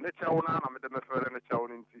 Nature on I made the Mefer and the Chow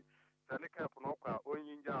in tea. Seneca Ponoka,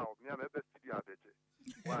 Oyin Yao, near the best city at it.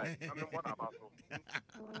 Why? I mean, what about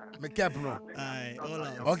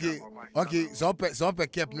Okay, so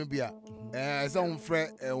cap no bia. Some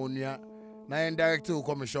friend Onua. Na en director who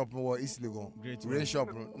come shop no East Legon. Great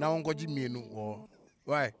shop no. Na on go Jimmy no or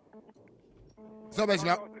why? So be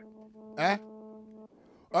eh?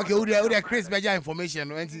 Okay, who there Chris beja information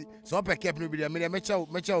no enti so cap no bia me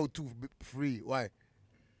mecha two free. Why?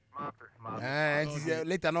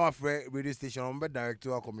 Later now after radio station on be director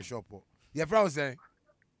who come shop. Your friend say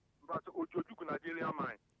Ojojuku Nigerian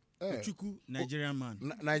man. Ojuku Nigerian man.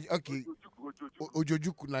 Okay.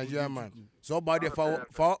 Ojojuku Nigerian man. So about the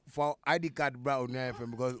for ID card bra on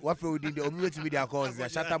FM because what we did the obvious to be their cause the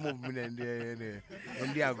Shatta movement and the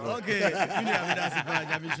go. Okay.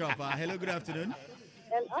 Hello, good afternoon.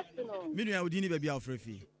 Good afternoon. Minia udini baby of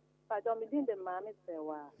Riffy.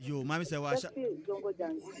 Yo, Mami Sewa.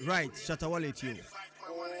 Right, Shatta Wale to you.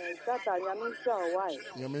 Shatta,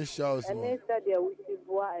 Yamin Shaw. And they said they will see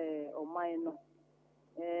or mine.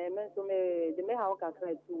 So the may have a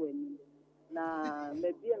cry to win. Now,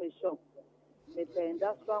 maybe I'm a shop. They pay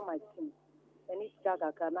industrial machine. And each Jaga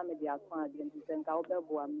can be acquired and send out the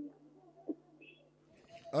one.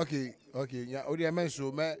 Okay. Yeah, Odi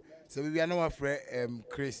mention me. So we are now afraid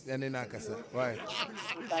Chris and then Akasa. Why?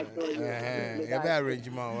 Yeah,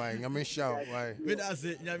 arrangement. Why? Yamin Shaw. Why? With us,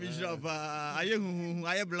 Yamin Shaw. Are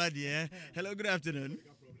you bloody? Eh? Hello, good afternoon.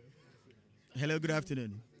 Hello, good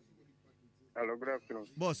afternoon. Hello, good afternoon.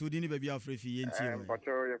 Boss, we didn't baby of Riffy and Tio.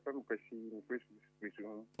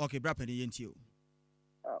 Okay, Brapany and Tio.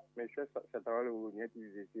 Make sure Shatta Wale will get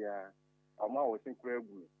this year. I'm always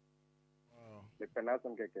incredible. The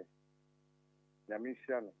Penasson Keke.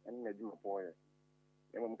 Yamishan and Medina boy.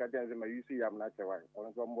 And when Katan my UC, I'm not a wife.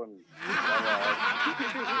 On someone.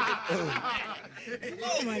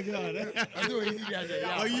 Oh my God.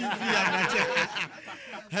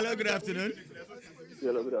 Hello, good afternoon.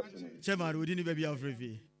 Hello, good afternoon. Chairman, we didn't baby of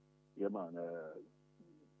Riffy. Yeah, man.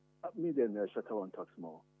 Me then Shatta Wale talks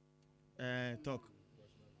more. Talk.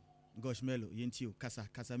 Gosh Melo, Yentio, Casa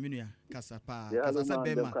Minia, Casa Pa, Casa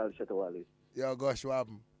Sabema. Shatta Wale. Yeah, gosh, what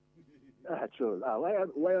happened? Sure.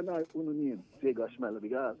 Why are not ununi say gosh Melo?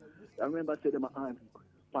 Because I remember said them aunt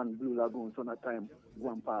pan Blue Lagoon so that time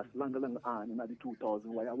one pass long on in the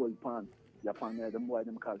 2000 why I will pan your pan there them boy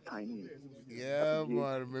them called tiny. Yeah,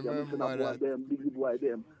 man, remember that. Them big boy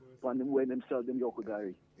them pan them when them sell them Yoko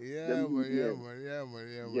Gary. Yeah,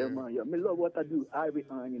 man. Me love what I do. I be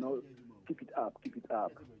on, you know. Keep it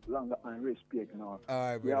up. Longer and respect now.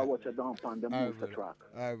 We are watching down on the move the track.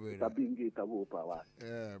 It's a big gate of power.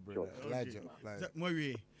 Yeah, brother.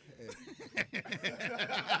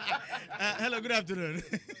 Hello, good afternoon.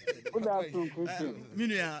 Good afternoon, Christian.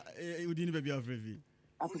 Minia, you didn't baby of Riffy.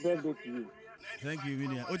 Happy birthday to you. Thank you,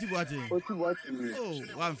 Minia. Otibuati. Oh,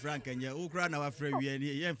 one franc and ya. Ukraine, our friend, we are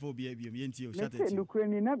here for BAB. Yentio, Shatta.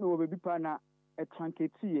 Ukraine, never will be pana a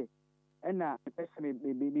trunkety. ɛna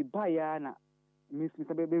me buy ya na miss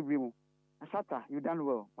be mu Shatta, you done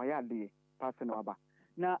well my yard passing over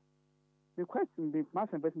now the question be mass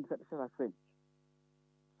investment say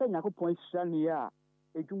nyako point shani ya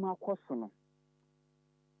edwuma koso no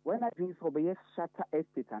when I dream for be Shatta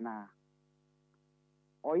estate ana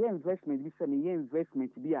or your investment be say me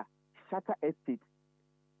investment be a Shatta estate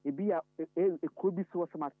it be a could be so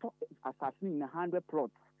some assassin in 100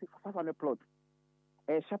 plots 500 plots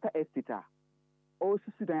Shatta estate o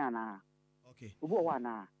Sudan. Okay.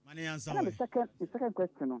 Money answer. The second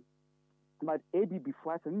question about AD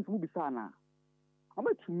before I said, "Who be sana?" I'm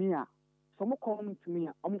to me. Some coming to me.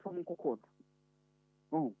 I'm from court.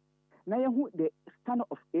 Oh, now you the standard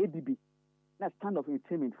of ADB, not standard of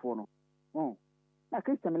entertainment for no. Oh, now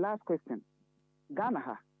Christian, my last question. Ghana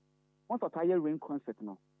ha. Once a tire ring concert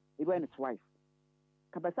no. It went twice.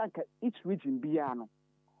 Kabasaka each region biano.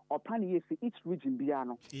 Or pan each region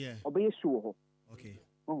biano. Yeah. Obey show. Okay.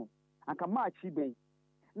 Oh. Anka March bay.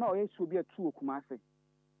 No, it should be a 2 Kumasi.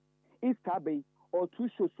 Easter Bay or 2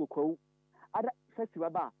 shows so cool. Other festival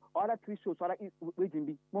bar, other 3 shows, other region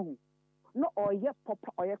be. No, or yet pop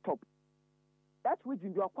or yet top. That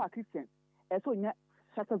region you are quite Christian. And so yet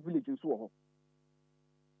Shatta village in Soho.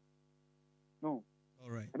 No. All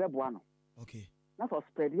right. Okay. That's what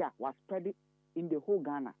spread here was spread in the whole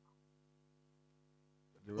Ghana.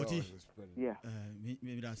 Yeah.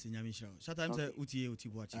 Maybe that's in Yamisha. Shatta I'm say uti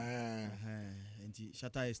watch.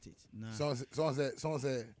 Shatta estate. Someone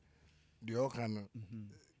say the all kind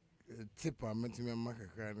tip I meant to me make a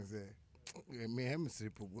cry and say me hem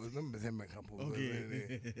strip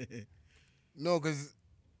okay. No, because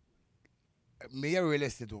me a real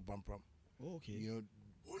estate open from. Okay. You know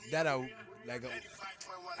that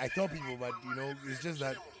I tell people, but you know it's just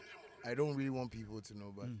that I don't really want people to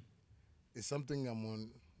know, but it's something I'm on,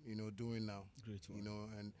 you know, doing now. Great one. You know,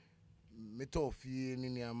 and me talk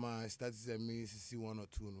I started to me see 1 or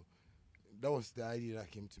 2. No. That was the idea that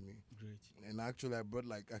came to me. Great. And actually I brought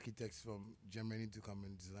like architects from Germany to come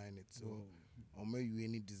and design it. So or maybe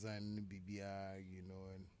any design any BBR, you know,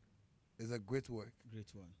 and it's a great work.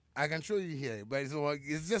 Great one. I can show you here, but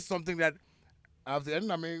it's just something that after I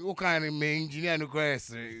mean what kind of engineer no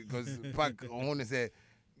because Park on say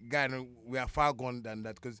guy we are far gone than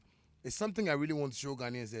that because it's something I really want to show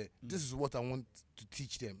Ghanaians. This is what I want to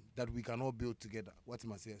teach them that we can all build together. What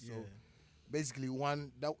am I saying? So basically,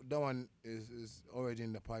 that one is already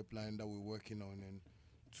in the pipeline that we're working on, and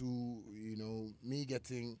 2, you know, me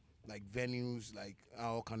getting like venues like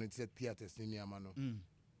how can it say theaters in Yamano.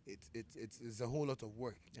 It's a whole lot of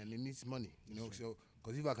work and it needs money, you know. So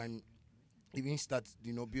because if I can even start,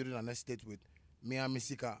 you know, building an estate with Mia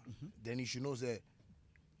Misika, then you should know that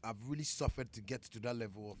I've really suffered to get to that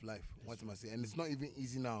level of life. What am I saying? And it's not even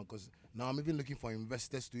easy now because now I'm even looking for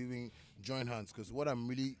investors to even join hands because what I'm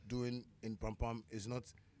really doing in Pampam is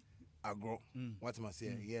not agro. What am I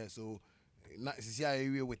saying? Yeah, so this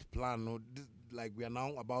area with plan. No, like we are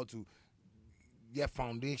now about to get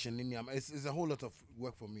foundation in here. It's a whole lot of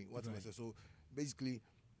work for me. What am I saying? So basically,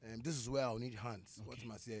 this is where I'll need hands. Okay. What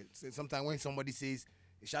am I saying? So sometimes when somebody says,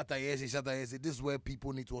 Shatta yes, this is where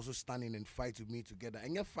people need to also stand in and fight with me together.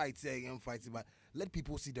 And you fight, but let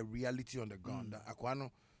people see the reality on the ground.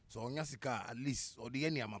 Akwano, so onyasika at least or the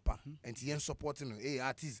any amapa and the supporting. Hey,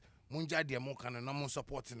 artists, munja dia mo kana na mo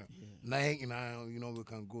supporting. Na you know we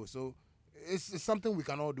can go. So it's something we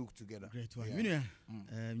can all do together. Great one. Yeah.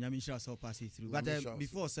 Nyamisha so pass it through. But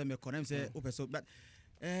before say me connect say open so but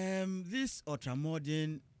this ultra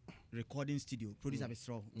modern recording studio producer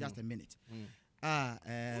just a minute.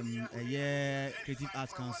 Creative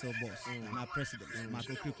Arts Council boss and our president,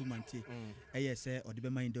 Marco Krikumante, or the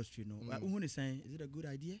Bema industry. No, who is saying, is it a good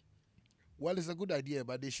idea? Well, it's a good idea,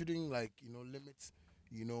 but they shouldn't limit,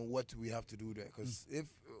 what we have to do there. Because if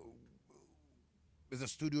it's a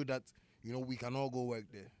studio that we can all go work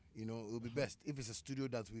there, it'll be best. If it's a studio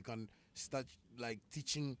that we can start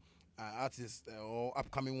teaching artists or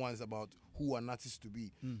upcoming ones about who an artist to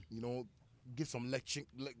be, give some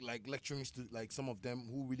lecturing to some of them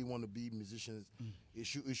who really want to be musicians. It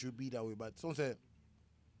should be that way. But someone said,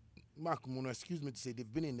 Mark Muno, excuse me to say,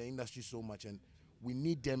 they've been in the industry so much and we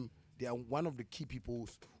need them. They are one of the key people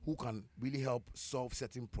who can really help solve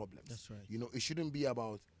certain problems. That's right. It shouldn't be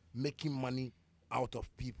about making money out of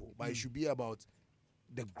people, but it should be about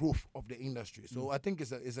the growth of the industry. So I think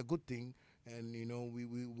it's a good thing, and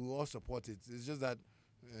we all support it. It's just that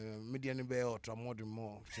media or modern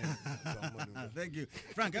more. Thank you,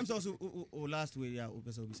 Frank. I'm also last way. Yeah,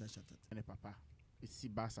 and papa, it's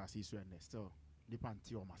basa si so and still depend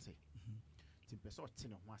on my say. Timpeso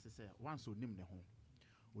tin of say once so nim ne ho.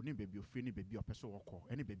 oni baby ofri ni baby opeso woko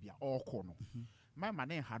any baby a oko no my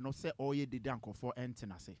man ha no say all ye did anko for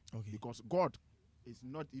enten ase because God is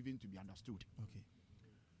not even to be understood. Okay.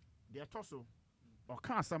 They toso or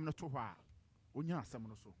can asem no to hwa onya asem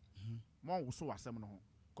no so mo wo so asem no ho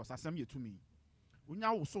cause asem ye to me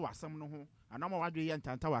onya wo so asem no ho anama wadwe ye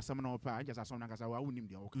ntanta asem no pa anja asem na kasa wa wonim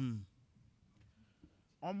de woka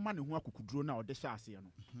on man ho akukuduro na ode hya ase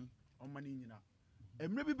no on man nyina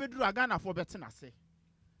emre bi beduru aga na fo bete na se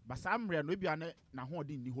basa amre no bia na ho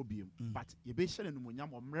ode ni ho biem but ye be hyele no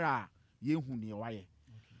monyam omre a ye hu ne waye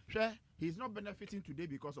hwe he is not benefiting today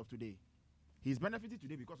because of today. He is benefiting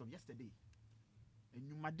today because of yesterday. And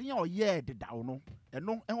you madin or yeah the down and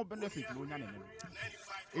no benefit no nya nene.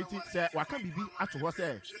 It is waka bibi ato ho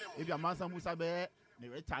say if your man musa be the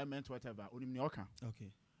retirement whatever onim ne oka.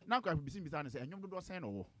 Okay. Now kwa bibi bisa say enyom dodo sen no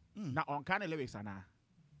wo. Na on kan lyrics ana.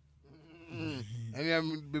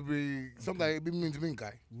 And baby sometimes it be mean to me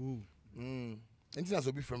kai. Anything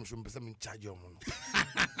that's be from some person in charge of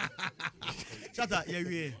Shatta,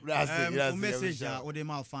 message or the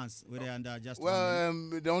my fans where they under just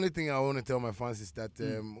the only thing I want to tell my fans is that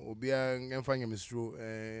Obia and find Miss True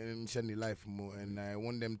and shiny life more, and I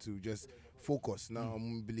want them to just focus. Now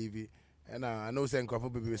I believe it, and I know saying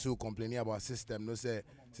Crawford people so complaining about system. No say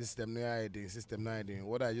system no idea, system no idea.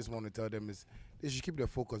 What I just want to tell them is they should keep the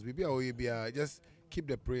focus. Just keep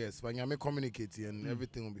the prayers. When you communicate and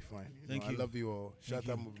everything will be fine. Thank you. I love you all.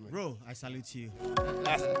 Shatta movement. Bro, I salute you.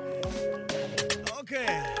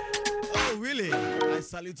 Okay. Oh, really? I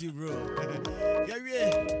salute you, bro. Yeah.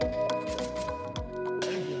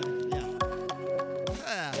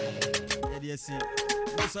 Yes.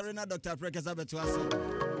 No, sorry, not Dr. Prekesa Betuasi.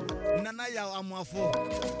 Nana ya amwafo.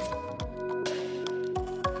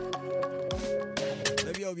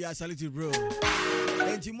 Maybe I salute you, bro.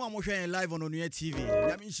 And you mom showing live on Onua TV.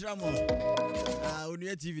 Yami Shramo.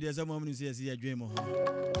 Onua TV, there's a moment you see a dream.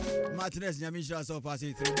 Martinez, Yami Shra so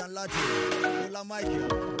passing through. Dan Latte. Ola Michael.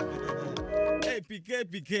 Hey,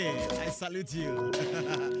 PK. I salute you.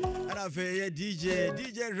 And I feel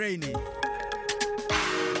DJ Rainy.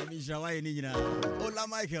 Yami Shra, why you Ola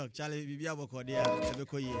Michael. Charlie, Bibia Bokodia.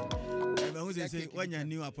 Ebekoye. Who's say when your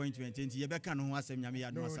new appointment? You better know what's Yami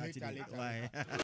Adno Saturday. Why?